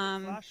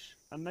 Flash,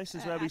 and this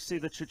is where we see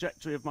the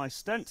trajectory of my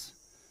stent.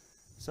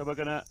 So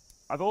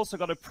I've also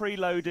got a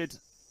preloaded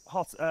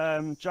hot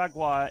jag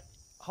wire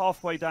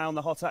halfway down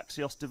the hot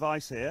axios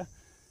device here,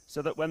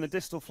 so that when the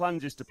distal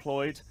flange is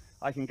deployed,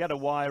 I can get a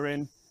wire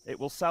in, it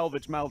will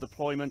salvage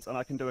mal-deployment, and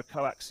I can do a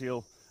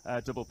coaxial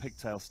double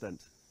pigtail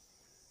stent.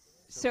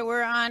 So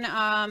we're on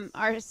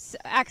our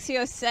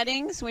axios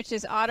settings, which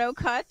is auto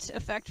cut,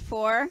 effect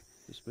 4.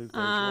 Just move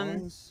those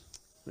lines,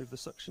 move the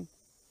suction.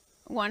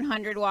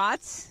 100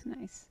 watts,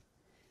 nice.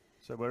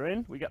 So we're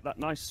in, we get that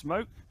nice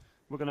smoke.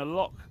 We're going to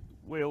lock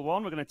wheel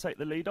 1, we're going to take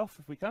the lead off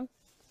if we can.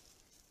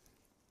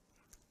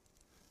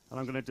 And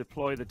I'm going to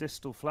deploy the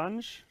distal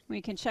flange.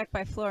 We can check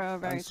by fluoro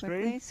very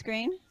quickly.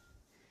 Screen.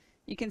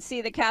 You can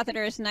see the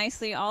catheter is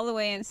nicely all the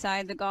way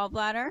inside the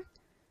gallbladder.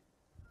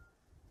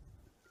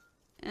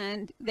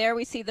 And there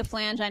we see the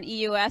flange on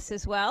EUS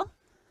as well.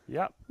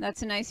 Yep.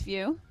 That's a nice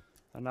view.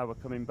 And now we're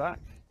coming back.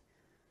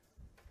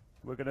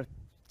 We're going to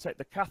take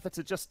the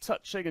catheter just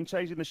touching and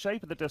changing the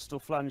shape of the distal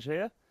flange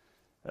here.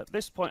 At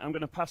this point, I'm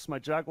going to pass my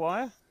jag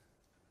wire.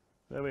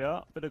 There we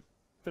are,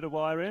 bit of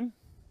wire in.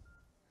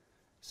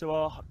 So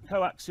our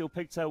coaxial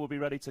pigtail will be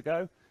ready to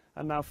go.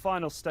 And now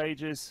final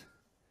stages.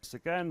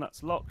 Again,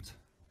 that's locked.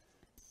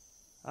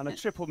 And a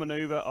triple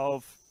maneuver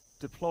of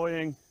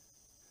deploying.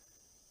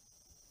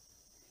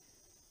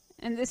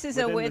 And this is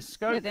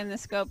within the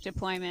scope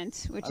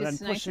deployment, which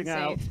is nice and safe.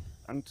 Out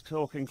and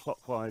talking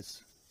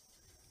clockwise.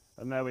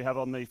 And there we have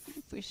on the...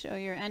 If we show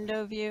your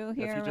endo view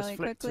here really quickly. If you just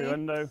flip to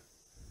endo.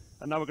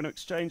 And now we're going to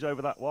exchange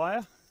over that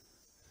wire.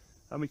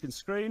 And we can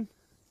screen.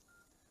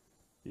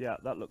 Yeah,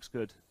 that looks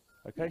good.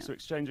 Okay, so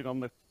exchanging on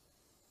the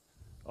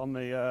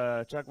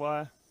jag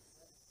wire.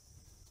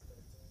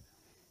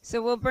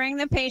 So we'll bring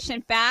the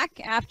patient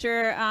back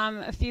after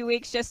a few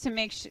weeks just to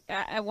make sure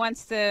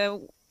once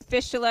the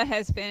fistula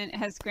has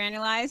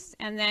granulized,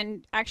 and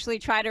then actually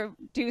try to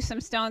do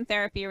some stone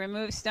therapy,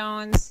 remove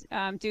stones,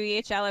 do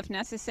EHL if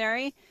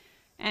necessary.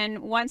 And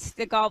once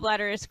the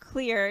gallbladder is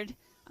cleared,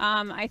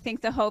 I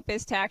think the hope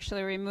is to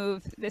actually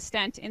remove the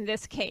stent in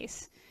this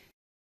case.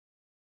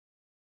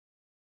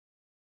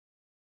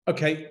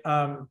 Okay,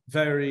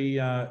 very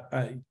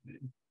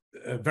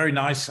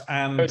nice.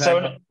 And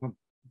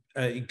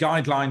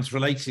guidelines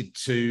related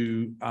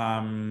to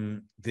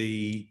from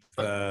the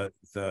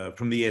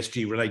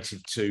ESG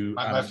related to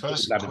my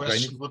first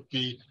question would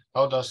be,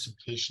 how does the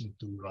patient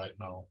do right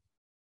now?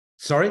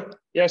 Sorry?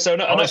 Yeah, so an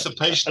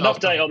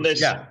update on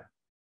this. Yeah.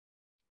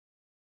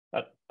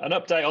 An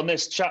update on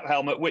this chap,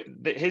 Helmut.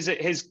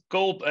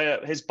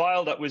 His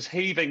bile duct was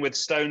heaving with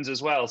stones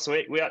as well. So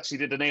we actually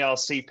did an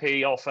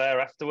ERCP off air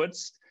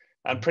afterwards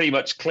and pretty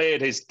much cleared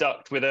his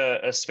duct with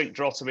a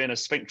sphincterotomy and a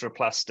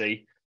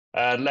sphincteroplasty.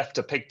 Left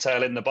a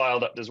pigtail in the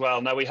bile duct as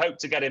well. Now we hope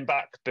to get him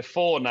back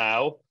before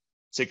now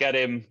to get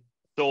him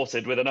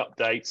sorted with an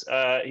update.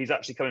 He's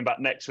actually coming back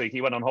next week. He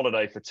went on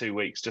holiday for 2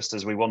 weeks just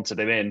as we wanted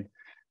him in.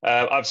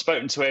 I've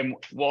spoken to him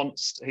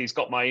once. He's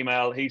got my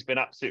email. He's been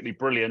absolutely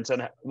brilliant.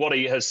 And what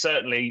he has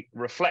certainly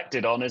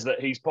reflected on is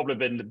that he's probably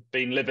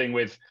been living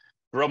with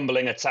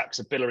grumbling attacks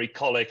of biliary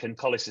colic and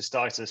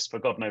cholecystitis for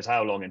God knows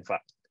how long, in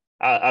fact,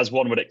 as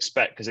one would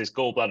expect, because his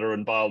gallbladder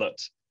and bile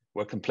duct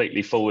were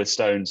completely full with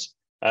stones.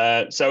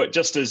 So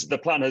just as the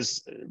plan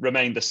has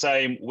remained the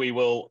same, we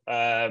will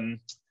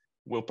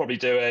we'll probably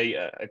do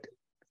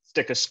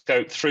stick a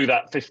scope through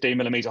that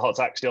 15mm hot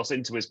axios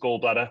into his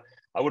gallbladder.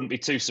 I wouldn't be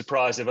too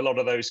surprised if a lot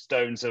of those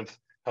stones have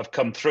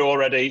come through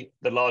already.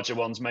 The larger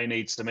ones may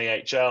need some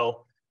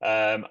EHL,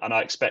 and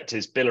I expect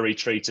his biliary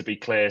tree to be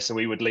clear. So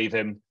we would leave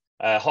him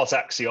hot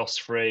axios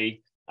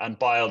free and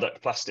bile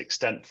duct plastic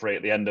stent free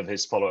at the end of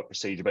his follow-up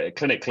procedure, but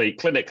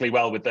clinically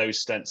well with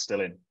those stents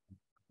still in.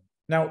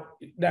 Now,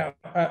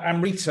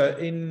 Amrita,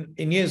 in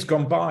years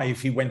gone by,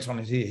 if he went on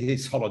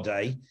his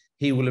holiday,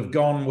 he will have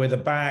gone with a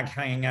bag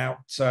hanging out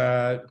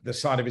the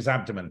side of his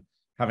abdomen,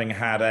 having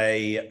had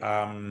a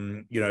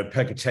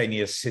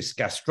percutaneous cyst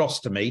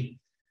gastrostomy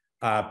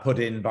put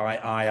in by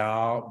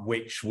IR,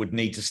 which would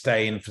need to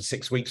stay in for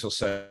 6 weeks or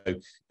so.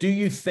 Do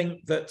you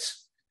think that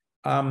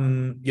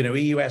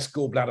EUS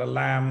gallbladder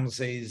LAMS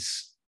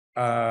is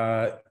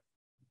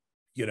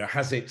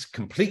has it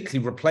completely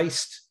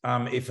replaced,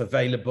 if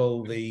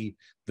available, the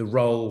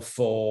role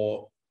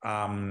for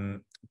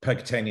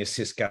percutaneous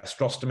cyst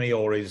gastrostomy,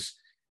 or is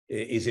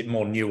it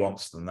more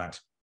nuanced than that?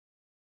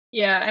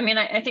 Yeah, I mean,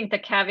 I think the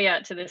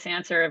caveat to this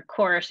answer, of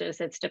course,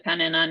 is it's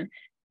dependent on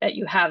that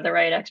you have the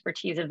right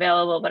expertise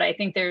available. But I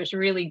think there's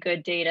really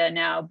good data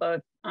now,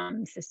 both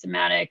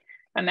systematic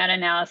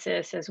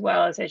meta-analysis, as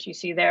well as you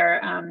see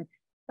there,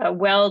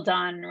 well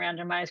done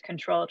randomized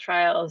control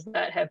trials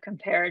that have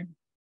compared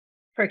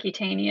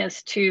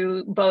percutaneous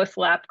to both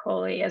lap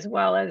chole as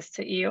well as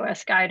to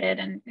EUS guided,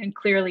 and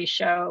clearly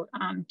show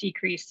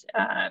decreased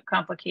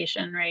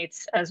complication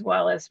rates as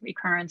well as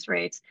recurrence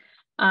rates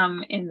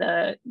in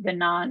the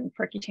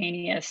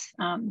non-percutaneous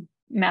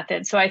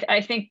method. So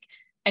I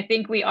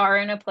think we are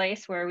in a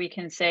place where we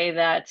can say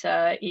that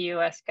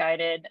EUS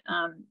guided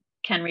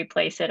can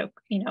replace it.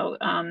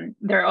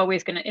 They're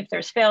always going to, if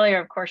there's failure,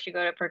 of course you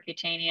go to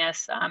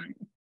percutaneous.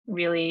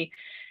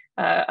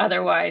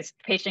 Otherwise,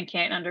 patient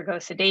can't undergo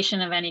sedation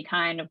of any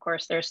kind. Of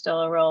course, there's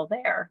still a role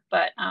there,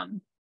 but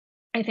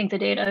I think the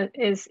data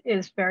is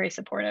very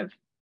supportive.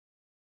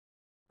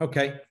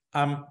 Okay.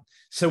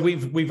 So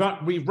we've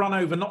run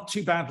over not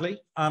too badly,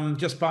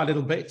 just by a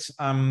little bit.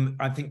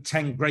 I think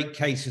 10 great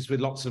cases with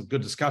lots of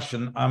good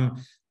discussion.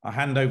 I'll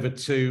hand over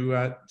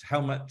to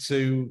Helmut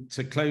to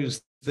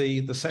close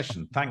the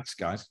session. Thanks,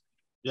 guys.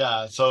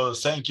 Yeah, so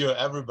thank you,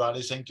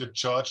 everybody. Thank you,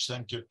 George.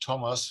 Thank you,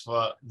 Thomas,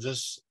 for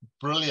this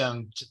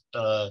brilliant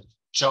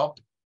job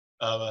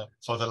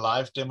for the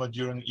live demo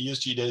during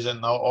ESGE Days, and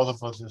now also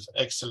for this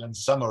excellent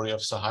summary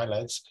of the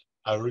highlights.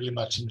 I really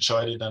much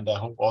enjoyed it, and I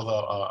hope all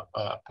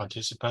the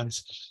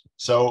participants.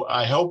 So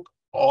I hope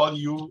all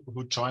you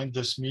who joined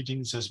this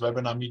meeting, this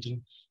webinar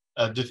meeting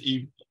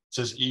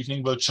this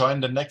evening, will join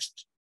the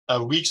next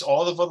weeks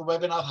also for the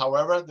webinar.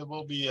 However, there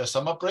will be a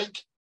summer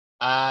break.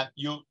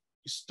 You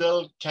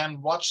still can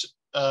watch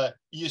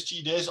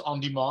ESGE Days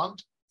on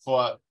demand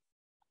for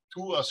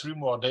 2 or 3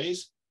 more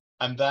days.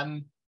 And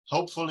then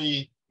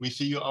hopefully we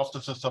see you after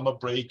the summer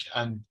break,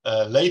 and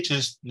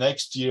latest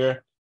next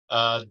year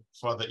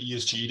for the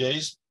ESGE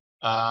Days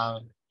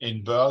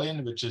in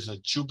Berlin, which is a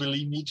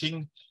Jubilee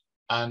meeting.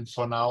 And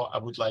for now, I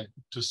would like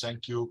to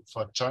thank you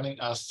for joining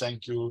us.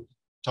 Thank you,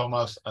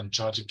 Thomas and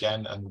George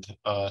again. And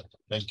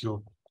thank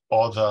you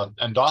all the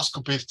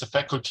endoscopists, the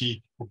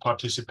faculty who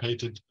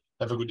participated.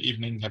 Have a good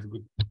evening. Have a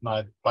good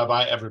night.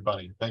 Bye-bye,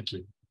 everybody. Thank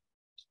you.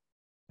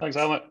 Thanks,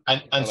 Helmut.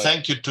 And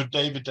thank you to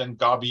David and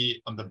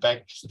Gabi on the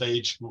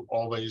backstage, who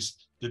always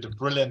did a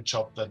brilliant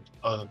job that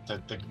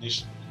the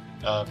technician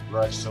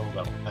worked so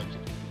well. Thank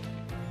you.